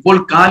മാത്രമല്ല, ഇപ്പോൾ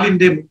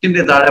കാലിന്റെ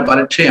മുട്ടിന്റെ താഴെ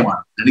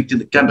ബലക്ഷയമാണ്. എനിക്ക്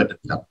നിൽക്കാൻ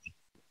പറ്റത്തില്ല.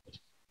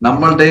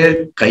 നമ്മളുടെ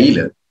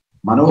കയ്യില്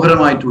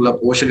മനോഹരമായിട്ടുള്ള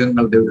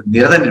പോഷകങ്ങളുടെ ഒരു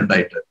നിര തന്നെ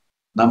ഉണ്ടായിട്ട്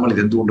നമ്മൾ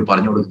ഇത് എന്തുകൊണ്ട്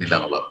പറഞ്ഞു കൊടുക്കുന്നില്ല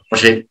എന്നുള്ളതാണ്.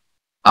 പക്ഷെ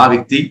ആ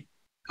വ്യക്തി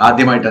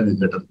ആദ്യമായിട്ടാണ്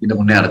കേട്ടത്, ഇതിന്റെ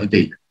മുന്നേ അറിഞ്ഞിട്ടേ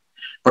ഇല്ല.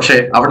 പക്ഷെ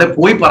അവിടെ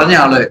പോയി പറഞ്ഞ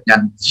ആള് ഞാൻ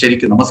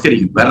ശരിക്കും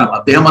നമസ്കരിക്കും. കാരണം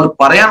അദ്ദേഹം അത്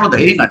പറയാനുള്ള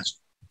ധൈര്യം കാണിച്ചു.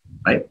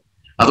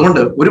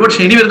 അതുകൊണ്ട് ഒരുപക്ഷെ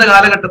ഇനി വരുന്ന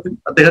കാലഘട്ടത്തിൽ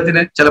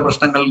അദ്ദേഹത്തിന് ചില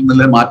പ്രശ്നങ്ങളിൽ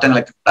നിന്ന്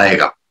മാറ്റങ്ങളൊക്കെ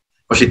ഉണ്ടായേക്കാം.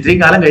 പക്ഷെ ഇത്രയും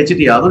കാലം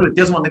കഴിച്ചിട്ട് യാതൊരു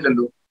വ്യത്യാസം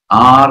വന്നില്ലല്ലോ.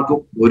 ആർക്കും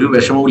ഒരു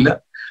വിഷമവുമില്ല,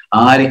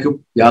 ആർക്കും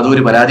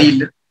യാതൊരു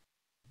പരാതിയില്ല.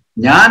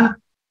 ഞാൻ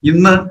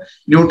ഇന്ന്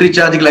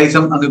ന്യൂട്രിചാർജ്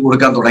ഗ്ലൈസം അങ്ങ്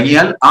കൊടുക്കാൻ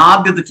തുടങ്ങിയാൽ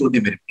ആദ്യത്തെ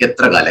ചോദ്യം വരും,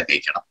 എത്ര കാലം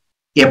കഴിക്കണം,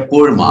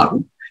 എപ്പോഴും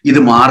മാറും, ഇത്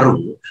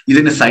മാറുമോ,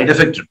 ഇതിന് സൈഡ്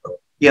എഫക്റ്റ് ഉണ്ടോ,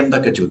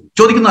 എന്തൊക്കെ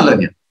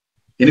ചോദിക്കുന്നതല്ല.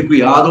 എനിക്ക്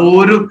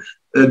യാതൊരു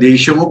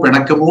ദേഷ്യമോ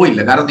പിണക്കമോ ഇല്ല.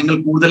 കാരണം നിങ്ങൾ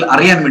കൂടുതൽ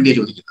അറിയാൻ വേണ്ടിയാണ്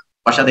ചോദിക്കുന്നത്.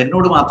 പക്ഷെ അത്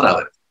എന്നോട്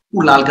മാത്രമാവരുത്,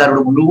 ഉള്ള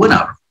ആൾക്കാരോട്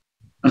മുഴുവനാവണം.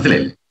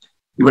 മനസ്സിലായില്ലേ?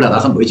 ഇവിടെ അതാ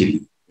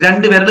സംഭവിച്ചിരിക്കുന്നത്.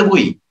 2 വിരല്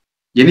പോയി.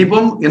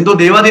 ഇനിയിപ്പം എന്തോ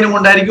ദൈവാധീനം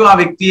കൊണ്ടായിരിക്കും ആ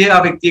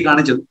വ്യക്തിയെ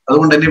കാണിച്ചത്.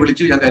 അതുകൊണ്ട് എന്നെ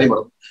വിളിച്ചു, ഞാൻ കാര്യം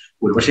പറഞ്ഞു.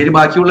 ഒരുപക്ഷെ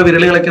ബാക്കിയുള്ള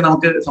വിരലുകളൊക്കെ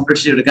നമുക്ക്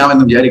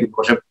സംരക്ഷിച്ചെടുക്കാമെന്ന് വിചാരിക്കുന്നു.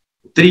 പക്ഷെ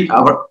ഒത്തിരി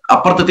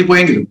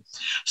അപ്പുറത്തെത്തിപ്പോയെങ്കിലും.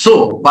 സോ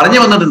പറഞ്ഞു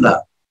വന്നത് എന്താ,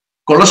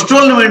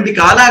 കൊളസ്ട്രോളിന് വേണ്ടി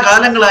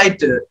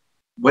കാലാകാലങ്ങളായിട്ട്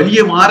വലിയ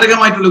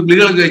മാരകമായിട്ടുള്ള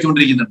ഗുളികകൾ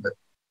കഴിച്ചുകൊണ്ടിരിക്കുന്നുണ്ട്.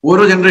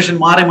 ഓരോ ജനറേഷൻ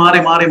മാറി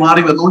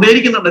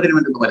വന്നുകൊണ്ടേയിരിക്കുന്നുണ്ട്. അതിന്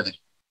വേണ്ടി മരുന്ന്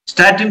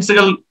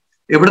സ്റ്റാറ്റിൻസുകൾ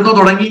എവിടുന്നോ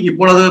തുടങ്ങി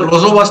ഇപ്പോൾ അത്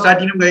റോസോവ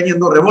സ്റ്റാറ്റിനും കഴിഞ്ഞ്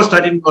എന്തോ റെവോ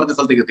സ്റ്റാറ്റിൻ എന്ന് പറഞ്ഞ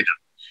സ്ഥലത്തേക്ക്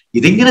എത്തിയിട്ടുണ്ട്.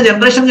 ഇതിങ്ങനെ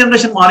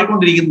ജനറേഷൻ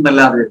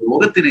മാറിക്കൊണ്ടിരിക്കുന്നതല്ലാതെ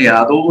രോഗത്തിന്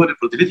യാതൊരു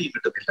പ്രതിവിധിയും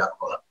കിട്ടുന്നില്ല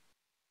എന്നുള്ളതാണ്.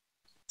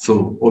 സോ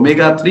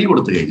ഒമേഗ 3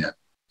 കൊടുത്തു കഴിഞ്ഞാൽ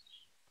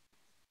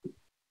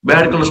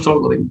ബാഡ് കൊളസ്ട്രോൾ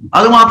കുറയും.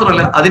 അത്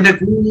മാത്രമല്ല, അതിന്റെ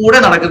കൂടെ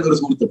നടക്കുന്ന ഒരു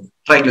സുഹൃത്തുണ്ട്,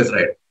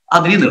 ട്രൈഗ്ലിസറൈഡ്.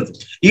 അതിനെ നിർത്തും.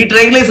 ഈ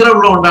ട്രൈഗ്ലിസറൈഡ്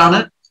ഉള്ളതുകൊണ്ടാണ്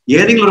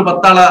ഏതെങ്കിലും ഒരു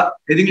 10 ആളെ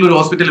ഏതെങ്കിലും ഒരു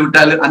ഹോസ്പിറ്റലിൽ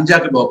വിട്ടാൽ 5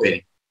 ആൾക്ക് ബ്ലോക്ക്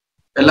ആയിരിക്കും.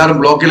 എല്ലാവരും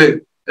ബ്ലോക്കിൽ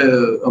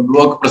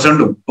ബ്ലോക്ക്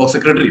പ്രസിഡന്റും ബ്ലോക്ക്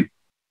സെക്രട്ടറിയും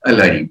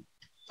എല്ലായിരിക്കും.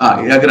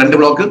 ഇയാൾക്ക് 2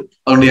 ബ്ലോക്ക്,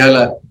 അതുകൊണ്ട്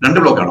ഇയാളെ 2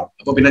 ബ്ലോക്കാണോ,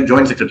 അപ്പൊ പിന്നെ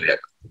ജോയിന്റ് സെക്രട്ടറി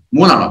ആക്കാം.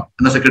 3 ആണോ,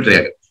 എന്നാ സെക്രട്ടറി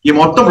ആക്കാം. ഈ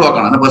മൊത്തം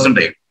ബ്ലോക്കാണോ, എന്നാ പെർസെന്റ്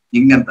ആയിരിക്കും.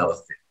 ഇങ്ങനത്തെ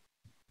അവസ്ഥ.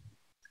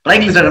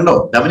 ട്രൈഗ്ലിസറൈഡ് ഉണ്ടോ,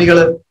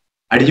 ധമനികള്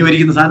അടിഞ്ഞു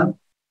വരിക്കുന്ന സാധനം,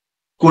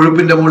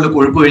 കൊഴുപ്പിന്റെ മുകളിൽ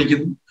കൊഴുപ്പ്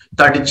കഴിക്കുന്നു,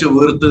 തടിച്ച്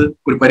വീർത്ത്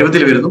ഒരു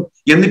പരുവത്തിൽ വരുന്നു.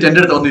 എന്നിട്ട് എന്റെ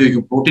അടുത്ത് വന്ന്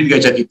ചോദിക്കും, പ്രോട്ടീൻ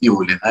കഴിച്ചാൽ കിഡ്നി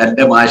പോകില്ലേ?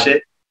 എന്റെ മാഷെ,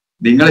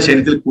 നിങ്ങളുടെ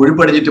ശരീരത്തിൽ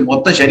കൊഴുപ്പടിഞ്ഞിട്ട്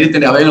മൊത്തം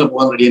ശരീരത്തിന്റെ അവയവങ്ങൾ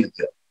പോകാൻ റെഡിയായി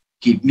നിൽക്കുക.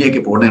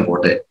 കിഡ്നിയൊക്കെ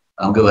പോട്ടെ,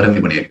 നമുക്ക് വേറെ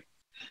എന്തെങ്കിലും പണിയാക്കും.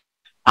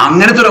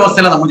 അങ്ങനത്തെ ഒരു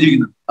അവസ്ഥയിലാണ് നമ്മൾ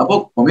ജീവിക്കുന്നത്. അപ്പോൾ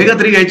ഒമേഗ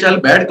 3 കഴിച്ചാൽ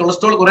ബാഡ്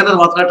കൊളസ്ട്രോൾ കുറയുന്നത്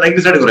മാത്രമല്ല,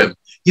 ട്രൈഗ്ലിസറൈഡ് കുറയുന്നു.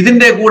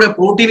 ഇതിന്റെ കൂടെ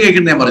പ്രോട്ടീൻ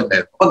കഴിക്കുന്നത് ഞാൻ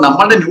പറഞ്ഞിട്ടുണ്ടായിരുന്നു. അപ്പൊ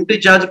നമ്മളുടെ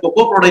ന്യൂട്രിചാർജ്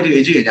കൊക്കോ പ്രോഡക്റ്റ്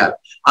കഴിച്ചു കഴിഞ്ഞാൽ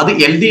അത്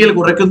LDL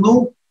കുറയ്ക്കുന്നു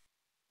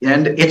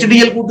ആൻഡ്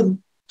HDL കൂട്ടുന്നു.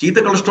 ചീത്ത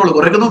കൊളസ്ട്രോൾ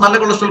കുറയ്ക്കുന്നു, നല്ല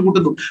കൊളസ്ട്രോൾ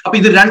കൂട്ടുന്നു. അപ്പൊ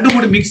ഇത് രണ്ടും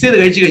കൂടി മിക്സ് ചെയ്ത്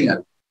കഴിച്ചു കഴിഞ്ഞാൽ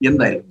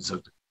എന്തായാലും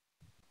റിസൾട്ട്.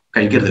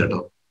 കഴിക്കരുത് കേട്ടോ,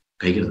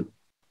 കഴിക്കരുത്.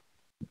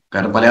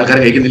 കാരണം പല ആൾക്കാർ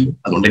കഴിക്കുന്നില്ല,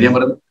 അതുകൊണ്ട് ഞാൻ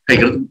പറയുന്നത്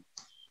കഴിക്കരുത്.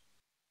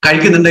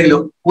 കഴിക്കുന്നുണ്ടെങ്കിലോ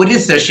ഒരു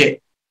സെഷെ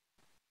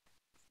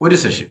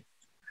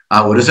ആ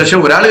ഒരു സെഷൻ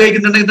ഒരാൾ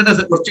കഴിക്കുന്നുണ്ടെങ്കിൽ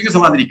തന്നെ കുറച്ചെങ്കിലും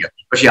സമാധാനിക്കാം.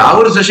 പക്ഷെ ആ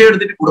ഒരു സെഷൻ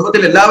എടുത്തിട്ട്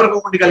കുടുംബത്തിൽ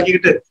എല്ലാവർക്കും വേണ്ടി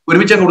കലക്കിയിട്ട്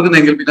ഒരുമിച്ചാണ്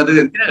കൊടുക്കുന്നതെങ്കിൽ പിന്നെ അത്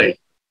എന്തിനാ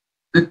കഴിക്കും?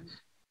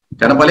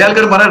 കാരണം പല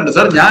ആൾക്കാരും പറയാറുണ്ട്,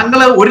 സാർ ഞങ്ങൾ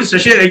ഒരു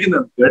സെഷൻ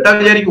കഴിക്കുന്നത്. കേട്ടാ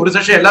വിചാരിക്കും ഒരു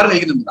സെഷൻ എല്ലാവരും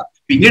കഴിക്കുന്നുണ്ടാ.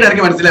 പിന്നീട്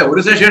എനിക്ക് മനസ്സിലായി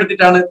ഒരു സെഷൻ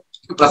എടുത്തിട്ടാണ്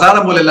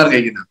പ്രസാദം പോലെ എല്ലാവരും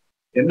കഴിക്കുന്നത്.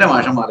 എന്റെ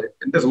മാഷന്മാരെ,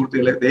 എന്റെ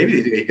സുഹൃത്തുക്കളെ, ദയവ്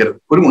ചെയ്ത് കഴിക്കരുത്,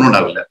 ഒരു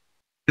ഗുണമുണ്ടാവില്ല.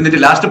 എന്നിട്ട്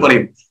ലാസ്റ്റ്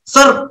പറയും,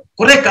 സർ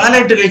കുറെ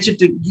കാലമായിട്ട്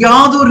കഴിച്ചിട്ട്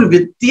യാതൊരു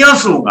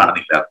വ്യത്യാസവും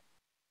കാണുന്നില്ല.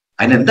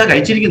 അതിനെന്താ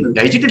കഴിച്ചിരിക്കുന്നത്?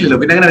 കഴിച്ചിട്ടില്ലല്ലോ,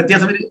 പിന്നെ അങ്ങനെ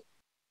വ്യത്യാസം വരിക?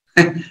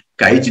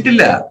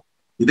 കഴിച്ചിട്ടില്ല,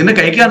 ഇതിനെ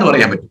കഴിക്കാന്ന്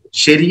പറയാൻ പറ്റും.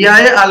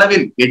 ശരിയായ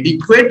അളവിൽ,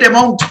 എഡിക്വേറ്റ്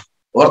എമൗണ്ട്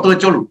ഓർത്ത്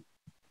വെച്ചോളൂ.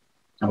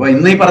 അപ്പൊ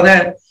ഇന്ന് ഈ പറഞ്ഞ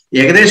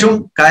ഏകദേശം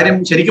കാര്യം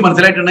ശരിക്കും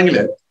മനസ്സിലായിട്ടുണ്ടെങ്കിൽ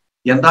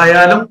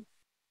എന്തായാലും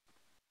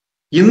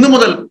ഇന്നു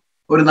മുതൽ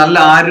ഒരു നല്ല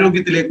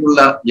ആരോഗ്യത്തിലേക്കുള്ള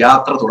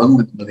യാത്ര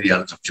തുടങ്ങുമെന്നത്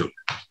യാതൊരു സംശയമില്ല.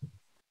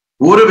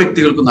 ഓരോ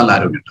വ്യക്തികൾക്കും നല്ല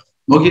ആരോഗ്യമുണ്ട്.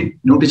 നോക്കി,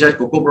 ന്യൂട്രിചാർജ്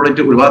കൊക്കോ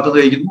പ്രോഡക്റ്റ് ഒരു ഭാഗത്ത്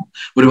കഴിക്കുന്നു,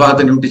 ഒരു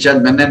ഭാഗത്ത്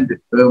ന്യൂട്രിചാർജ് മെൻ ആൻഡ്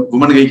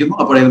വുമൺ കഴിക്കുന്നു,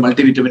 അപ്പോഴേ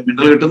മൾട്ടിവിറ്റമിൻ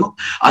മിനറൽ കിട്ടുന്നു.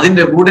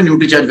 അതിന്റെ കൂടെ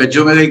ന്യൂട്രിചാർജ്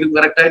വെജോമ കഴിക്കുന്നു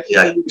കറക്റ്റ് ആയിട്ട്.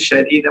 ആ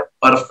ശരീരം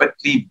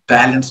പെർഫെക്റ്റ്ലി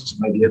ബാലൻസ്ഡ്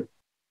മതിയത്.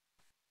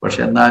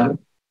 പക്ഷെ എന്നാലും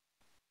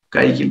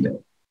കഴിക്കില്ല.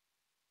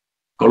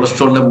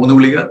 കൊളസ്ട്രോളിന്റെ 3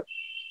 ഗുളിക,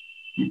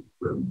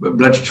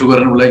 ബ്ലഡ്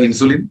ഷുഗറിനുള്ള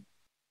ഇൻസുലിൻ,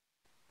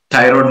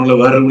 തൈറോയിഡിനുള്ള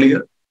വേറൊരു ഗുളിക,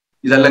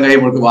 ഇതെല്ലാം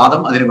കഴിയുമ്പോൾ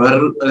വാദം, അതിന്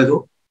വേറൊരു ഇതോ,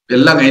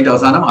 എല്ലാം കഴിഞ്ഞിട്ട്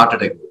അവസാനം ഹാർട്ട്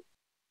അറ്റാക്ക് പോകും,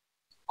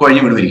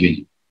 കുഴഞ്ഞു വീണ് മരിക്കുകയും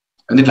ചെയ്യും.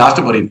 എന്നിട്ട്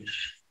ലാസ്റ്റ് പറയും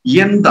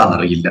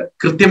എന്താണെന്നറിയില്ല,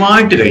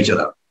 കൃത്യമായിട്ട്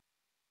കഴിച്ചതാണ്.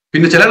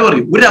 പിന്നെ ചിലർ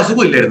പറയും ഒരു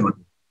അസുഖം ഇല്ലായിരുന്നു.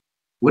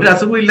 ഒരു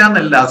അസുഖം ഇല്ല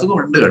എന്നല്ല, അസുഖം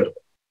ഉണ്ട് കേട്ടോ.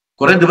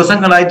 കുറെ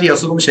ദിവസങ്ങളായിട്ട് ഈ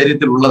അസുഖം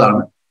ശരീരത്തിൽ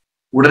ഉള്ളതാണ്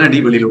ഉടനടി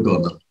വെളിയിലോട്ട്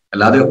വന്നത്.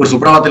 അല്ലാതെ ഒരു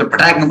സുപ്രഭാതത്തിൽ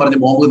പട്ടാക്ക് എന്ന് പറഞ്ഞ്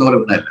ബോംബ് എന്ന്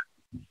പറയുന്നതല്ല.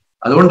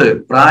 അതുകൊണ്ട്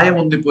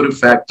പ്രായമൊന്നും ഇപ്പൊ ഒരു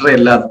ഫാക്ടറി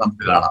അല്ല എന്ന്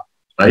നമുക്ക് കാണാം.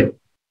 റൈറ്റ്?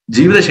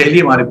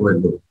 ജീവിതശൈലി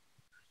മാറിപ്പോയല്ലോ.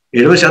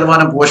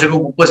 70%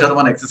 പോഷകവും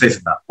 30% എക്സസൈസ്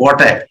ഉണ്ടാകും.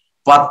 പോട്ടെ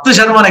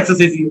 10%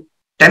 എക്സസൈസ് ചെയ്യും,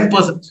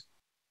 10%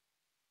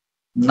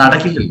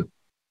 നടക്കില്ലല്ലോ.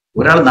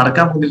 ഒരാൾ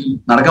നടക്കാൻ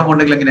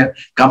പോകണമെങ്കിൽ എങ്ങനെയാ?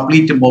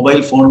 കംപ്ലീറ്റ് മൊബൈൽ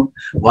ഫോൺ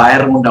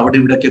വയർ കൊണ്ട് അവിടെ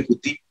ഇവിടെയൊക്കെ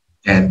കുത്തി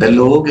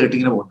എന്തെല്ലോ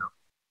കേട്ടിങ്ങനെ പോകുന്നുണ്ടാവും.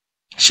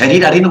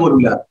 ശരീരം അറിയുന്ന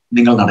പോലുമില്ല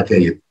നിങ്ങൾ നടക്കുക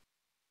ചെയ്യുന്നത്.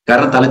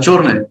 കാരണം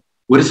തലച്ചോറിന്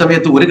ഒരു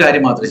സമയത്ത് ഒരു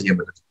കാര്യം മാത്രമേ ചെയ്യാൻ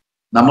പറ്റൂ.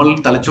 നമ്മൾ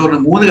തലച്ചോറിന്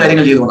 3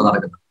 കാര്യങ്ങൾ ചെയ്തുകൊണ്ട്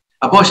നടക്കുന്നത്.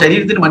 അപ്പോൾ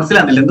ശരീരത്തിന്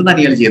മനസ്സിലാകുന്നില്ല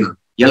എന്താണ് ഇയാൾ ചെയ്യുന്നത്.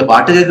 ഇയാൾ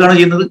പാട്ട് കേൾക്കുകയാണോ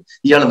ചെയ്യുന്നത്,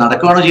 ഇയാൾ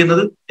നടക്കുകയാണോ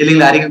ചെയ്യുന്നത്,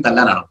 അല്ലെങ്കിൽ ആരെങ്കിലും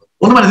തല്ലാനാണോ,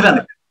 ഒന്നും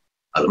മനസ്സിലാകുന്നില്ല.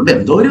 അതുകൊണ്ട്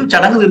എന്തോ ഒരു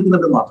ചടങ്ങ്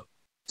തീർക്കുന്നുണ്ടെന്ന് മാത്രം.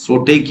 So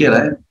take care.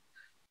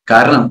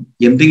 കാരണം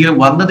എന്തെങ്കിലും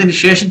വന്നതിന്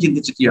ശേഷം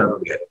ചിന്തിച്ചിട്ട്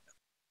യാതൊരു കാര്യം,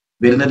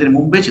 വരുന്നതിന്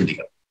മുമ്പേ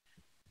ചിന്തിക്കണം.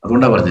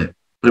 അതുകൊണ്ടാണ് പറഞ്ഞത്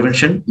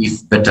prevention is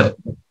better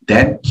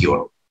than cure.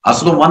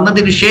 അസുഖം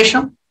വന്നതിന്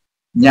ശേഷം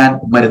ഞാൻ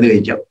മരുന്ന്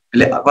കഴിക്കാം,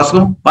 അല്ലെ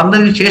അസുഖം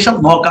വന്നതിന് ശേഷം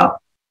നോക്കാം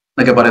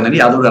എന്നൊക്കെ പറയുന്നതിന്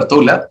യാതൊരു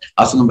അർത്ഥവുമില്ല.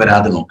 അസുഖം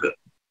വരാതെ നോക്കുക.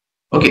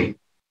 ഓക്കെ,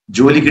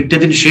 ജോലി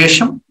കിട്ടിയതിന്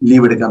ശേഷം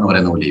ലീവ് എടുക്കാന്ന്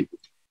പറയുന്ന പോലെ.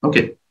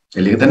 ഓക്കെ,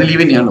 അല്ലെങ്കിൽ തന്നെ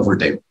ലീവ് തന്നെയാണ് ഫുൾ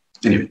ടൈം.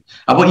 എനിവേ,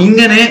 അപ്പൊ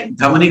ഇങ്ങനെ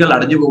ധമനികൾ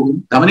അടഞ്ഞു പോകും.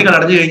 ധമനികൾ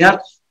അടഞ്ഞു കഴിഞ്ഞാൽ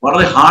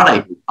വളരെ ഹാർഡായി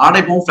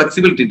പോകും.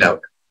 ഫ്ലെക്സിബിലിറ്റി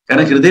ഉണ്ടാവില്ല.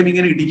 കാരണം ഹൃദയം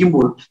ഇങ്ങനെ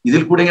ഇടിക്കുമ്പോൾ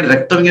ഇതിൽ കൂടെ ഇങ്ങനെ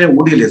രക്തം ഇങ്ങനെ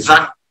ഓടിയല്ലേ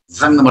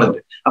എന്ന്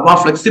പറഞ്ഞിട്ട്. അപ്പൊ ആ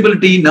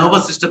ഫ്ലെക്സിബിലിറ്റി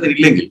നെർവസ് സിസ്റ്റത്തിൽ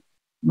ഇല്ലെങ്കിൽ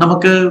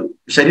നമുക്ക്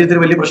ശരീരത്തിന്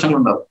വലിയ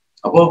പ്രശ്നങ്ങളുണ്ടാവും.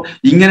 അപ്പോൾ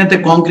ഇങ്ങനത്തെ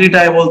കോൺക്രീറ്റ്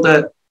ആയ പോലത്തെ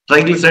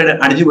ട്രൈഗ്ലിസറൈഡ്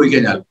അടിഞ്ഞു പോയി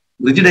കഴിഞ്ഞാൽ,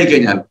 റിജിഡ് ആയി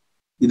കഴിഞ്ഞാൽ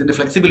ഇതിന്റെ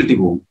ഫ്ലെക്സിബിലിറ്റി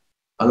പോകും.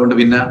 അതുകൊണ്ട്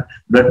പിന്നെ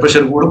ബ്ലഡ്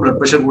പ്രഷർ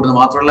കൂടുന്നത്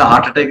മാത്രമല്ല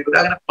ഹാർട്ട് അറ്റാക്ക് വരും.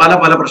 അങ്ങനെ പല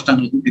പല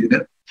പ്രശ്നങ്ങൾക്കും ഇതിന്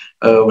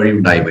വഴി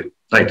ഉണ്ടായി വരും.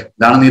 റൈറ്റ്?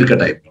 ഇതാണ്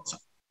നീർക്കെട്ടായി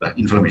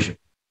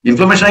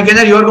ഇൻഫ്ലമേഷൻ ആയി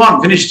കഴിഞ്ഞാൽ യു ആർ ഗോൺ,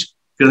 ഫിനിഷ്ഡ്.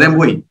 ഹൃദയം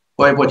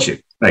പോച്ച്.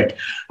 റൈറ്റ്?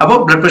 അപ്പോൾ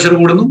ബ്ലഡ് പ്രഷർ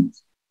കൂടുന്നു.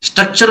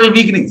 സ്ട്രക്ചറൽ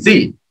വീക്ക്നിങ്. സി,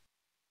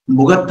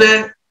 മുഖത്തെ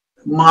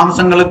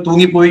മാംസങ്ങൾ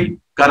തൂങ്ങിപ്പോയി,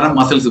 കാരണം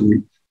മസിൽസ് പോയി.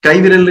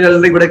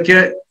 കൈവിരലുകളുടെ ഇവിടേക്ക്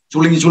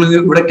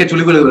ഇവിടേക്ക്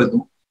ചുളിവുകൾ വരുന്നു,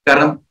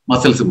 കാരണം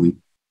മസിൽസ് പോയി.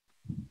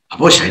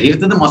 അപ്പോൾ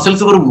ശരീരത്തിൽ നിന്ന്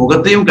മസിൽസ് വെറും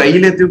മുഖത്തെയും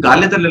കയ്യിലെത്തിയും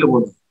കാലിലെത്തല്ലല്ലോ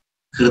പോകുന്നത്.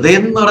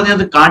 ഹൃദയം എന്ന്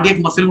പറഞ്ഞത്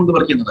കാർഡിയക് മസിൽ കൊണ്ട്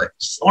വർക്ക് ചെയ്യുന്നത്.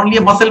 Only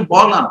A muscle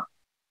ബോളാണ്.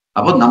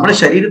 അപ്പൊ നമ്മുടെ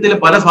ശരീരത്തിലെ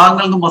പല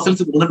ഭാഗങ്ങളിൽ നിന്നും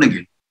മസിൽസ്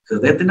പോകുന്നുണ്ടെങ്കിൽ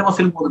ഹൃദയത്തിന്റെ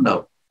മസിൽ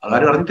പോകുന്നുണ്ടാവും.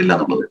 അതാരും അറിഞ്ഞിട്ടില്ല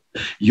എന്നുള്ളത്.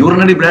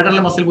 യൂറിനറി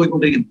ബ്ലാഡറിലെ മസിൽ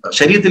പോയിക്കൊണ്ടിരിക്കുന്നത്,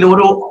 ശരീരത്തിലെ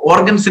ഓരോ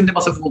ഓർഗൻസിന്റെ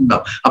മസിൽ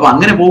പോകുന്നുണ്ടാവും. അപ്പൊ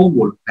അങ്ങനെ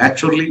പോകുമ്പോൾ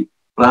നാച്ചുറലി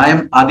പ്രായം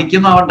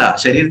അധികമാവണ്ട,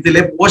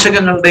 ശരീരത്തിലെ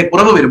പോഷകങ്ങളുടെ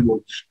കുറവ് വരുമ്പോൾ,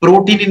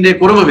 പ്രോട്ടീനിന്റെ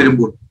കുറവ്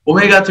വരുമ്പോൾ,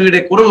 ഒമേഗ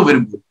 3യുടെ കുറവ്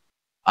വരുമ്പോൾ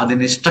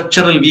അതിന്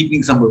സ്ട്രക്ചറൽ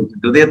വീക്ക്നിങ് സംഭവിക്കും.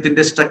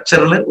 ഹൃദയത്തിന്റെ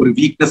സ്ട്രക്ചറിൽ ഒരു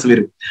വീക്ക്നെസ്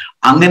വരും.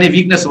 അങ്ങനെ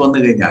വീക്ക്നെസ് വന്നു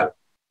കഴിഞ്ഞാൽ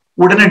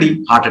ഉടനടി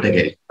ഹാർട്ട് അറ്റാക്ക്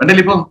ആയിരിക്കും.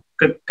 കണ്ടല്ലേ ഇപ്പം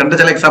കണ്ട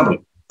ചില എക്സാമ്പിൾ,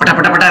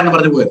 പെട്ട എന്ന്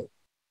പറഞ്ഞു പോയത്.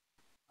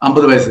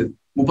 50 വയസ്സ്,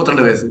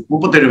 32 വയസ്സ്,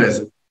 37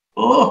 വയസ്സ്.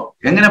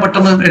 എങ്ങനെ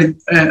പെട്ടെന്ന്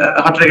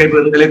ഹാർട്ട് അറ്റാക്ക് ആയി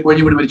പോയത്, അല്ലെങ്കിൽ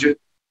കൊഴിഞ്ഞു വീണ് മരിച്ചു?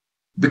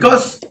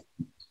 Because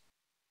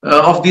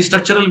of the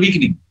structural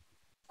വീക്ക്നിങ്.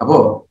 അപ്പോ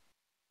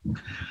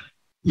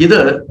ഇത്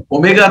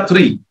ഒമേഗ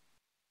 3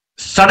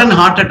 സഡൻ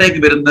ഹാർട്ട് അറ്റാക്ക്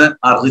വരുന്ന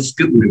ആ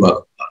റിസ്ക്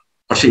ഒഴിവാക്കുന്നതാണ്.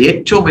 പക്ഷെ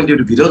ഏറ്റവും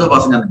വലിയൊരു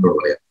വിരോധാഭാസം ഞാൻ നിങ്ങളോട്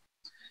പറയാം.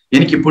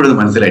 എനിക്കിപ്പോഴും ഇത്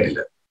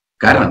മനസ്സിലായിട്ടില്ല.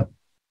 കാരണം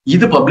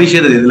ഇത് പബ്ലിഷ്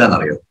ചെയ്തത്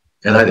ഏതിലാണെന്നറിയോ?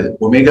 അതായത്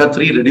omega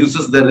 3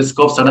 reduces the risk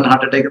of sudden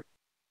heart attack.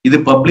 ഇത്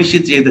പബ്ലിഷ്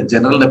ചെയ്ത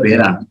ജേണലിന്റെ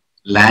പേരാണ്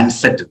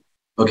ലാൻസെറ്റ്.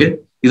 ഓക്കെ,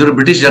 ഇതൊരു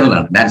ബ്രിട്ടീഷ്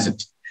ജേണലാണ്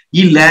ലാൻസെറ്റ്.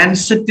 ഈ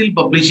ലാൻസെറ്റിൽ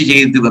പബ്ലിഷ്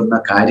ചെയ്ത് വന്ന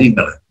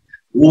കാര്യങ്ങൾ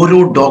ഓരോ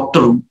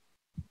ഡോക്ടറും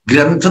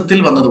ഗ്രന്ഥത്തിൽ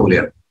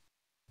വന്നതുപോലെയാണ്.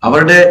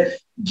 അവരുടെ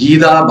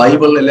ഗീത,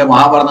 ബൈബിൾ, അല്ലെ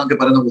മഹാഭാരതം ഒക്കെ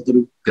പറയുന്ന പോലത്തെ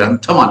ഒരു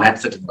ഗ്രന്ഥമാണ്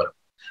ലാൻസെറ്റ് എന്ന് പറയുന്നത്.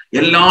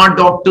 എല്ലാ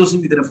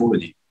ഡോക്ടേഴ്സും ഇതിനെ ഫോളോ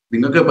ചെയ്യും.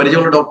 നിങ്ങൾക്ക്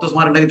പരിചയമുള്ള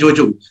ഡോക്ടേഴ്സ്മാരുണ്ടെങ്കിൽ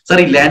ചോദിച്ചു, സാർ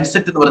ഈ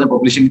ലാൻസെറ്റ് എന്ന് പറഞ്ഞ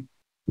പബ്ലിഷിംഗ്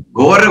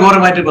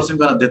ഘോരമായിട്ട്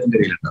പ്രശ്നം അദ്ദേഹത്തിന്റെ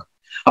കയ്യിലുണ്ടാവും.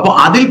 അപ്പൊ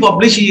അതിൽ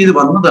പബ്ലിഷ് ചെയ്ത്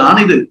വന്നതാണ്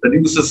ഇത്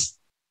reduces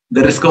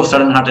the risk of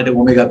sudden heart attack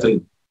omega 3.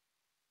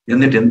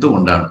 എന്നിട്ട്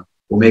എന്തുകൊണ്ടാണ്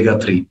ഒമേഗ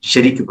 3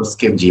 ശരിക്കും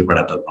പ്രിസ്ക്രൈബ്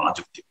ചെയ്യപ്പെടാത്തതാണ്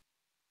ചോദ്യം.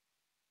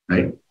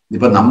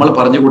 ഇപ്പൊ നമ്മൾ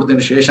പറഞ്ഞു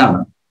കൊടുത്തതിന് ശേഷമാണ്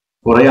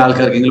കുറെ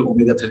ആൾക്കാർക്കെങ്കിലും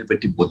ഒമേഗ 3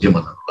 പറ്റി ബോധ്യം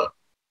വന്നിട്ടുള്ളത്.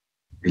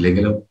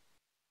 ഇല്ലെങ്കിലും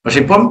പക്ഷെ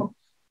ഇപ്പം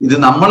ഇത്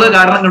നമ്മൾ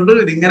കാരണം കൊണ്ട്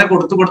ഇതിങ്ങനെ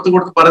കൊടുത്ത്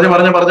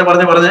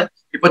പറഞ്ഞ്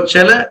ഇപ്പൊ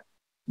ചില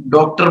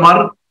ഡോക്ടർമാർ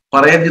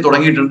പറയാൻ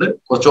തുടങ്ങിയിട്ടുണ്ട്,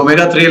 കുറച്ച് ഒമേഗ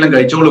 3 എല്ലാം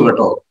കഴിച്ചോളൂ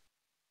കേട്ടോ.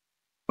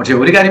 പക്ഷെ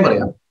ഒരു കാര്യം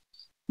പറയാം,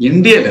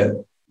 ഇന്ത്യയിൽ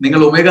നിങ്ങൾ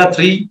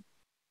omega-3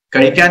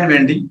 കഴിക്കാൻ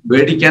വേണ്ടി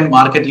മേടിക്കാൻ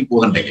മാർക്കറ്റിൽ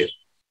പോകുന്നുണ്ടെങ്കിൽ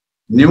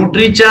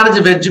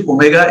ന്യൂട്രിചാർജ് വെജ്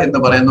ഒമേഗ എന്ന്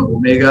പറയുന്ന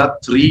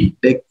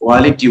omega-3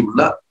 ക്വാളിറ്റി ഉള്ള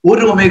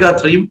ഒരു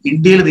omega-3യും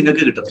ഇന്ത്യയിൽ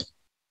നിങ്ങൾക്ക് കിട്ടത്തില്ല.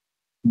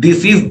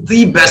 This is the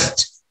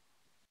best.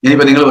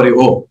 ഇനിയിപ്പോ നിങ്ങൾ പറയും,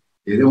 ഓ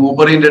ഇത്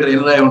മൂപ്പറിന്റെ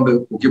ട്രെയിനറായതുകൊണ്ട്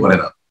നോക്കി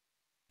പറയുന്നത്.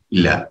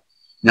 ഇല്ല,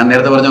 ഞാൻ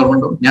നേരത്തെ പറഞ്ഞ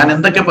ഓർമ്മയുണ്ടോ? ഞാൻ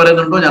എന്തൊക്കെ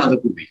പറയുന്നുണ്ടോ ഞാൻ അത്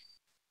പ്രൂവ് ചെയ്യും,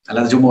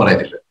 അല്ലാതെ ചുമ്മാ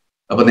പറയത്തില്ല.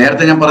 അപ്പൊ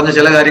നേരത്തെ ഞാൻ പറഞ്ഞ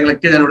ചില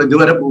കാര്യങ്ങളൊക്കെ ഞാനിവിടെ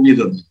ഇതുവരെ പ്രൂവ്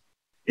ചെയ്ത് തന്നു.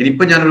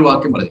 ഇനിയിപ്പോ ഞാനൊരു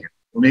വാക്യം പറഞ്ഞു,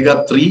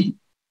 omega-3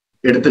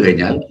 എടുത്തു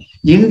കഴിഞ്ഞാൽ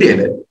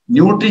ഇന്ത്യയില്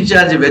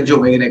ന്യൂട്രിചാർജ് വെജ്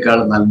ഒമേഗനേക്കാൾ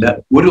നല്ല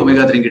ഒരു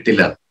omega-3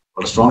 കിട്ടില്ല.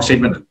 വളരെ സ്ട്രോങ്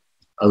സ്റ്റേറ്റ്മെന്റ്,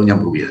 അത് ഞാൻ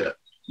പ്രൂവ് ചെയ്തുതരാം.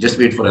 Just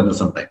wait for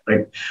some time,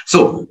 right? So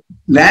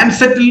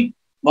ലാൻസെറ്റിൽ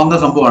വന്ന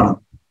സംഭവമാണ്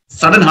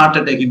സഡൻ ഹാർട്ട്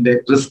അറ്റാക്കിന്റെ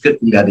റിസ്ക്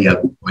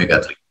ഇല്ലാതെയാക്കും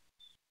omega-3.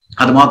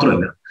 അത്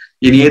മാത്രമല്ല,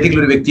 ഇനി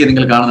ഏതെങ്കിലും ഒരു വ്യക്തിയെ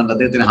നിങ്ങൾ കാണുന്നുണ്ട്,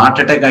 അദ്ദേഹത്തിന് ഹാർട്ട്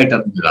അറ്റാക്ക്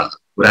ആയിട്ടാണ് നിങ്ങൾ കാണുന്നത്,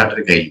 ഒരു ഹാർട്ട്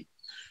അറ്റാക്ക് ആയി.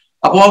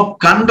 അപ്പോ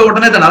കണ്ട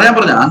ഉടനെ തന്നെ അതാ ഞാൻ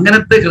പറഞ്ഞ,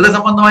 അങ്ങനത്തെ ഹൃദയ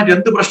സംബന്ധമായിട്ട്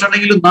എന്ത് പ്രശ്നം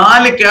ഉണ്ടെങ്കിലും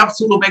 4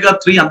 ക്യാപ്സൂൾ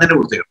omega-3 അന്നെ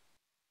കൊടുത്തേക്കും,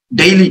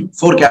 ഡെയിലി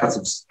 4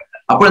 ക്യാപ്സൂൾസ്.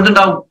 അപ്പോൾ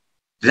എന്തുണ്ടാവും?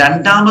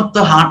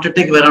 രണ്ടാമത്തെ ഹാർട്ട്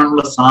അറ്റാക്ക്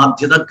വരാനുള്ള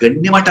സാധ്യത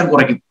ഗണ്യമായിട്ട്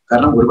കുറയ്ക്കും.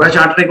 കാരണം ഒരു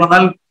പ്രാവശ്യം ഹാർട്ട് അറ്റാക്ക്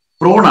വന്നാൽ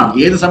പ്രോണാണ്,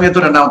 ഏത്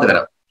സമയത്തും രണ്ടാമത്തെ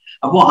വരാം.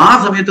 അപ്പോൾ ആ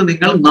സമയത്ത്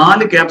നിങ്ങൾ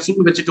 4 ക്യാപ്സൂൾ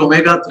വെച്ചിട്ട്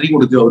omega-3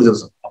 കൊടുക്കുക ഒരു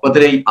ദിവസം. അപ്പൊ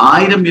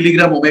 1000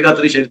 മില്ലിഗ്രാം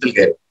omega-3 ശരീരത്തിൽ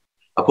കയറും.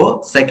 അപ്പോ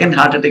സെക്കൻഡ്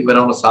ഹാർട്ട് അറ്റാക്ക്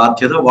വരാനുള്ള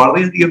സാധ്യത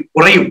വളരെയധികം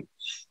കുറയും.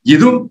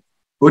 ഇതും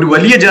ഒരു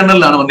വലിയ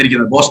ജേർണലിലാണ്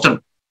വന്നിരിക്കുന്നത്.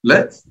 ബോസ്റ്റണിലെ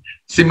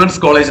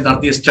സിമൺസ് കോളേജ്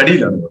നടത്തിയ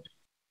സ്റ്റഡിയിലാണ്.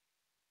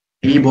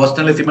 ഈ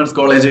ബോസ്റ്റണിലെ സിമൺസ്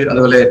കോളേജ്,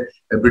 അതുപോലെ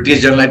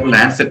ബ്രിട്ടീഷ് ജേർണൽ ആയിട്ടുള്ള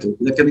ലാൻസെറ്റ്,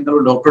 ഇതൊക്കെ നിങ്ങൾ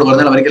ഡോക്ടറോട്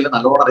പറഞ്ഞാൽ അവർക്കെല്ലാം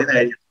നല്ലോണം അറിയുന്ന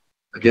കാര്യം,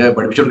 ഒക്കെ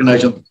പഠിപ്പിച്ചു കൊടുക്കേണ്ട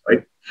ആവശ്യം.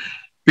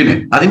 പിന്നെ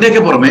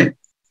അതിന്റെയൊക്കെ പുറമെ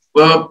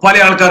പല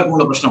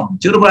ആൾക്കാർക്കുമുള്ള പ്രശ്നമാണ്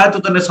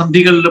ചെറുപ്രായത്തിൽ തന്നെ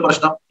സന്ധികളിലെ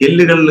പ്രശ്നം,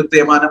 എല്ലുകളിൽ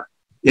തേയ്മാനം,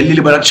 എല്ലിൽ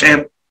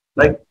ബലക്ഷയം.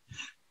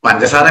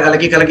 പഞ്ചസാര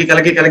കലക്കി കലക്കി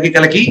കലക്കി കലക്കി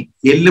കലക്കി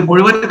എല്ല്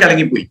മുഴുവൻ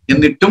കലങ്ങിപ്പോയി,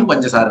 എന്നിട്ടും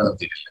പഞ്ചസാര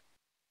നിർത്തിയിട്ടില്ല.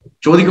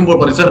 ചോദിക്കുമ്പോൾ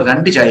പറയും, സർ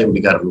 2 ചായ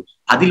കുടിക്കാറുള്ളൂ,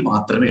 അതിൽ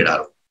മാത്രമേ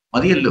ഇടാറുള്ളൂ.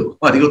 മതിയല്ലോ,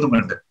 അധികമൊന്നും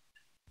വേണ്ട,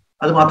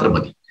 അത് മാത്രം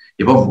മതി.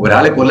 ഇപ്പം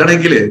ഒരാളെ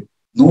കൊല്ലണമെങ്കിൽ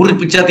 100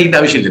 പിച്ചാത്തിന്റെ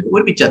ആവശ്യമില്ല,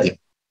 ഒരു പിച്ചാത്തി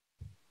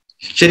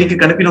ശരിക്കും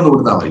കണക്കിനൊന്ന്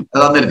കൊടുത്താൽ മതി,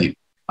 അത് അന്നേരം തീരും.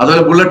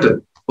 അതുപോലെ ബുള്ളറ്റ്,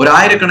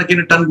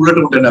 1000 ടൺ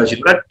ബുള്ളറ്റ് കൊണ്ടേണ്ട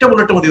ആവശ്യമില്ല, ഒറ്റ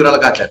ബുള്ളറ്റ് മതി ഒരാളെ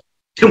കാറ്റാൻ,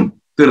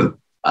 തീർന്നു.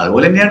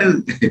 അതുപോലെ തന്നെയാണ്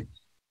ഇത്,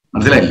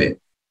 മനസ്സിലായില്ലേ?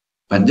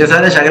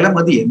 പഞ്ചസാര ശകലം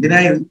മതി,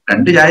 എന്തിനായത്?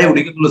 2 ചായ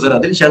കുടിക്കുന്നുള്ളൂ സർ,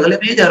 അതിൽ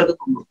ശകലമേ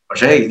ചേർക്കുന്നുള്ളൂ.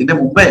 പക്ഷേ ഇതിന്റെ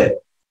മുമ്പേ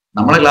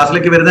നമ്മളെ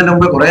ക്ലാസ്സിലേക്ക് വരുന്നതിന്റെ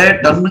മുമ്പേ കുറെ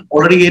ടൺ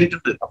ഓൾറെഡി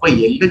കയറിയിട്ടുണ്ട്. അപ്പൊ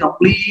എല്ല്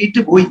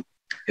കംപ്ലീറ്റ് പോയി,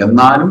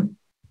 എന്നാലും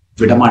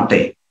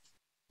വിടമാട്ടെ.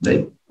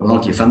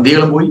 നോക്കി,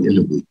 സന്ധികളും പോയി,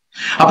 എല്ലും പോയി.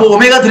 അപ്പൊ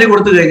omega-3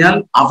 കൊടുത്തു കഴിഞ്ഞാൽ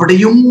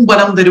അവിടെയും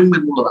ബലം തരും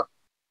എന്നുള്ളതാണ്,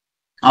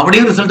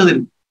 അവിടെയും റിസൾട്ട്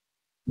തരും.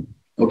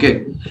 ഓക്കെ.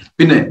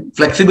 പിന്നെ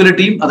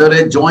ഫ്ലെക്സിബിലിറ്റിയും അതുപോലെ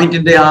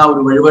ജോയിന്റിന്റെ ആ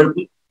ഒരു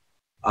വഴുവഴുപ്പ്,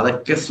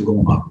 അതൊക്കെ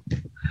സുഗമമാകും.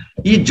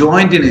 ഈ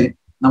ജോയിന്റിന്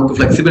നമുക്ക്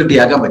ഫ്ലെക്സിബിലിറ്റി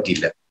ആക്കാൻ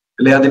പറ്റിയില്ല,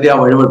 അല്ലെ? അതിന്റെ ആ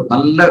വഴുവഴുപ്പ്,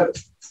 നല്ല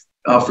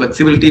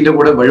ഫ്ലെക്സിബിലിറ്റിന്റെ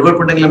കൂടെ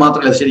വഴുവഴുപ്പുണ്ടെങ്കിൽ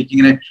മാത്രമല്ല ശരിക്കും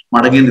ഇങ്ങനെ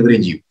മടങ്ങി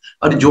നിവരുകയും ചെയ്യും.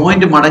 ഒരു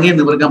ജോയിന്റ് മടങ്ങി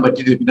നിവർക്കാൻ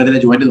പറ്റിയില്ല, പിന്നെ അതിനെ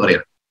ജോയിന്റ് എന്ന്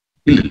പറയാം,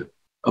 ഇല്ലല്ലോ.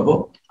 അപ്പോ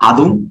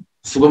അതും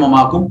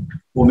സുഗമമാക്കും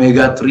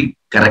omega-3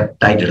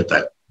 കറക്റ്റ് ആയിട്ട്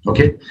എടുത്താൽ.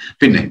 ഓക്കെ.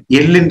 പിന്നെ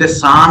എല്ലിന്റെ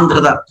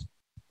സാന്ദ്രത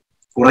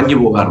കുറഞ്ഞു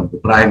പോകാറുണ്ട്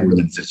പ്രായം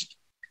കൂടുന്നതനുസരിച്ച്.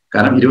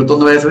 കാരണം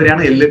 21 വയസ്സ്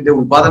വരെയാണ് എല്ലിന്റെ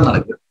ഉത്പാദനം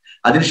നടക്കുക,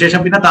 അതിനുശേഷം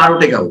പിന്നെ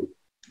താഴോട്ടേക്കാവും.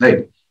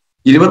 റൈറ്റ്?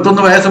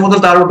 21 വയസ്സ് മുതൽ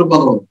താഴോട്ട്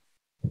പോകാൻ തുടങ്ങും.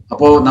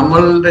 അപ്പോ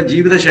നമ്മളുടെ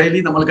ജീവിത ശൈലി,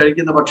 നമ്മൾ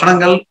കഴിക്കുന്ന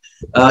ഭക്ഷണങ്ങൾ,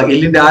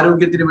 എല്ലിന്റെ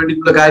ആരോഗ്യത്തിന്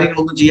വേണ്ടിയിട്ടുള്ള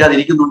കാര്യങ്ങളൊന്നും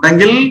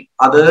ചെയ്യാതിരിക്കുന്നുണ്ടെങ്കിൽ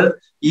അത്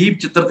ഈ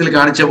ചിത്രത്തിൽ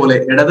കാണിച്ച പോലെ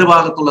ഇടത്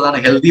ഭാഗത്തുള്ളതാണ്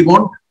ഹെൽത്തി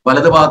ബോൺ,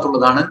 വലത്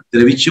ഭാഗത്തുള്ളതാണ്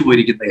ദ്രവിച്ചു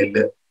പോയിരിക്കുന്ന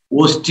എല്ല്.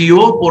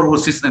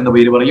 ഓസ്റ്റിയോപൊറോസിസ് എന്ന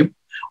പേര് പറയും.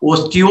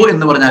 ഓസ്റ്റിയോ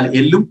എന്ന് പറഞ്ഞാൽ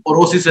എല്ലും,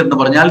 പൊറോസിസ് എന്ന്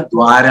പറഞ്ഞാൽ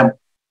ദ്വാരം,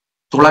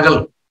 തുളകൾ.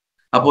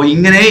 അപ്പോ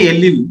ഇങ്ങനെ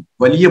എല്ലിൽ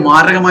വലിയ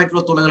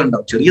മാരകമായിട്ടുള്ള തുളകൾ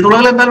ഉണ്ടാവും. ചെറിയ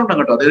തുളകൾ എന്തായാലും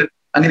ഉണ്ടാകും കേട്ടോ, അത്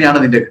അങ്ങനെയാണ്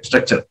അതിന്റെ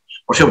സ്ട്രക്ചർ.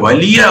 പക്ഷെ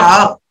വലിയ ആ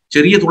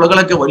ചെറിയ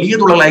തുളകളൊക്കെ വലിയ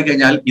തുളകളായി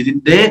കഴിഞ്ഞാൽ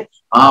ഇതിന്റെ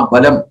ആ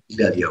ബലം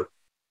ഇല്ലാതെയാവും,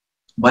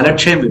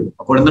 ബലക്ഷയം വരും.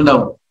 അപ്പോൾ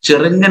എന്തുണ്ടാവും?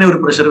 ചെറുങ്ങനെ ഒരു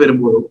പ്രഷർ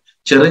വരുമ്പോഴോ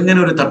ചെറുങ്ങനെ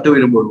ഒരു തട്ട്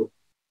വരുമ്പോഴോ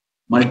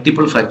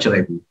മൾട്ടിപ്പിൾ ഫ്രാക്ചർ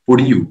ആയി പോകും,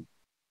 പൊടിയും.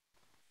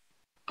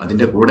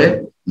 അതിന്റെ കൂടെ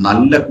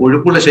നല്ല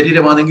കൊഴുപ്പുള്ള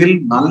ശരീരമാണെങ്കിൽ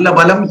നല്ല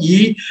ബലം ഈ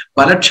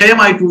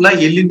ബലക്ഷയമായിട്ടുള്ള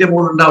എല്ലിന്റെ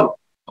മുകളിലുണ്ടാവും.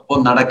 അപ്പോൾ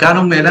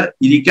നടക്കാനും മേല,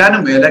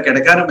 ഇരിക്കാനും മേല,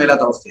 കിടക്കാനും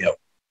മേലാത്ത അവസ്ഥയാവും.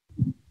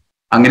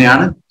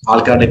 അങ്ങനെയാണ്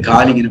ആൾക്കാരുടെ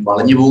കാലിങ്ങനെ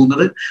വളഞ്ഞു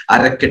പോകുന്നത്,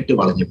 അരക്കെട്ട്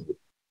വളഞ്ഞു പോകും.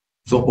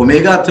 സോ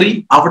omega-3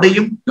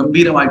 അവിടെയും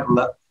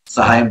ഗംഭീരമായിട്ടുള്ള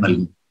സഹായം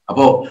നൽകും.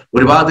 അപ്പോ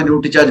ഒരു ഭാഗത്ത്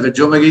ന്യൂട്രിചാർജ്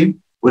വെജോമഗയും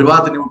ഒരു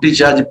ഭാഗത്ത്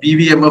ന്യൂട്രിചാർജ്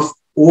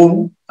PVMF-Oയും,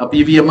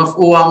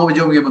 PVMF-O ആമോ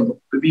വെജോമഗയും വന്നു,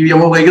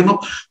 PVMO കഴിക്കുന്നു,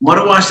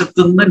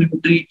 മറുവശത്ത് നിന്ന്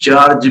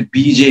ന്യൂട്രിചാർജ്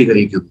BJ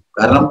കഴിക്കുന്നു.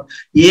 കാരണം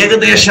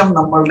ഏകദേശം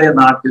നമ്മളുടെ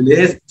നാട്ടിലെ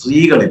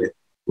സ്ത്രീകളില്,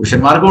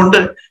 പുരുഷന്മാർക്കും ഉണ്ട്,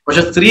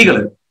 പക്ഷെ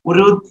സ്ത്രീകള്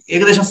ഒരു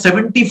ഏകദേശം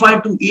 75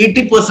 to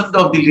 80%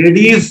 of the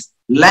ladies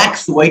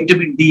lakhs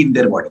vitamin D in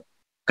there body.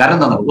 കാരണം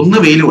എന്താണ്? ഒന്ന്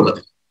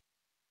വെയിലുള്ളത്,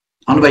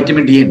 അവന്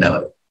വൈറ്റമിൻ ഡി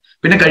ഉണ്ടാവാറ്.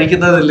 പിന്നെ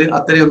കഴിക്കുന്നതിൽ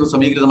അത്രയൊന്നും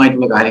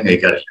സമീകൃതമായിട്ടുള്ള കാര്യം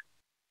കഴിക്കാറില്ല,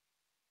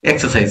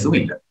 എക്സസൈസും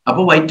ഇല്ല.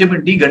 അപ്പൊ വൈറ്റമിൻ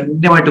ഡി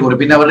ഗണ്യമായിട്ട് കുറയും.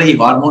 പിന്നെ അവരുടെ ഈ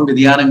ഹോർമോൺ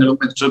വ്യതിയാനങ്ങളും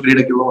മെൻസ്ട്രൽ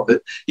പീരീഡ് ഒക്കെ ഉള്ളതുകൊണ്ട്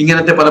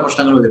ഇങ്ങനത്തെ പല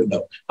പ്രശ്നങ്ങളും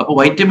ഇതിലുണ്ടാവും. അപ്പൊ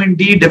വൈറ്റമിൻ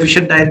ഡി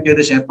ഡെഫിഷ്യന്റ് ആയിരിക്കും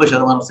ഏകദേശം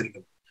 80%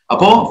 സ്ത്രീകൾ.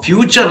 അപ്പോ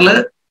ഫ്യൂച്ചറിൽ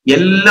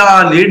എല്ലാ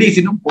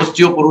ലേഡീസിനും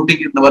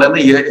ഓസ്റ്റിയോപൊറോട്ടിക് എന്ന് പറയുന്ന,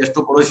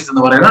 എസ്റ്റോപൊറോസിസ്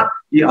എന്ന് പറയുന്ന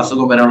ഈ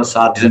അസുഖം വരാനുള്ള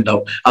സാധ്യത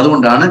ഉണ്ടാവും.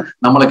 അതുകൊണ്ടാണ്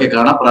നമ്മളൊക്കെ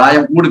കാണാൻ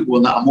പ്രായം കൂടി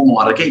പോകുന്ന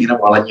അമ്മമാരൊക്കെ ഇങ്ങനെ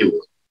വളഞ്ഞു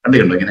പോകുന്നത്.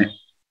 കണ്ടിട്ടുണ്ടോ? ഇങ്ങനെ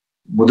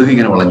മുതുക്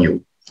ഇങ്ങനെ വളഞ്ഞു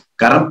പോകും.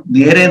 കാരണം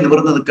നേരെ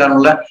നിവർന്ന്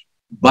നിൽക്കാനുള്ള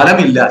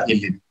ബലമില്ല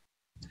എല്ലിന്.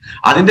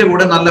 അതിന്റെ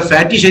കൂടെ നല്ല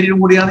ഫാറ്റി ശരീരം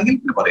കൂടിയാണെങ്കിൽ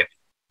പിന്നെ പറയട്ടെ.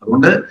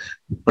 അതുകൊണ്ട്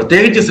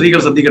പ്രത്യേകിച്ച് സ്ത്രീകൾ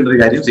ശ്രദ്ധിക്കേണ്ട ഒരു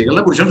കാര്യം,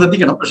 സ്ത്രീകളുടെ പുരുഷൻ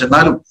ശ്രദ്ധിക്കണം, പക്ഷെ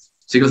എന്നാലും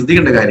സ്ത്രീകൾ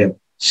ശ്രദ്ധിക്കേണ്ട കാര്യം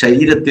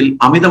ശരീരത്തിൽ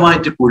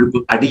അമിതമായിട്ട് കൊഴുപ്പ്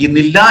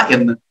അടിയുന്നില്ല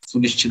എന്ന്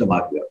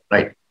സുനിശ്ചിതമാക്കുക.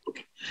 Right.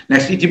 Okay.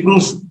 Next, it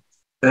improves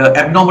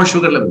abnormal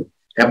sugar level.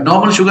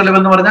 Abnormal sugar level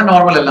എന്ന് പറഞ്ഞാൽ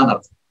നോർമൽ എല്ലാം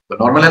നടത്തും.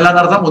 നോർമൽ എല്ലാം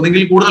നടത്താം,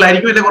 ഒന്നുകിൽ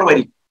കൂടുതലായിരിക്കും അല്ലെങ്കിൽ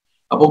കുറവായിരിക്കും.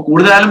 അപ്പോൾ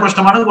കൂടുതലായാലും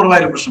പ്രശ്നമാണ്,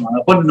 കുറവായാലും പ്രശ്നമാണ്.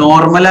 അപ്പൊ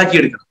നോർമലാക്കി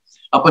എടുക്കണം.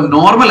 അപ്പൊ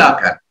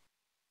നോർമലാക്കാൻ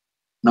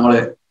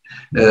നമ്മളെ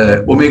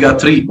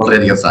omega-3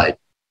 വളരെയധികം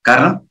സഹായിക്കും.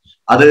 കാരണം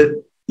അത്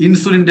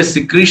ഇൻസുലിന്റെ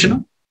സിക്രീഷനും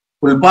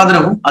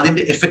ഉൽപാദനവും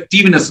അതിന്റെ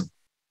എഫക്റ്റീവ്നെസ്സും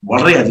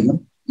വളരെയധികം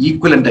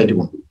ഈക്വലന്റ് ആയിട്ട്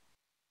കൊണ്ടുപോകും.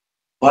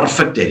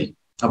 പെർഫെക്റ്റ് ആയിരിക്കും.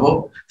 അപ്പോ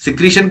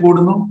സിക്രീഷൻ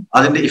കൂടുന്നു,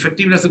 അതിന്റെ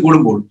ഇഫക്റ്റീവ്നെസ്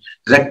കൂടുമ്പോൾ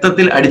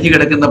രക്തത്തിൽ അടിഞ്ഞു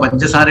കിടക്കുന്ന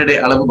പഞ്ചസാരയുടെ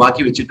അളവ്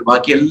ബാക്കി വെച്ചിട്ട്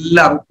ബാക്കി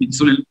എല്ലാം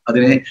ഇൻസുലിൻ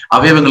അതിനെ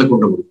അവയവങ്ങൾ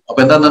കൊണ്ടുപോകും. അപ്പൊ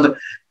എന്താണെന്നത്,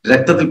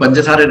 രക്തത്തിൽ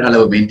പഞ്ചസാരയുടെ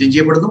അളവ് മെയിൻറ്റെയിൻ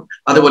ചെയ്യപ്പെടുന്നു.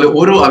 അതുപോലെ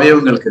ഓരോ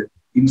അവയവങ്ങൾക്ക്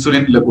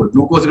ഇൻസുലിനിലപ്പോൾ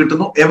ഗ്ലൂക്കോസ്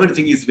കിട്ടുന്നു.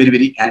 Everything is very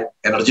very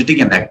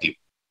energetic and active.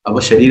 അപ്പൊ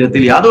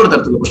ശരീരത്തിൽ യാതൊരു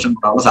തരത്തിലുള്ള പ്രശ്നം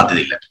ഉണ്ടാവാൻ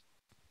സാധ്യതയില്ല,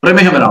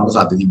 പ്രമേഹം വരാനുള്ള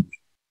സാധ്യതയും.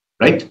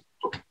 റൈറ്റ്.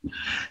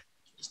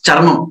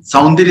 ചർമ്മം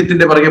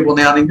സൗന്ദര്യത്തിന്റെ പുറകെ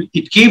പോകുന്നതാണെങ്കിൽ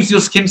it keeps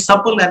your skin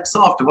supple and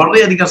soft.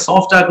 വളരെയധികം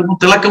സോഫ്റ്റ് ആക്കുന്നു,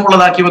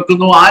 തിളക്കമുള്ളതാക്കി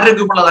വെക്കുന്നു,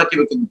 ആരോഗ്യമുള്ളതാക്കി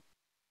വെക്കുന്നു.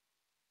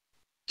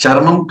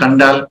 ചർമ്മം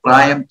കണ്ടാൽ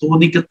പ്രായം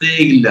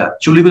തോന്നിക്കത്തേയില്ല,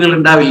 ചുളിവുകൾ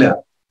ഉണ്ടാവില്ല,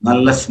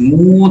 നല്ല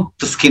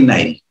സ്മൂത്ത് സ്കിൻ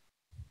ആയിരിക്കും.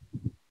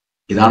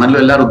 ഇതാണല്ലോ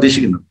എല്ലാവരും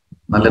ഉദ്ദേശിക്കുന്നത്,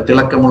 നല്ല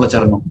തിളക്കമുള്ള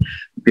ചർമ്മം,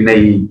 പിന്നെ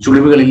ഈ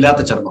ചുളിവുകൾ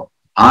ഇല്ലാത്ത ചർമ്മം,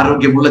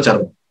 ആരോഗ്യമുള്ള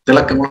ചർമ്മം,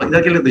 തിളക്കമുള്ള,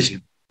 ഇതൊക്കെയല്ലേ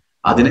ഉദ്ദേശിക്കുന്നത്.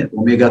 അതിന്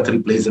omega-3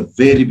 place A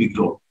very big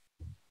role.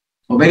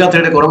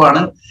 omega-3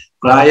 കുറവാണ്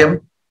പ്രായം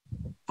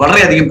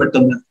വളരെയധികം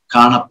പെട്ടെന്ന്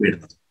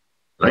കാണപ്പെടുന്നത്.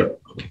 റൈറ്റ്.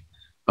 ഓക്കെ.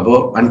 അപ്പോ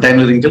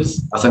അൺടൈംലി റിങ്കിൾസ്,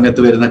 ആ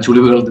സമയത്ത് വരുന്ന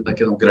ചുളിവുകളിൽ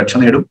നിന്നൊക്കെ നമുക്ക് രക്ഷ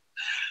നേടും.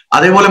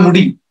 അതേപോലെ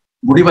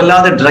മുടി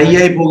വല്ലാതെ ഡ്രൈ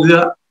ആയി പോകുക,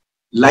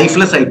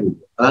 ലൈഫ്ലെസ് ആയി പോകുക,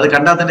 അതായത്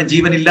കണ്ടാൽ തന്നെ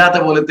ജീവൻ ഇല്ലാത്ത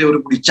പോലത്തെ ഒരു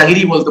മുടി,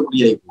 ചകിരി പോലത്തെ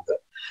മുടിയായി പോകുക.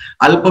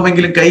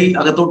 അല്പമെങ്കിലും കൈ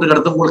അകത്തോട്ട്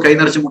കടത്തുമ്പോൾ കൈ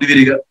നിറച്ച് മുടി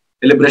വരിക,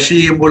 അല്ലെങ്കിൽ ബ്രഷ്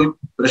ചെയ്യുമ്പോൾ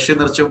ബ്രഷ്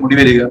നിറച്ച് മുടി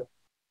വരിക,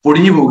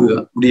 പൊടിഞ്ഞു പോകുക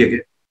മുടിയൊക്കെ,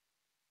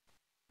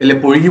 അല്ലെ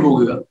പൊഴിഞ്ഞു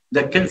പോകുക.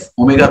 ഇതൊക്കെ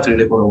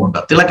omega-3 കുറവുണ്ട്,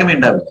 തിളക്കമേ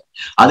ഉണ്ടാവില്ല.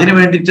 അതിനു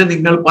വേണ്ടിയിട്ട്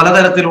നിങ്ങൾ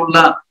പലതരത്തിലുള്ള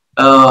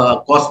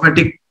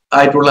കോസ്മെറ്റിക്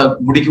ആയിട്ടുള്ള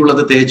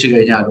മുടിക്കുള്ളത് തേച്ച്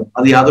കഴിഞ്ഞാലും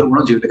അത് യാതൊരു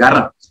ഗുണം ചെയ്യില്ല.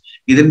 കാരണം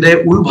ഇതിന്റെ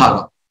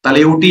ഉൾഭാഗം,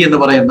 തലയോട്ടി എന്ന്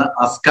പറയുന്ന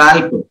ആ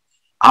സ്കാൽപ്പ്,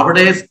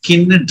 അവിടെ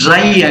സ്കിന്ന്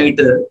ഡ്രൈ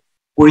ആയിട്ട്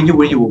പൊഴിഞ്ഞു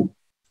പോകും.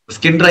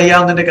 സ്കിൻ ഡ്രൈ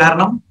ആവുന്നതിന്റെ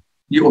കാരണം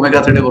ഈ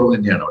omega-3 കുറവ്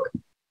തന്നെയാണ് അവിടെ.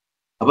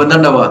 അപ്പൊ എന്താ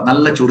ഉണ്ടാവുക,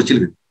 നല്ല ചൊറിച്ചിൽ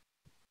വരും.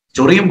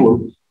 ചൊറിയുമ്പോൾ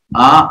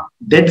ആ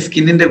ഡെഡ്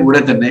സ്കിന്നിന്റെ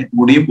കൂടെ തന്നെ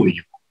മുടിയും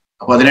പൊഴിയും.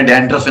 അപ്പൊ അതിനെ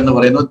ഡാൻഡ്രഫ് എന്ന്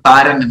പറയുന്നു,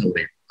 താരൻ എന്ന്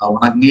പറയും. ആ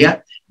ഉണങ്ങിയ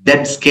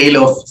ഡെഡ് സ്കെയിൽ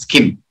ഓഫ്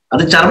സ്കിൻ,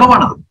 അത്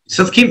ചർമ്മമാണത്.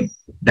 It's A skin.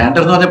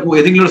 ഡാൻഡ്രഫ് എന്ന് പറഞ്ഞപ്പോൾ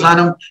ഏതെങ്കിലും ഒരു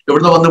സാധനം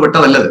എവിടുന്ന് വന്ന്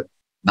വിട്ടതല്ലത്.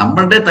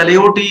 നമ്മളുടെ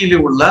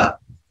തലയോട്ടിയിലുള്ള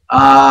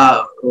ആ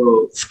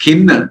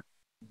സ്കിന്ന്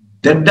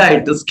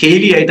ഡെഡായിട്ട്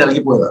സ്കെയിലി ആയിട്ട്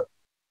ഇറങ്ങിപ്പോയതാണ്.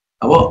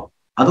 അപ്പോ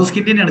അത്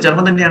സ്കിൻ തന്നെയാണ്,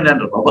 ചർമ്മം തന്നെയാണ്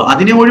ഡാൻഡ്രഫ്. അപ്പൊ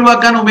അതിനെ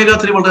ഒഴിവാക്കാൻ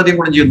omega-3 വളരെയധികം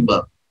ഗുണം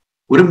ചെയ്യുന്നതാണ്.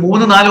 ഒരു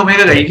 3-4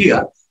 ഒമേഗ കഴിക്കുക,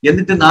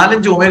 എന്നിട്ട്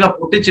 4-5 ഒമേഗ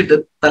പൊട്ടിച്ചിട്ട്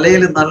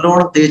തലയിൽ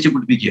നല്ലോണം തേച്ച്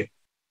പിടിപ്പിക്കുക.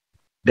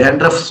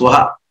 ഡാൻഡ്രഫ് സ്വഹ,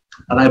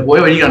 അതായത് പോയ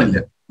വഴി കാണില്ല.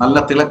 നല്ല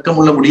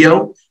തിളക്കമുള്ള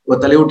മുടിയാവും,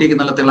 തലയോട്ടിക്ക്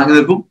നല്ല തിളങ്ങി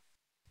നിൽക്കും.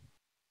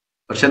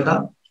 പക്ഷെ എന്താ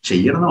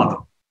ചെയ്യണമെന്ന്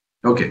മാത്രം.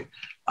 ഓക്കെ.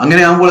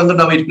 അങ്ങനെ ആകുമ്പോൾ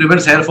എന്തുണ്ടാവും, it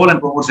prevents hair fall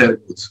and promotes hair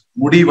growth.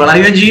 മുടി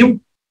വളരുകയും ചെയ്യും,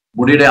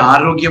 മുടിയുടെ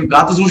ആരോഗ്യം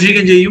കാത്തു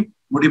സൂക്ഷിക്കുകയും ചെയ്യും,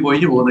 മുടി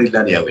പൊഴിഞ്ഞു പോകുന്നത്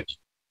ഇല്ലാതെയാവുകയും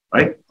ചെയ്യും.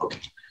 റൈറ്റ്. ഓക്കെ.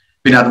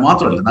 പിന്നെ അത്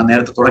മാത്രമല്ല, ഞാൻ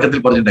നേരത്തെ തുടക്കത്തിൽ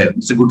പറഞ്ഞിട്ടുണ്ടായിരുന്നു,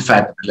 ഇറ്റ്സ് എ ഗുഡ്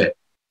ഫാറ്റ് അല്ലേ,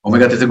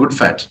 omega-3 is a good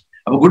fat.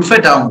 അപ്പൊ ഗുഡ്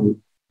ഫാറ്റ് ആകുമ്പോൾ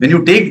when you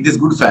take this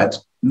good fat,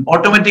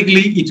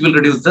 automatically it will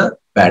reduce the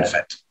bad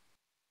fat.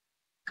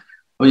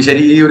 അപ്പൊ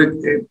ശരി, ഈ ഒരു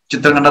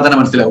ചിത്രം കണ്ടാൽ തന്നെ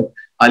മനസ്സിലാവും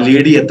ആ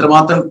ലേഡി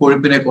എത്രമാത്രം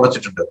കൊഴുപ്പിനെ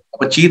കുറച്ചിട്ടുണ്ട്.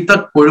 അപ്പൊ ചീത്ത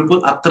കൊഴുപ്പ്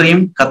അത്രയും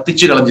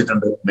കത്തിച്ച്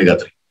കളഞ്ഞിട്ടുണ്ട്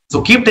omega-3. So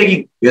keep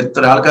taking.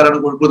 എത്ര ആൾക്കാരാണ്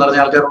കൊഴുപ്പ് നിറഞ്ഞ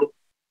ആൾക്കാരുള്ളൂ.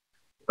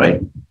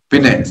 റൈറ്റ്.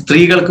 പിന്നെ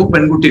സ്ത്രീകൾക്കും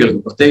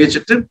പെൺകുട്ടികൾക്കും,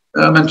 പ്രത്യേകിച്ചിട്ട്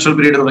മെൻസ്ട്രൽ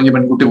പീരീഡ് തുടങ്ങിയ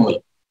പെൺകുട്ടി മുതൽ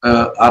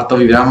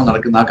ആർത്തവവിരാമം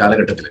നടക്കുന്ന ആ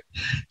കാലഘട്ടത്തിൽ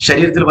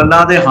ശരീരത്തിൽ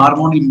വല്ലാതെ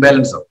ഹാർമോൺ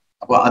ഇംബാലൻസ് ആവും.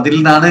 അപ്പൊ അതിൽ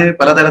നിന്നാണ്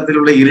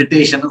പലതരത്തിലുള്ള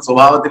ഇറിറ്റേഷൻ,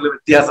 സ്വഭാവത്തിലുള്ള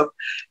വ്യത്യാസം,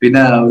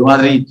 പിന്നെ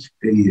ഒരുമാതിരി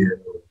ഈ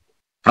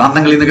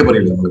പ്രാന്തങ്ങളിൽ നിന്നൊക്കെ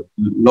പറയില്ല നമ്മൾ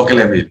ലോക്കൽ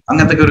ലാംഗ്വേജിൽ,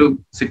 അങ്ങനത്തെ ഒരു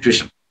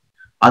സിറ്റുവേഷൻ.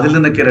 അതിൽ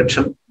നിന്നൊക്കെ രക്ഷ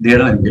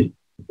നേടണമെങ്കിൽ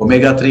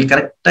omega-3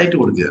 കറക്റ്റായിട്ട്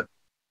കൊടുക്കുക.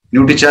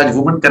 ന്യൂട്രിചാർജ്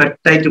വുമൺ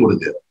കറക്റ്റായിട്ട്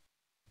കൊടുക്കുക.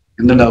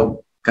 എന്തുണ്ടാവും,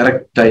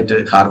 കറക്റ്റായിട്ട്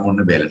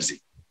ഹാർമോണിന് ബാലൻസ്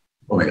ചെയ്യും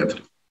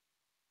omega-3.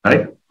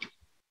 റൈറ്റ്.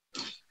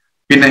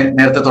 പിന്നെ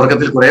നേരത്തെ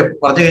തുടക്കത്തിൽ കുറെ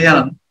പറഞ്ഞു കഴിഞ്ഞാൽ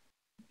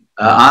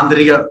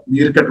ആന്തരിക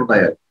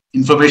നീർക്കെട്ടുണ്ടായാൽ,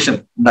 ഇൻഫ്ലമേഷൻ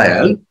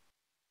ഉണ്ടായാൽ,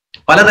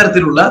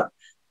 പലതരത്തിലുള്ള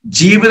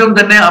ജീവിതം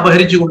തന്നെ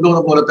അപഹരിച്ചു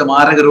കൊണ്ടുപോകുന്ന പോലത്തെ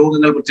മാരക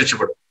രോഗങ്ങൾ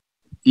പ്രത്യക്ഷപ്പെടും.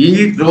 ഈ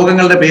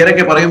രോഗങ്ങളുടെ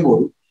പേരൊക്കെ പറയുമ്പോൾ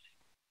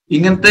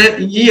ഇങ്ങനത്തെ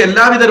ഈ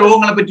എല്ലാവിധ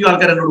രോഗങ്ങളെ പറ്റിയും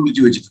ആൾക്കാർ എന്നോട്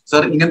വിളിച്ചു ചോദിച്ചിട്ട്,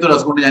 സാർ ഇങ്ങനത്തെ ഒരു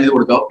അസുഖം ഞാൻ ഇത്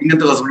കൊടുക്കാവോ,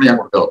 ഇങ്ങനത്തെ ഒരു അസുഖം ഞാൻ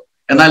കൊടുക്കാവോ,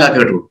 എന്നാൽ ആ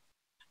കേട്ടുള്ളൂ.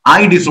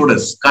 ഐ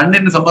ഡിസോർഡേഴ്സ്,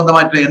 കണ്ണിന്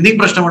സംബന്ധമായിട്ടുള്ള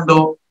എന്തെങ്കിലും പ്രശ്നമുണ്ടോ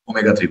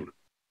omega-3 കൊടുക്കും.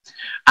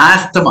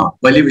 ആസ്തമ,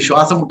 വലിയ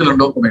വിശ്വാസം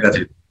മുട്ടലുണ്ടോ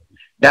omega-3 കൊടുക്കും.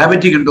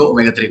 ഡയബറ്റിക് ഉണ്ടോ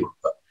omega-3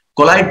 കൊടുക്കുക.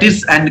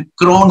 കൊളൈറ്റിസ് ആൻഡ്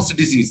ക്രോൺസ്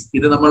ഡിസീസ്,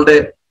 ഇത് നമ്മളുടെ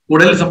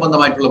കുടൽ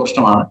സംബന്ധമായിട്ടുള്ള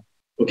പ്രശ്നമാണ്.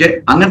 ഓക്കെ.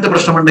 അങ്ങനത്തെ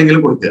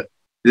പ്രശ്നമുണ്ടെങ്കിലും കൊടുക്കുക.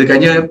 ഇത്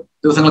കഴിഞ്ഞ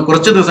ദിവസങ്ങൾ,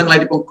 കുറച്ച്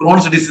ദിവസങ്ങളായിട്ട് ഇപ്പോൾ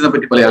ക്രോൺസ് ഡിസീസിനെ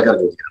പറ്റി പല ആൾക്കാർ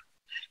ചോദിക്കുന്നത്.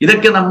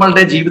 ഇതൊക്കെ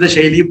നമ്മളുടെ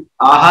ജീവിതശൈലിയും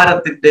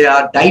ആഹാരത്തിന്റെ ആ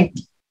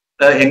ഡയറ്റ്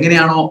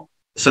എങ്ങനെയാണോ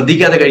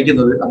ശ്രദ്ധിക്കാതെ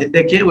കഴിക്കുന്നത്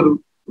അതിന്റെയൊക്കെ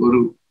ഒരു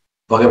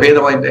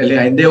വകഭേദമായിട്ട്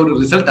അല്ലെങ്കിൽ അതിന്റെ ഒരു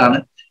റിസൾട്ടാണ്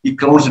ഈ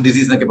ക്രോൺസ്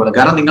ഡിസീസ് എന്നൊക്കെ പറയുന്നത്.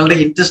 കാരണം നിങ്ങളുടെ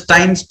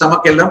ഇൻറ്റസ്റ്റൈൻ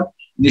സ്റ്റമക്ക് എല്ലാം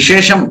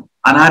നിശേഷം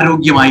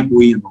അനാരോഗ്യമായി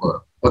പോയി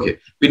എന്നുള്ളതാണ്. ഓക്കെ,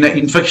 പിന്നെ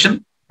ഇൻഫെക്ഷൻ,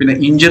 പിന്നെ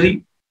ഇഞ്ചറി,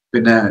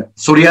 പിന്നെ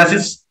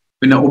സോറിയാസിസ്,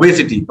 പിന്നെ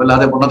ഒബേസിറ്റി,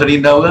 അല്ലാതെ പൊണ്ണത്തടി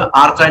ഉണ്ടാവുക,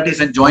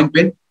 ആർത്രൈറ്റിസ് ആൻഡ് ജോയിന്റ്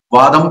പെയിൻ,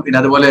 വാദം, പിന്നെ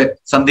അതുപോലെ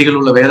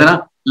സന്ധികളുള്ള വേദന,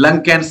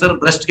 lung cancer,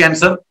 breast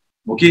cancer,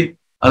 okay,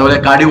 അതുപോലെ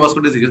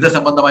കാർഡിയോവാസ്കുലർ ഡിസീസ്, ഹൃദയ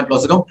സംബന്ധമായിട്ടുള്ള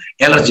അസുഖം,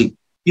 അലർജി,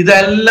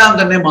 ഇതെല്ലാം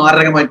തന്നെ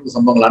മാരകമായിട്ടുള്ള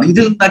സംഭവങ്ങളാണ്.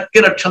 ഇതിൽ നിന്നൊക്കെ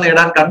രക്ഷ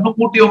നേടാൻ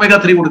കണ്ണുകൂട്ടി ഒമേഗ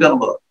 3 കൊടുക്കുക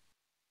എന്നുള്ളതാണ്.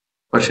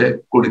 പക്ഷെ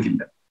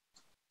കൊടുക്കില്ല.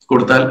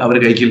 കൊടുത്താൽ അവർ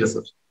കഴിക്കില്ല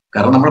സർ.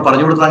 കാരണം നമ്മൾ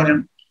പറഞ്ഞു കൊടുത്തത്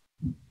അങ്ങനെയാണ്.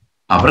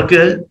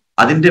 അവർക്ക്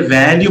അതിന്റെ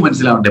വാല്യൂ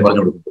മനസ്സിലാവണ്ടേ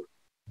പറഞ്ഞു കൊടുക്കുമ്പോൾ.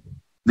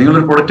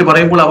 നിങ്ങളൊരു പ്രൊഡക്റ്റ്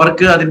പറയുമ്പോൾ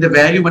അവർക്ക് അതിന്റെ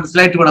വാല്യൂ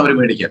മനസ്സിലായിട്ട് വേണം അവർ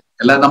മേടിക്കാൻ.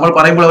 അല്ലാതെ നമ്മൾ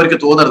പറയുമ്പോൾ അവർക്ക്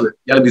തോന്നരുത്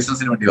ഇയാൾ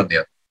ബിസിനസിന് വേണ്ടി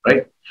വന്നതാണ്,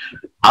 റൈറ്റ്?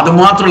 അത്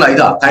മാത്രമല്ല,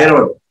 ഇതാ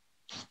തൈറോയിഡ്,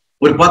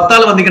 ഒരു 10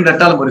 ആൾ വന്നിക്കേണ്ട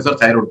 8 ആളും ഒരു sir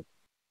thyroid.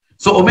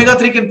 So omega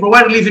 3 can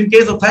provide relief in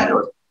case of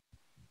thyroid.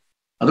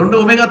 അതുകൊണ്ട്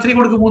ഒമേഗ 3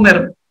 കൊടുക്കും 3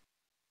 നേരം.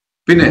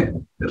 പിന്നെ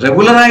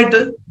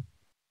റെഗുലറായിട്ട്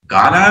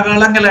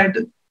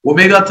കാലാകാലങ്ങളായിട്ട്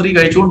ഒമേഗ 3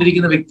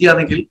 കഴിച്ചുകൊണ്ടിരിക്കുന്ന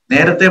വ്യക്തിയാണെങ്കിൽ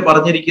നേരത്തെ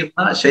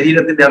പറഞ്ഞിരിക്കുന്ന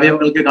ശരീരത്തിന്റെ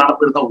അവയവങ്ങൾക്ക്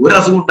കാണപ്പെടുന്ന ഒരു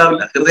അസുഖം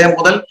ഉണ്ടാവില്ല, ഹൃദയം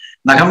മുതൽ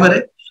നഖം വരെ.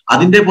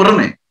 അതിന്റെ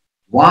പുറമെ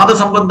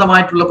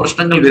വാദസംബന്ധമായിട്ടുള്ള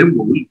പ്രശ്നങ്ങൾ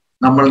വരുമ്പോൾ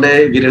നമ്മളുടെ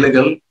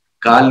വിരലുകൾ,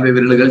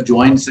 വിരലുകൾ,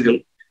 ജോയിന്റ്സുകൾ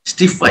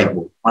സ്റ്റിഫായി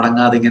പോകും,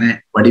 മടങ്ങാതെ ഇങ്ങനെ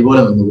വടി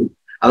പോലെ നിന്നു പോകും.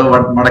 അത്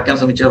മടക്കാൻ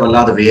ശ്രമിച്ചാൽ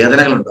വല്ലാതെ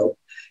വേദനകൾ ഉണ്ടാവും.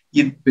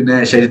 പിന്നെ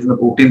ശരീരത്തിൽ നിന്ന്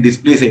പ്രോട്ടീൻ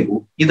ഡിസ്പ്ലേസ് ആയി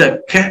പോകും.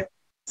 ഇതൊക്കെ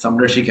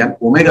സംരക്ഷിക്കാൻ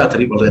ഒമേഗ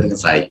 3 വളരെയധികം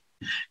സഹായിക്കും.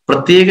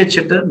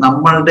 പ്രത്യേകിച്ചിട്ട്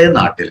നമ്മളുടെ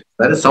നാട്ടിൽ,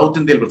 അതായത് സൗത്ത്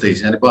ഇന്ത്യയിൽ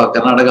പ്രത്യേകിച്ച്, ഞാനിപ്പോ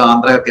കർണാടക,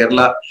 ആന്ധ്ര,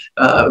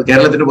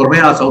 കേരളത്തിന് പുറമെ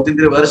ആ സൗത്ത്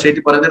ഇന്ത്യയിൽ വേറെ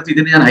സ്റ്റേറ്റ് പറയുന്നിടത്ത്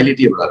ഇതിനെ ഞാൻ ഹൈലൈറ്റ്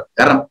ചെയ്യപ്പെടാറ്.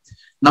 കാരണം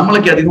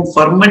നമ്മളൊക്കെ അധികം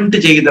ഫെർമെന്റ്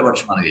ചെയ്ത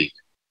ഭക്ഷണമാണ് കഴിക്കുക.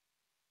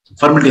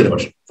 ഫെർമെന്റ് ചെയ്ത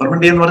ഭക്ഷണം,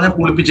 ഫെർമെന്റ് എന്ന് പറഞ്ഞാൽ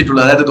പുളിപ്പിച്ചിട്ടുള്ള,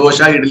 അതായത് ദോശ,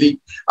 ഇഡ്ഡലി,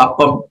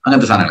 അപ്പം,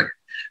 അങ്ങനത്തെ സാധനങ്ങളൊക്കെ.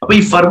 അപ്പൊ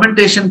ഈ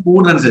ഫെർമെന്റേഷൻ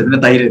കൂടുന്നതനുസരിച്ച്,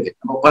 പിന്നെ തൈരൊക്കെ,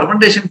 അപ്പൊ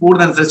ഫെർമെന്റേഷൻ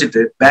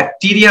കൂടുന്നതനുസരിച്ചിട്ട്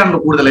ബാക്ടീരിയ ആണല്ലോ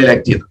കൂടുതലായി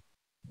ആക്ട് ചെയ്യുന്നത്,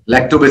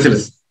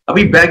 ലാക്ടോബാസിലസ്. അപ്പൊ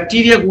ഈ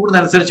ബാക്ടീരിയ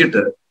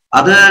കൂടുന്നതനുസരിച്ചിട്ട്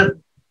അത്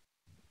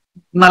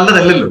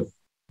നല്ലതല്ലല്ലോ.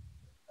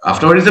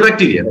 After all it's A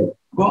bacteria.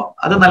 അപ്പൊ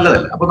അത്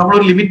നല്ലതല്ല. അപ്പൊ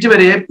നമ്മളൊരു ലിമിറ്റ്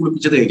വരെ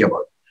പുളിപ്പിച്ചത് കഴിക്കാൻ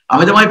പാടും,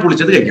 അമിതമായി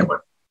പുളിച്ചത് കഴിക്കാൻ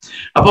പാടും.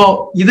 അപ്പോ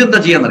ഇതെന്താ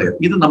ചെയ്യാന്നറിയാം?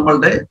 ഇത്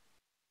നമ്മളുടെ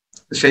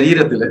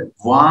ശരീരത്തില്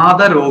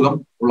വാതരോഗം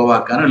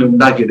ഉളവാക്കാൻ അല്ലെങ്കിൽ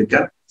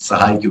ഉണ്ടാക്കിയെടുക്കാൻ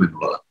സഹായിക്കും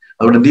എന്നുള്ളതാണ്.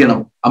 അതുകൊണ്ട് എന്ത് ചെയ്യണം?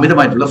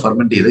 അമിതമായിട്ടുള്ള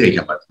ഫെർമെന്റ് ചെയ്ത്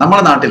കഴിക്കാൻ പാടില്ല.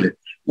 നമ്മുടെ നാട്ടില്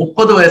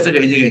 30 വയസ്സ്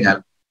കഴിഞ്ഞു കഴിഞ്ഞാൽ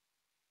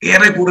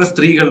ഏറെ കൂടുതൽ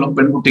സ്ത്രീകളിലും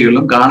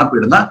പെൺകുട്ടികളിലും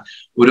കാണപ്പെടുന്ന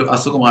ഒരു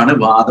അസുഖമാണ്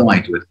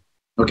വാദമായിട്ട് വരുന്നത്.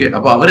 ഓക്കെ,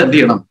 അപ്പൊ അവരെന്ത്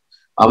ചെയ്യണം?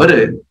 അവര്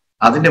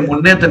അതിന്റെ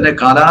മുന്നേ തന്നെ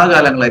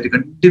കാലാകാലങ്ങളായിട്ട്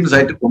കണ്ടിന്യൂസ്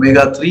ആയിട്ട് omega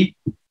 3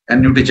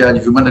 and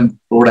Nutricharge human and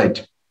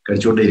product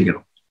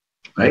കഴിച്ചുകൊണ്ടേയിരിക്കണം,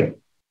 right?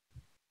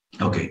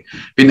 Okay,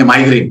 പിന്നെ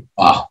മൈഗ്രെയിൻ.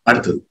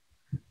 അടുത്തത്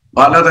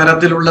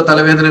പലതരത്തിലുള്ള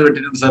തലവേദന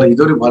കേട്ടിട്ടുണ്ട് സാർ.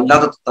 ഇതൊരു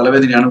വല്ലാത്ത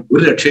തലവേദനയാണ്,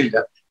 ഒരു രക്ഷയില്ല.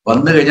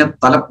 വന്നു കഴിഞ്ഞാൽ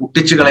തല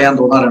പൊട്ടിച്ച് കളയാൻ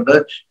തോന്നാറുണ്ട്,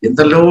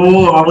 എന്തെല്ലോ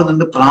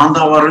ആവുന്നുണ്ട്,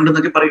 പ്രാന്താവാറുണ്ട്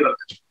എന്നൊക്കെ പറയുക.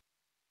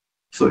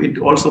 So it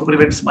also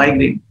prevents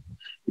migraine.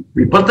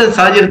 ഇപ്പോഴത്തെ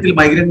സാഹചര്യത്തിൽ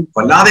മൈഗ്രെയിൻ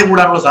വല്ലാതെ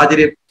കൂടാനുള്ള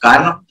സാഹചര്യം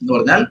കാരണം എന്ന്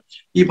പറഞ്ഞാൽ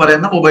ഈ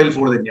പറയുന്ന മൊബൈൽ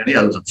ഫോൺ തന്നെയാണ്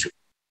യാതൊരു സംശയം.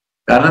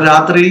 കാരണം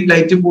രാത്രി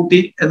ലൈറ്റും പൂട്ടി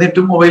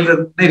എന്നിട്ടും മൊബൈലിൽ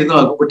തന്നെ ഇരുന്ന്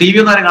നോക്കും. ഇപ്പൊ TV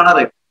ഒന്നും ആരും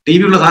കാണാതെ,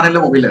 TV ഉള്ള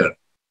സാധനമെല്ലാം മൊബൈലിലാണ്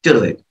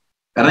ചെറുതായിട്ട്.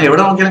 കാരണം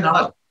എവിടെ നോക്കിയാലും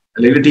കാണാം.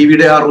 അല്ലെങ്കിൽ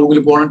ടിവിയുടെ ആ റൂമിൽ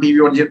പോകണം, TV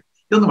ഓൺ ചെയ്യണം,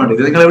 ഇതൊന്നും വേണ്ട.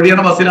 ഇത് നിങ്ങൾ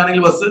എവിടെയാണ്,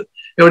 ബസ്സിലാണെങ്കിൽ ബസ്,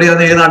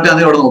 എവിടെയാണ്, ഏത്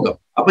നാട്ടിലാണെങ്കിൽ അവിടെ നോക്കാം.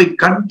 അപ്പൊ ഈ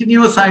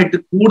കണ്ടിന്യൂസ് ആയിട്ട്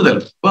കൂടുതൽ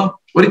ഇപ്പൊ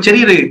ഒരു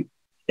ചെറിയൊരു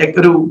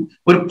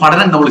ഒരു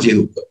പഠനം നമ്മൾ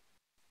ചെയ്തു നോക്കുക.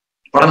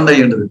 പഠനം എന്താ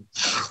ചെയ്യേണ്ടത്?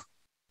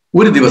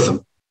 ഒരു ദിവസം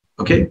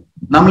ഓക്കെ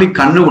നമ്മൾ ഈ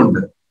കണ്ണുകൊണ്ട്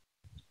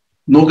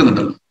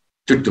നോക്കുന്നുണ്ടല്ലോ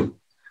ചുറ്റും.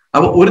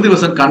 അപ്പൊ ഒരു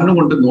ദിവസം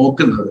കണ്ണുകൊണ്ട്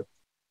നോക്കുന്നത്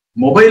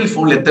മൊബൈൽ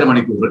ഫോണിൽ എത്ര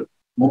മണിക്കൂർ,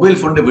 മൊബൈൽ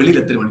ഫോണിന്റെ വെളിയിൽ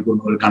എത്ര മണിക്കൂർ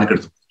നമ്മൾ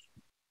കണക്കെടുത്തു.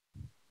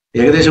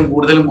 ഏകദേശം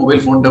കൂടുതലും മൊബൈൽ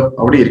ഫോണിന്റെ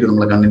അവിടെ ആയിരിക്കും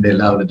നമ്മളെ കണ്ണിന്റെ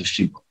എല്ലാവരുടെ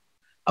ദൃഷ്ടിയും.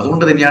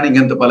 അതുകൊണ്ട് തന്നെയാണ്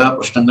ഇങ്ങനത്തെ പല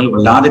പ്രശ്നങ്ങൾ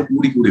വല്ലാതെ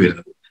കൂടി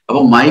വരുന്നത്.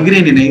 അപ്പൊ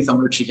മൈഗ്രെയിനിനെ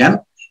സംരക്ഷിക്കാൻ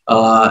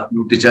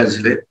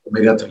ന്യൂട്രിചാർജിലെ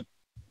ഒമേഗ 3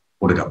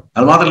 കൊടുക്കാം.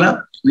 അത് മാത്രമല്ല,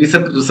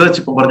 റീസെന്റ് റിസർച്ച്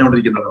ഇപ്പൊ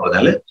പറഞ്ഞുകൊണ്ടിരിക്കുന്നതെന്ന്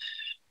പറഞ്ഞാല്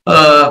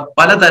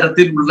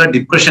പലതരത്തിലുള്ള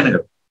ഡിപ്രഷൻ,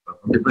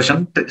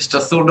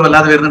 സ്ട്രെസ് കൊണ്ട്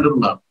വല്ലാതെ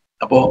വരുന്നുണ്ടെന്നുള്ളതാണ്.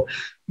 അപ്പോ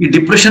ഈ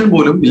ഡിപ്രഷൻ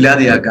പോലും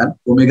ഇല്ലാതെയാക്കാൻ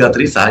ഒമേഗ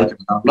 3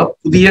 സഹായിക്കുമെന്നുള്ള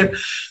പുതിയ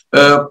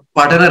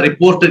പഠന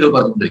റിപ്പോർട്ടുകൾ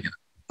പറഞ്ഞുകൊണ്ടിരിക്കുന്നത്.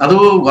 അത്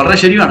വളരെ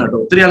ശരിയാണ് കേട്ടോ.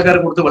 ഒത്തിരി ആൾക്കാർ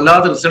കൊടുത്ത്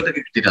വല്ലാതെ റിസൾട്ട്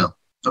ഒക്കെ കിട്ടിയിട്ടാണ്.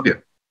 Okay,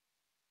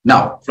 now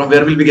from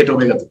where will be get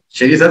omega 3?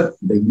 ശരി സർ,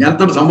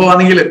 ഇങ്ങനത്തെ ഒരു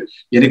സംഭവമാണെങ്കിൽ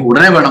എനിക്ക്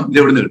ഉടനെ വേണം, ഇത്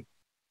എവിടെ നിന്ന് കിട്ടും?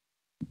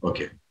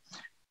 ഓക്കെ,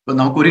 അപ്പൊ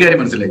നമുക്ക് ഒരു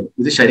കാര്യം മനസ്സിലായി,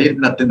 ഇത്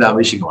ശരീരത്തിന് അത്യന്തം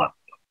ആവശ്യമാണ്.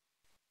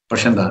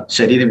 പക്ഷെ എന്താ,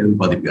 ശരീരം ഇത്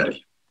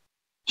ഉത്പാദിപ്പിക്കാറില്ല.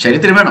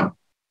 ശരീരത്തിന് വേണം,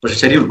 പക്ഷെ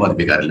ശരീരം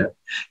ഉത്പാദിപ്പിക്കാറില്ല.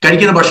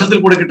 കഴിക്കുന്ന ഭക്ഷണത്തിൽ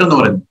കൂടെ കിട്ടുമെന്ന്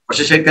പറയുന്നു,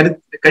 പക്ഷെ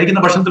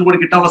കഴിക്കുന്ന ഭക്ഷണത്തിൽ കൂടെ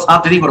കിട്ടാനുള്ള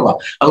സാധ്യതയും കുറവാണ്.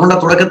 അതുകൊണ്ട്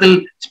തുടക്കത്തിൽ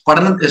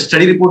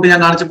സ്റ്റഡി റിപ്പോർട്ട് ഞാൻ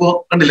കാണിച്ചപ്പോ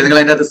കണ്ടില്ല നിങ്ങൾ,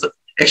 അതിന്റെ അകത്ത്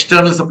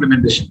എക്സ്റ്റേണൽ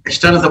സപ്ലിമെന്റേഷൻ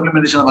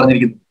എന്ന്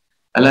പറഞ്ഞിരിക്കുന്നത്,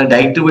 അല്ല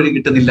ഡയറ്റ് വഴി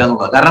കിട്ടുന്നില്ല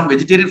എന്നുള്ളത്. കാരണം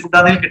വെജിറ്റേറിയൻ ഫുഡ്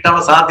ആണെങ്കിൽ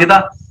കിട്ടാനുള്ള സാധ്യത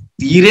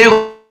തീരെ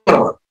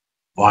കുറവാണ്,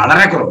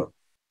 വളരെ കുറവാണ്.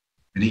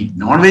 ഇനി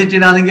നോൺ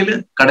വെജിറ്റേറിയൻ ആണെങ്കിൽ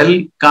കടലിൽ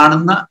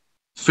കാണുന്ന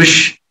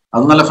ഫിഷ്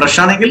അത് നല്ല ഫ്രഷ്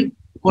ആണെങ്കിൽ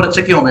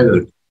കുറച്ചൊക്കെ ഒമേഗ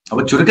കിട്ടും.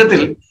 അപ്പൊ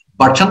ചുരുക്കത്തിൽ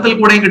ഭക്ഷണത്തിൽ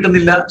കൂടെയും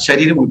കിട്ടുന്നില്ല,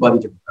 ശരീരം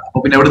ഉത്പാദിക്കുന്നില്ല. അപ്പൊ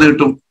പിന്നെ എവിടെ നിന്ന്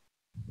കിട്ടും?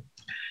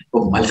 ഇപ്പൊ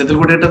മത്സ്യത്തിൽ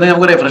കൂടെ കിട്ടുന്നത്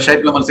നമുക്കറിയാം, ഫ്രഷ്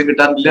ആയിട്ടുള്ള മത്സ്യം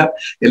കിട്ടാനില്ല.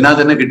 എന്നാൽ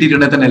തന്നെ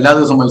കിട്ടിയിട്ടുണ്ടെങ്കിൽ തന്നെ എല്ലാ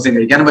ദിവസവും മത്സ്യം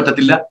കഴിക്കാനും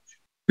പറ്റത്തില്ല.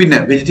 പിന്നെ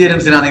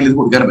വെജിറ്റേറിയൻസിനാണെങ്കിൽ ഇത്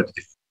കൊടുക്കാൻ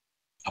പറ്റത്തില്ല.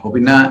 അപ്പൊ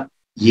പിന്നെ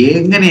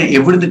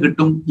എവിടുന്ന്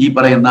കിട്ടും ഈ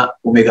പറയുന്ന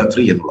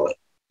omega-3 എന്നുള്ളത്?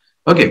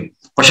 ഓക്കെ,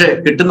 പക്ഷെ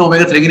കിട്ടുന്ന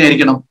omega-3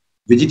 എങ്ങനെയായിരിക്കണം?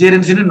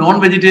 വെജിറ്റേറിയൻസിനും നോൺ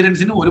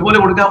വെജിറ്റേറിയൻസിനും ഒരുപോലെ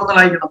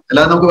കൊടുക്കാവുന്നതായിരിക്കണം.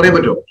 അല്ലാതെ നമുക്ക് പറയാൻ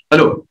പറ്റുമോ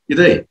ഹലോ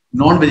ഇതേ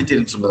നോൺ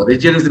വെജിറ്റേറിയൻസ് ഉള്ളത്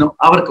വെജിറ്റേറിയൻസിനും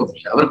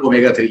അവർക്കൊന്നുമില്ല, അവർക്ക്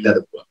omega-3 ഇല്ലാതെ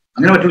പോകാം?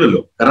 അങ്ങനെ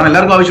പറ്റില്ലല്ലോ, കാരണം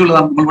എല്ലാവർക്കും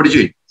ആവശ്യമുള്ളതാണ്, നമ്മൾ പഠിച്ചു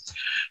പോയി.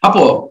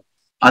 അപ്പോ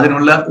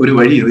അതിനുള്ള ഒരു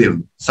വഴി ഇതേ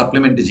ഉള്ളൂ,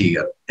 സപ്ലിമെന്റ്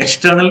ചെയ്യുക,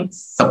 എക്സ്റ്റേണൽ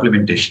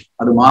സപ്ലിമെന്റേഷൻ.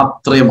 അത്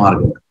മാത്രമേ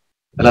മാർഗമുള്ളൂ,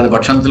 അല്ലാതെ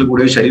ഭക്ഷണത്തിൽ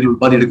കൂടെ ശരീരം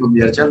ഉത്പാദിപ്പിക്കുമെന്ന്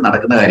വിചാരിച്ചാൽ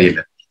നടക്കുന്ന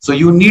കാര്യമില്ല. So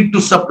you need to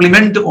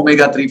supplement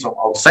omega-3 from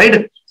outside.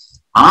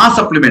 ആ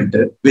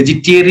സപ്ലിമെന്റ്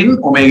വെജിറ്റേറിയൻ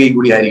ഒമേഗയും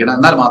കൂടി ആയിരിക്കണം.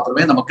 എന്നാൽ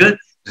മാത്രമേ നമുക്ക്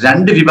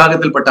രണ്ട്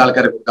വിഭാഗത്തിൽപ്പെട്ട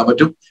ആൾക്കാരെ കൊടുക്കാൻ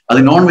പറ്റും. അത്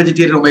നോൺ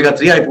വെജിറ്റേറിയൻ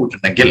omega-3 ആയി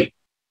പോയിട്ടുണ്ടെങ്കിൽ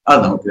അത്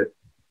നമുക്ക്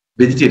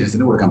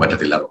വെജിറ്റേറിയൻസിന് കൊടുക്കാൻ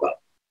പറ്റത്തില്ല.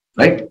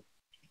 Right?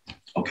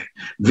 Okay,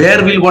 where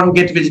will one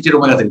get vegetarian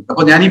omega-3?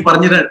 അപ്പൊ ഞാൻ ഈ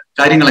പറഞ്ഞ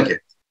കാര്യങ്ങളൊക്കെ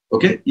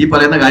ഈ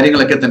പറയുന്ന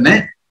കാര്യങ്ങളൊക്കെ തന്നെ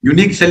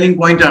യുണീക് സെല്ലിംഗ്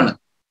പോയിന്റ് ആണ്.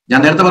 ഞാൻ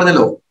നേരത്തെ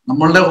പറഞ്ഞല്ലോ,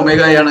 നമ്മളുടെ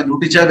ഒമേഗയാണ്,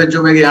 ന്യൂട്രിചാർജ് വെജ്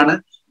ഒമേഗയാണ്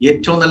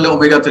ഏറ്റവും നല്ല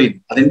omega-3.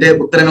 അതിന്റെ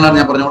ഉത്തരങ്ങളാണ്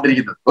ഞാൻ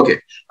പറഞ്ഞുകൊണ്ടിരിക്കുന്നത്. ഓക്കെ,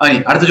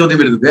 അടുത്ത ചോദ്യം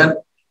വരുന്നത്,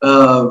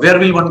 where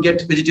will one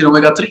get vegetarian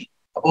omega-3?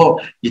 അപ്പോ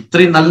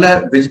ഇത്രയും നല്ല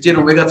വെജിറ്റേറിയൻ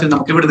omega-3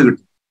 നമുക്ക് എവിടെ നിന്ന്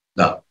കിട്ടും?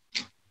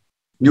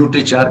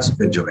 Nutricharge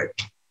veg omega.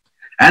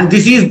 And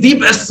this is the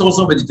best source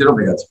of vegetarian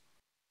omega-3.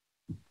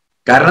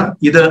 കാരണം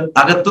ഇത്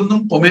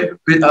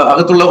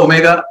അകത്തുള്ള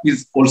ഒമേഗ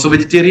ഈസ് ഓൾസോ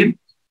വെജിറ്റേറിയൻ.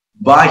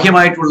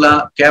 ബാഹ്യമായിട്ടുള്ള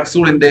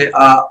ക്യാപ്സൂളിന്റെ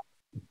ആ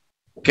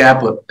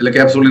ക്യാപ്പ് അല്ലെ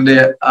ക്യാപ്സൂളിന്റെ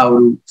ആ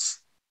ഒരു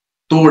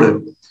തോട്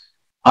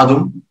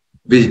അതും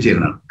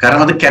വെജിറ്റേറിയൻ ആണ്.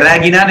 കാരണം അത്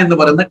കെരാഗിനാൻ എന്ന്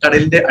പറയുന്ന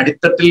കടലിന്റെ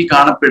അടിത്തട്ടിൽ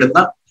കാണപ്പെടുന്ന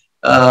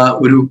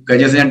ഒരു,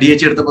 കഴിഞ്ഞ ദിവസം ഞാൻ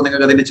DH എടുത്തപ്പോൾ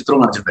നിങ്ങൾക്ക് അതിന്റെ ചിത്രം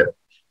കാണിച്ചു തരാം.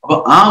 അപ്പൊ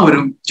ആ ഒരു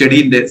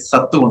ചെടീന്റെ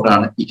സത്ത്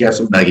കൊണ്ടാണ് ഈ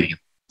ക്യാപ്സൂൾ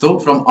ഉണ്ടാക്കിയിരിക്കുന്നത്. So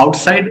from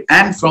outside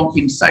and from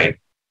inside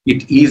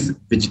it is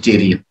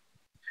vegetarian.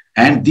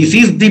 And this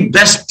is the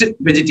best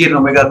vegetarian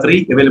omega-3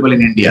 available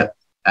in India,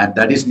 and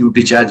that is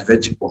Nutricharge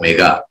Veg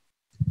Omega.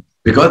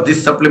 Because this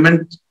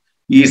supplement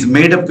is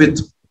made up with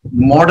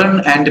modern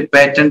and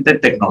patented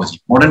technology.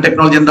 Modern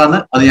technology എന്താണ്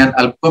അത് ഞാൻ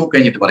അല്പം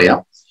കഴിഞ്ഞിട്ട് പറയാം.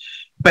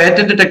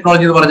 Patent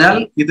technology എന്ന് പറഞ്ഞാൽ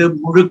ഇത്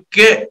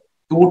മുഴുക്കെ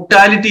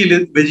ടോട്ടാലിറ്റിയിൽ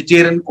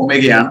vegetarian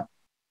ഒമേഗയാണ്.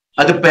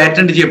 അത്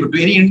പാറ്റന്റ് ചെയ്യപ്പെട്ടു.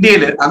 ഇനി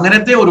ഇന്ത്യയിൽ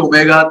അങ്ങനത്തെ ഒരു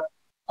ഒമേഗ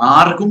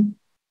ആർക്കും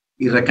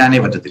ഇറക്കാനേ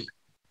പറ്റത്തില്ല,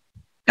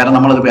 കാരണം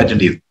നമ്മളത്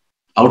പാറ്റന്റ് ചെയ്തു.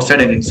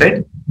 Outside and inside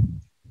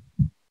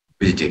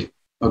vegetarian.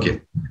 Okay,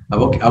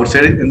 അപ്പൊ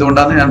ഔട്ട്സൈഡ്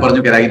എന്തുകൊണ്ടാണെന്ന് ഞാൻ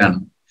പറഞ്ഞു, കെരാഗിനാണ്.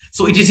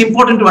 So it is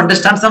important to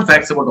understand some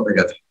facts about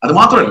omega-3. അത്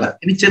മാത്രമല്ല,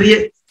 ഇനി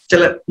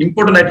ചില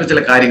ഇമ്പോർട്ടന്റ് ആയിട്ടുള്ള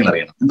ചില കാര്യങ്ങൾ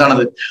അറിയണം.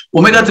 എന്താണത്?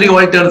 omega-3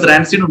 oil turns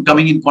rancid on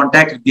coming in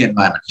contact with the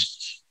environment.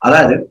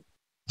 അതായത്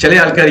ചില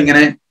ആൾക്കാർ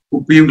ഇങ്ങനെ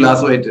കുപ്പിയും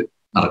ഗ്ലാസ്സും ആയിട്ട്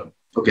നടക്കും.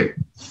 ഓക്കെ,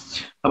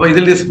 അപ്പൊ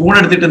ഇതിൽ സ്പൂൺ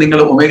എടുത്തിട്ട് നിങ്ങൾ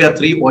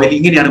omega-3 ഓയിൽ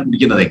ഇങ്ങനെയാണ്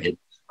കുടിക്കുന്നതെങ്കിൽ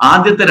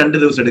ആദ്യത്തെ 2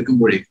 ദിവസം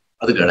എടുക്കുമ്പോഴേക്കും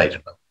അത്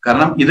കേടായിട്ടുണ്ടാവും.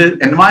 കാരണം ഇത്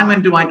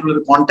എൻവയൺമെന്റുമായിട്ടുള്ള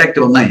ഒരു കോൺടാക്ട്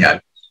വന്നു കഴിഞ്ഞാൽ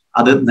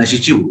അത്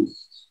നശിച്ചു പോകും,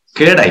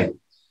 കേടായി.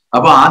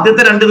 അപ്പൊ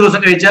ആദ്യത്തെ 2 ദിവസം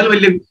കഴിച്ചാൽ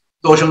വലിയ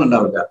ദോഷമൊന്നും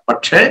ഉണ്ടാവില്ല,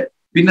 പക്ഷേ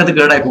പിന്നെ അത്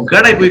കേടായി പോകും.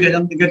 കേടായി പോയി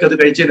കഴിഞ്ഞാൽ നിങ്ങൾക്ക് അത്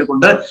കഴിച്ചതിനെ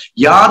കൊണ്ട്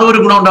യാതൊരു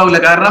ഗുണം ഉണ്ടാവില്ല.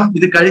 കാരണം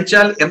ഇത്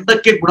കഴിച്ചാൽ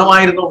എന്തൊക്കെ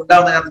ഗുണമായിരുന്നു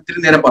ഉണ്ടാവുന്ന ഞാൻ ഇത്തിരി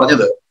നേരം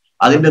പറഞ്ഞത്,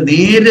 അതിന്റെ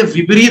നേരെ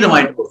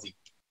വിപരീതമായിട്ട്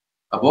പ്രവർത്തിക്കും.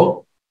 അപ്പോ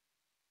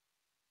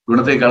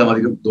ഗുണത്തെക്കാളും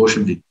അധികം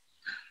ദോഷം ചെയ്യും.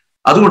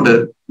 അതുകൊണ്ട്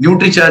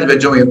ന്യൂട്രിചാർജ്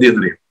വെജ് ഒമേഗ എന്ത്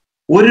ചെയ്യുന്നറിയും?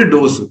 ഒരു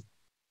ഡോസ്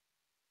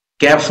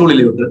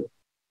ക്യാപ്സൂളിലോട്ട്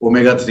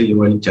omega-3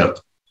 ഓയിൽ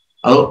ചേർത്തു.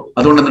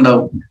 അതുകൊണ്ട്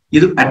എന്തുണ്ടാവും?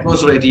 ഇത്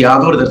അറ്റ്മോസ്ഫിയറായിട്ട്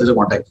യാതൊരു തരത്തിലുള്ള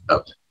കോൺടാക്ട്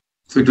ഉണ്ടാവില്ല.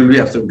 So it will be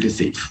absolutely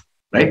safe.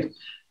 Right?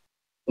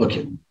 Okay,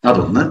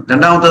 അതൊന്ന്.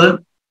 രണ്ടാമത്തത്,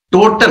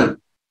 ടോട്ടൽ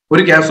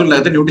ഒരു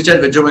ക്യാപ്സൂളിനകത്ത്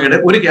ന്യൂട്രിചാർജ് വെജ് ഒമേഗയുടെ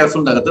ഒരു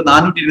ക്യാപ്സൂളിനകത്ത്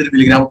 420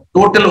 മില്ലിഗ്രാം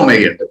ടോട്ടൽ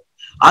ഒമേഗയുണ്ട്.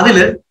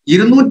 അതില്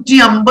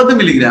 250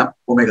 മില്ലിഗ്രാം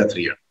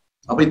omega-3 ആണ്.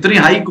 അപ്പൊ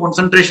ഇത്രയും ഹൈ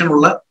കോൺസെൻട്രേഷൻ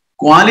ഉള്ള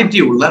ക്വാളിറ്റി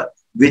ഉള്ള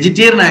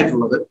വെജിറ്റേറിയൻ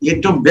ആയിട്ടുള്ളത്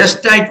ഏറ്റവും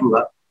ബെസ്റ്റ് ആയിട്ടുള്ള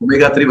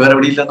omega-3 വേറെ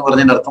എവിടെ ഇല്ല എന്ന്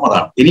പറഞ്ഞതിന്റെ അർത്ഥം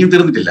അതാണ്. ഇനിയും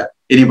തീർന്നിട്ടില്ല,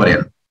 ഇനിയും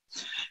പറയാം.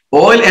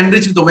 Oil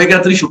enriched with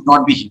omega-3 should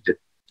not be heated.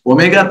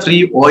 omega-3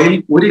 oil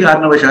ഒരു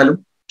കാരണവശാലും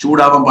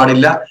ചൂടാവാൻ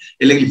പാടില്ല,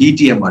 അല്ലെങ്കിൽ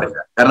ഹീറ്റ് ചെയ്യാൻ പാടില്ല.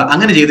 കാരണം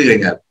അങ്ങനെ ചെയ്തു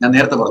കഴിഞ്ഞാൽ ഞാൻ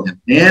നേരത്തെ പറഞ്ഞു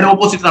നേരെ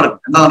ഓപ്പോസിറ്റ് നടക്കും.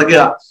 എന്താ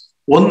നടക്കുക?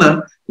 ഒന്ന്,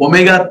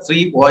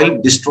 omega-3 ഓയിൽ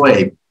ഡിസ്ട്രോയ്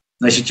ആയി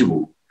നശിച്ചു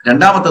പോകും.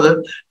 രണ്ടാമത്തത്,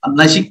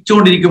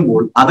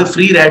 നശിച്ചുകൊണ്ടിരിക്കുമ്പോൾ അത്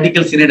ഫ്രീ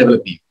റാഡിക്കൽസിനെ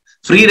ഡെവലപ്പ് ചെയ്യും.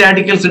 ഫ്രീ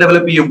റാഡിക്കൽസ്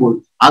ഡെവലപ്പ് ചെയ്യുമ്പോൾ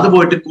അത്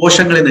പോയിട്ട്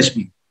കോശങ്ങളെ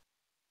നശിപ്പിക്കും.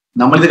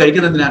 നമ്മളിത്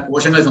കഴിക്കുന്നതിനാ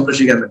കോശങ്ങളെ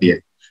സംരക്ഷിക്കാൻ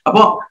വേണ്ടിയാണ്.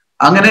 അപ്പോ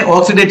അങ്ങനെ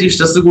ഓക്സിഡേറ്റീവ്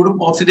സ്ട്രെസ് കൂടും.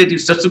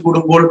 ഓക്സിഡേറ്റീവ് സ്ട്രെസ്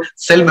കൂടുമ്പോൾ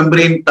സെൽ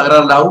മെംബ്രെയിൻ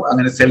തകരാറിലാവും,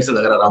 അങ്ങനെ സെൽസ്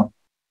തകരാറാവും.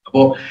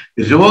 അപ്പോ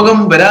രോഗം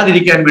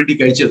വരാതിരിക്കാൻ വേണ്ടി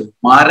കഴിച്ചത്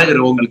മാരക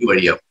രോഗങ്ങൾക്ക്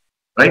വഴിയാവും.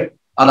 റൈറ്റ്?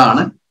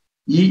 അതാണ്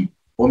ഈ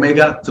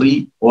omega-3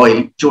 ഓയിൽ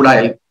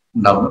ചൂടായാൽ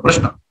ഉണ്ടാവുന്ന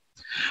പ്രശ്നം.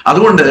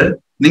 അതുകൊണ്ട്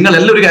നിങ്ങൾ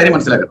എല്ലാം ഒരു കാര്യം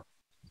മനസ്സിലാക്കണം.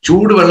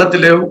 ചൂട്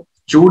വെള്ളത്തിലെയോ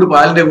ചൂട്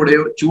പാലിന്റെ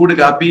കൂടെയോ ചൂട്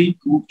കാപ്പി,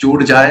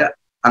 ചൂട് ചായ,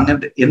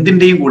 അങ്ങനത്തെ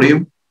എന്തിന്റെയും കൂടെയും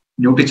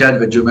ന്യൂട്രിചാർജ്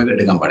വെജ് ഒമേഗ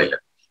എടുക്കാൻ പാടില്ല.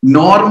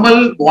 നോർമൽ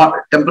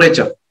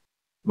ടെമ്പറേച്ചർ,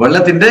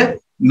 വെള്ളത്തിന്റെ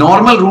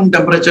നോർമൽ റൂം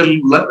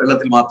ടെമ്പറേച്ചറിലുള്ള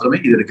വെള്ളത്തിൽ മാത്രമേ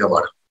ഇത് എടുക്കാൻ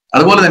പാടുള്ളൂ.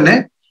 അതുപോലെ തന്നെ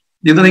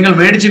ഇത് നിങ്ങൾ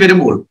മേടിച്ച്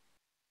വരുമ്പോൾ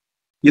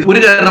ഇത് ഒരു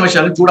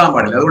കാരണവശാലും ചൂടാൻ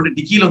പാടില്ല. അതുകൊണ്ട്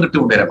ഡിക്കിയിൽ ഒന്നിട്ട്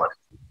കൊണ്ടുവരാൻ പാടില്ല.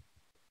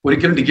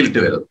 ഒരിക്കലും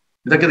ഡിക്കിയിലിട്ട് വരും.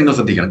 ഇതൊക്കെ നിങ്ങൾ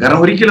ശ്രദ്ധിക്കണം.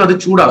 കാരണം ഒരിക്കലും അത്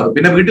ചൂടാകും.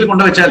 പിന്നെ വീട്ടിൽ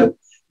കൊണ്ടുവച്ചാലും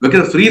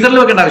ഫ്രീസറിൽ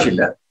വെക്കേണ്ട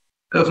ആവശ്യമില്ല,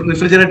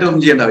 റെഫ്രിജറേറ്റർ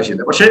ഒന്നും ചെയ്യേണ്ട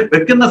ആവശ്യമില്ല. പക്ഷെ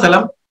വെക്കുന്ന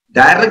സ്ഥലം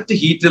ഡയറക്റ്റ്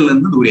ഹീറ്റിൽ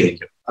നിന്ന് ദൂരെ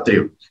ആയിരിക്കണം, അത്രയേ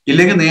ഉള്ളൂ.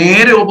 ഇല്ലെങ്കിൽ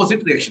നേരെ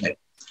ഓപ്പോസിറ്റ് റിയാക്ഷൻ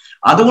ആയിരിക്കും.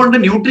 അതുകൊണ്ട്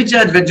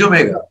Nutricharge veg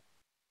omega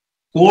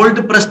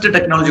called pressed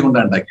technology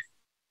കൊണ്ടാണ് ഉണ്ടാക്കിയത്.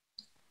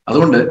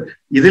 അതുകൊണ്ട്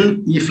ഇതിൽ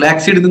ഈ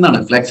ഫ്ലാക്സീഡിൽ നിന്നാണ്,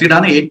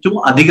 ഫ്ലാക്സീഡാണ് ഏറ്റവും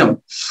അധികം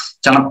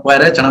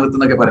ചണപ്പര ചണവിത്ത്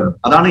എന്നൊക്കെ പറയുന്നത്,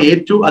 അതാണ്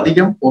ഏറ്റവും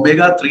അധികം ഒമേഗ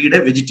 3യുടെ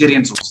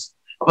വെജിറ്റേറിയൻ സോഴ്സ്.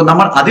 അപ്പൊ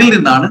നമ്മൾ അതിൽ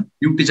നിന്നാണ്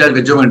ന്യൂട്രിചാർജ്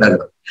വെജ് ഒമേഗ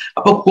ഉണ്ടാക്കുന്നത്.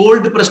 അപ്പൊ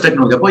കോൾഡ് പ്രസ്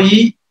ടെക്നോളജി, അപ്പൊ ഈ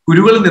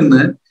കുരുകളിൽ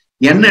നിന്ന്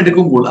എണ്ണ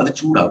എടുക്കുമ്പോൾ അത്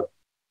ചൂടാവും.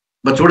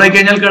 അപ്പൊ ചൂടായി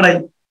കഴിഞ്ഞാൽ കേടായി.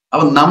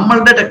 അപ്പൊ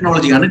നമ്മളുടെ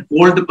ടെക്നോളജിയാണ്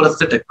കോൾഡ്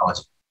പ്രസ്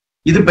ടെക്നോളജി.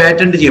 ഇത്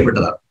പാറ്റന്റ്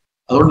ചെയ്യപ്പെട്ടതാണ്.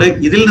 അതുകൊണ്ട്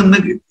ഇതിൽ നിന്ന്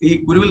ഈ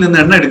കുരുവിൽ നിന്ന്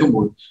എണ്ണ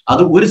എടുക്കുമ്പോൾ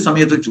അത് ഒരു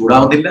സമയത്ത്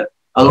ചൂടാവുന്നില്ല,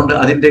 അതുകൊണ്ട്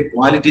അതിന്റെ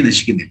ക്വാളിറ്റി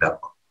നശിക്കുന്നില്ല.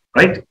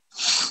 Right?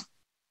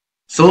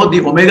 So the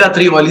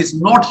omega-3 oil is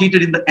not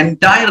heated in the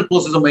entire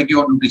process of making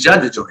of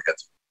Nutricharge veg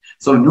omega-3.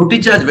 So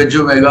Nutricharge veg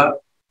omega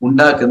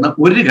ഉണ്ടാക്കുന്ന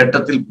ഒരു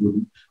ഘട്ടത്തിൽ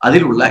പോലും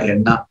അതിലുള്ള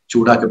എണ്ണ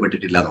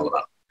ചൂടാക്കപ്പെട്ടിട്ടില്ല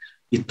എന്നുള്ളതാണ്.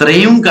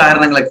 ഇത്രയും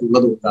കാരണങ്ങളൊക്കെ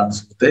ഉള്ളത് കൊണ്ടാണ്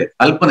സുഹൃത്തെ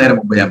അല്പനേരം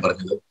മുമ്പ് ഞാൻ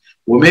പറഞ്ഞത്,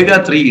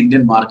 omega-3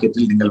 ഇന്ത്യൻ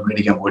മാർക്കറ്റിൽ നിങ്ങൾ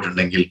മേടിക്കാൻ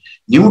പോയിട്ടുണ്ടെങ്കിൽ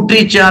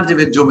ന്യൂട്രിചാർജ്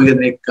വെജ്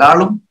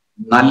ഒമേഗയേക്കാളും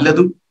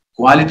നല്ലതും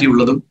ക്വാളിറ്റി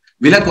ഉള്ളതും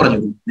വില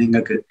കുറഞ്ഞതും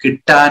നിങ്ങൾക്ക്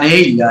കിട്ടാനേ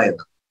ഇല്ല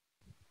എന്ന്.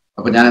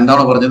 അപ്പൊ ഞാൻ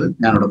എന്താണോ പറഞ്ഞത്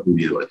ഞാനിവിടെ പ്രൂവ്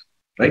ചെയ്ത് പറഞ്ഞു.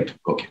 Right?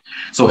 Okay.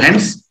 So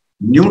hence,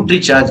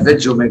 Nutricharge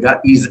Veg Omega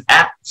is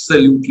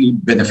absolutely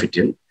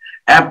beneficial,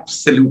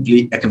 absolutely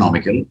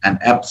economical, and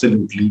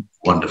absolutely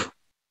wonderful.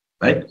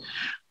 Right?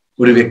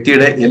 ഒരു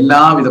വ്യക്തിയുടെ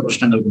എല്ലാവിധ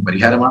പ്രശ്നങ്ങൾക്കും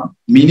പരിഹാരമാണ്.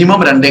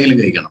 മിനിമം 2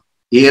 കഴിക്കണം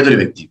ഏതൊരു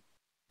വ്യക്തിയും,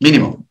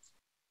 മിനിമം.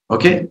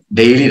 ഓക്കെ,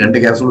 ഡെയിലി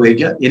 2 ക്യാപ്സൂൾ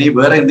കഴിക്കുക. ഇനി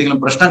വേറെ എന്തെങ്കിലും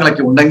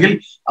പ്രശ്നങ്ങളൊക്കെ ഉണ്ടെങ്കിൽ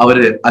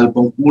അവര്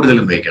അല്പം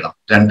കൂടുതലും കഴിക്കണം.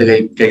 2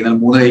 കഴിഞ്ഞാൽ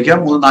 3 കഴിക്കാം,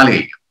 3, 4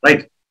 കഴിക്കാം.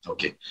 Right?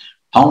 Okay.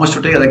 How much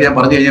to take അതൊക്കെ ഞാൻ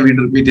പറഞ്ഞു കഴിഞ്ഞാൽ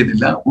വീണ്ടും റിപ്പീറ്റ്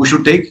ചെയ്യുന്നില്ല. Who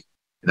should take?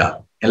 ഇതാ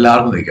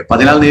എല്ലാവർക്കും കഴിക്കാം.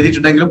 14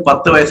 എഴുതിയിട്ടുണ്ടെങ്കിലും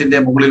 10 വയസ്സിന്റെ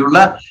മുകളിലുള്ള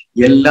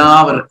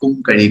എല്ലാവർക്കും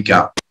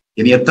കഴിക്കാം.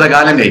 ഇനി എത്ര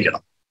കാലം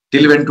കഴിക്കണം?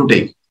 Till when to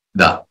take?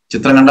 ഇതാ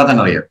ചിത്രം കണ്ടാൽ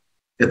തന്നെ അറിയാം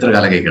എത്ര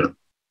കാലം കഴിക്കണം.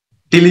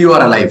 ടിൽ യു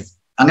ആർ അലൈവ്,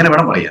 അങ്ങനെ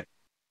വേണം പറയാൻ.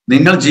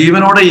 നിങ്ങൾ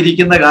ജീവനോടെ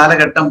ഇരിക്കുന്ന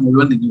കാലഘട്ടം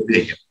മുഴുവൻ നിങ്ങൾ ഇത്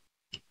കഴിക്കാം.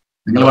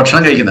 നിങ്ങൾ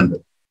ഭക്ഷണം കഴിക്കുന്നുണ്ട്,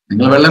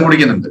 നിങ്ങൾ വെള്ളം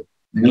കുടിക്കുന്നുണ്ട്,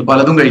 നിങ്ങൾ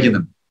പലതും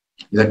കഴിക്കുന്നുണ്ട്.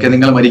 ഇതൊക്കെ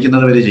നിങ്ങൾ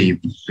മരിക്കുന്നത് വരെ ചെയ്യും.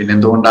 പിന്നെ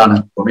എന്തുകൊണ്ടാണ്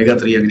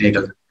omega-3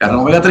 അങ്ങനെയൊക്കെ? കാരണം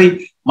omega-3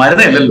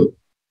 മരുന്നല്ലല്ലോ,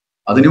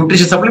 അത്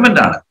ന്യൂട്രീഷൻ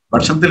സപ്ലിമെന്റ് ആണ്.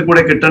 ഭക്ഷണത്തിൽ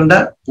കൂടെ കിട്ടേണ്ട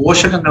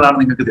പോഷകങ്ങളാണ്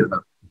നിങ്ങൾക്ക്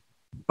തരുന്നത്.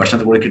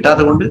 ഭക്ഷണത്തിൽ കൂടെ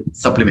കിട്ടാത്തത് കൊണ്ട്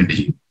സപ്ലിമെന്റ്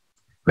ചെയ്യും.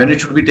 When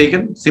it should be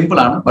taken, simple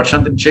ആണ്.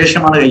 ഭക്ഷണത്തിന്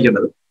ശേഷമാണ്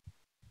കഴിക്കേണ്ടത്.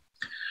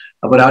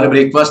 അപ്പൊ രാവിലെ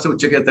ബ്രേക്ക്ഫാസ്റ്റ്,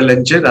 ഉച്ചക്കത്തെ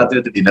ലഞ്ച്,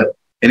 രാത്രിയത്തെ ഡിന്നർ.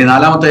 ഇനി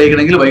 4മത്തെ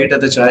കഴിക്കണമെങ്കിൽ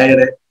വൈകിട്ടത്തെ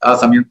ചായയുടെ ആ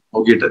സമയം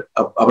നോക്കിയിട്ട്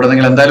അവിടെ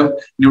നിങ്ങൾ എന്തായാലും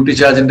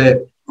ന്യൂട്രിചാർജിന്റെ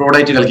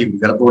പ്രോഡക്റ്റ് കലക്കി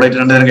കുടിക്കുക. പ്രോഡക്റ്റ്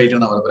 2 നേരം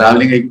കഴിക്കണം.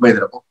 രാവിലെയും കഴിക്കും,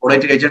 വൈകുന്നേരം. അപ്പൊ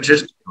പ്രോഡക്റ്റ് കഴിച്ചതിന്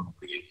ശേഷം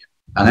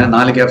അങ്ങനെ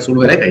 4 ക്യാപ്സൂൾ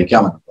വരെ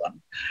കഴിക്കാമെന്നുള്ളതാണ്.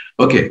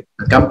 ഓക്കെ.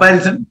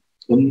 കമ്പാരിസൺ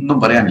ഒന്നും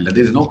പറയാനില്ല.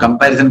 This is no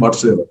comparison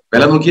വാട്ട്സോഎവർ.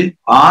 വില നോക്കി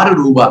 6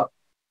 രൂപ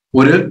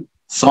ഒരു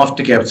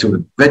soft capsule,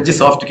 veg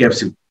soft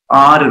capsule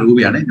 6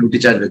 രൂപയാണ്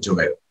ന്യൂട്രിചാർജ് വെജ്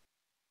ഒമേഗ.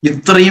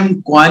 ഇത്രയും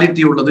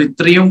ക്വാളിറ്റി ഉള്ളത്,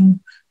 ഇത്രയും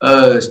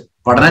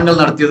പഠനങ്ങൾ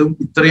നടത്തിയതും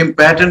ഇത്രയും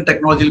പാറ്റേൺ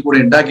ടെക്നോളജിയിൽ കൂടെ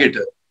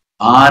ഉണ്ടാക്കിയിട്ട്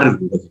 6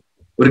 രൂപ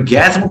ഒരു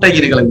ഗ്യാസ്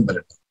മുട്ടായി കളയുന്ന വില.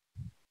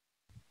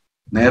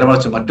 നേരെ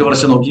മറിച്ച് മറ്റു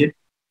വർഷം നോക്കിയേ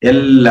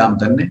എല്ലാം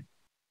തന്നെ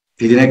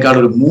ഇതിനേക്കാൾ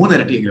ഒരു 3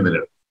 ഇരട്ടിയെങ്കിലും വില.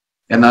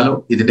 എന്നാലും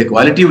ഇതിന്റെ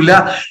ക്വാളിറ്റി ഇല്ല.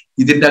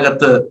 ഇതിന്റെ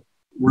അകത്ത്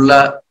ഉള്ള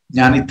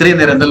ഞാൻ ഇത്രയും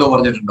നേരം എന്തെല്ലോ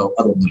പറഞ്ഞിട്ടുണ്ടോ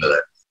അതൊന്നുമില്ല.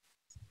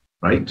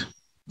 Right?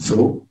 So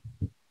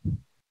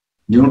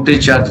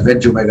Nutricharge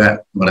veg omega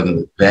എന്ന്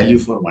പറയുന്നത് വാല്യൂ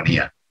ഫോർ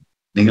മണിയാണ്.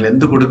 നിങ്ങൾ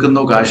എന്ത്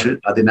കൊടുക്കുന്നോ കാശ്,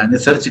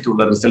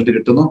 അതിനനുസരിച്ചിട്ടുള്ള റിസൾട്ട്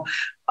കിട്ടുന്നു,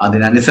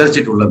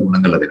 അതിനനുസരിച്ചിട്ടുള്ള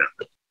ഗുണങ്ങൾ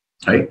അതിനുണ്ട്.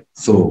 റൈറ്റ്?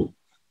 സോ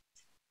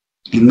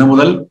ഇന്ന്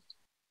മുതൽ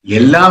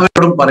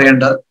എല്ലാവരോടും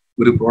പറയേണ്ട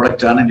ഒരു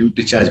പ്രോഡക്റ്റ് ആണ്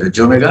ന്യൂട്രിചാർജ്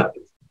വെജ് ഒമേഗ.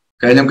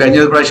 കഴിഞ്ഞ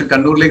പ്രാവശ്യം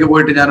കണ്ണൂരിലേക്ക്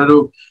പോയിട്ട് ഞാനൊരു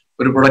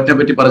പ്രൊഡക്റ്റിനെ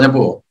പറ്റി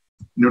പറഞ്ഞപ്പോ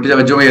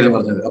ന്യൂട്രിചാർജ് വെജ് ഒമേഗ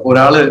പറഞ്ഞത്. അപ്പൊ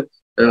ഒരാള്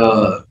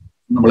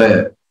നമ്മളെ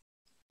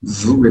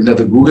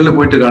ഇതിനകത്ത് ഗൂഗിളിൽ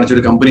പോയിട്ട്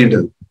കാണിച്ചൊരു കമ്പനി ഉണ്ട്.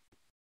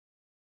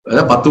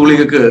 അതായത് 10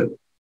 ഗുളികക്ക്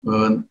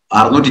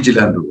 600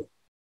 ചില്ലാൻ രൂപ.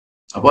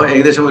 അപ്പൊ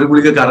ഏകദേശം ഒരു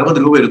ഗുളികക്ക്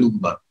 60 രൂപ വരുന്നു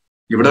എന്നതാണ്.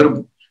 ഇവിടെ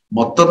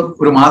മൊത്തം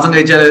ഒരു മാസം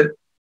കഴിച്ചാൽ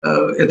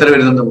എത്ര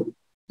വരുന്നുണ്ട്?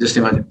 Just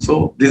imagine. So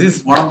this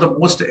is one of the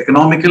most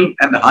economical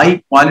and high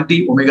quality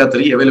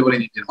omega-3 available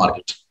in Indian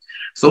market.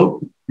 So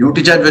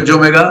Nutricharge veg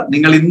omega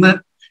നിങ്ങൾ ഇന്ന്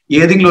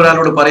ഏതെങ്കിലും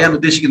ഒരാളോട് പറയാൻ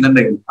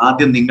ഉദ്ദേശിക്കുന്നുണ്ടെങ്കിൽ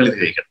ആദ്യം നിങ്ങൾ ഇത്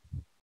കഴിക്കണം.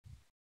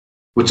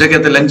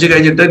 ഉച്ചക്കത്തെ ലഞ്ച്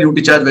കഴിഞ്ഞിട്ട്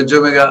ന്യൂട്രിചാർജ് വെജ്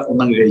ഒമേഗ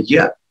ഒന്നങ്ങ്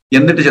കഴിക്കുക.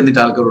 എന്നിട്ട്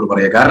ചെന്നിട്ട് ആൾക്കാരോട്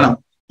പറയുക. കാരണം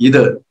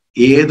ഇത്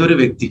ഏതൊരു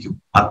വ്യക്തിക്കും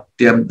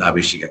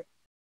അത്യന്താപേക്ഷികം.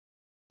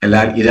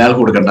 ഇയാൾ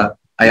കൊടുക്കണ്ട,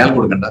 അയാൾ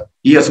കൊടുക്കണ്ട,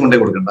 ഈ അസുഖം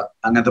കൊടുക്കണ്ട,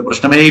 അങ്ങനത്തെ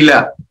പ്രശ്നമേ ഇല്ല.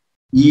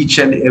 Each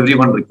and every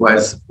one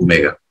requires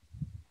omega.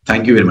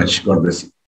 Thank you very much. God bless you.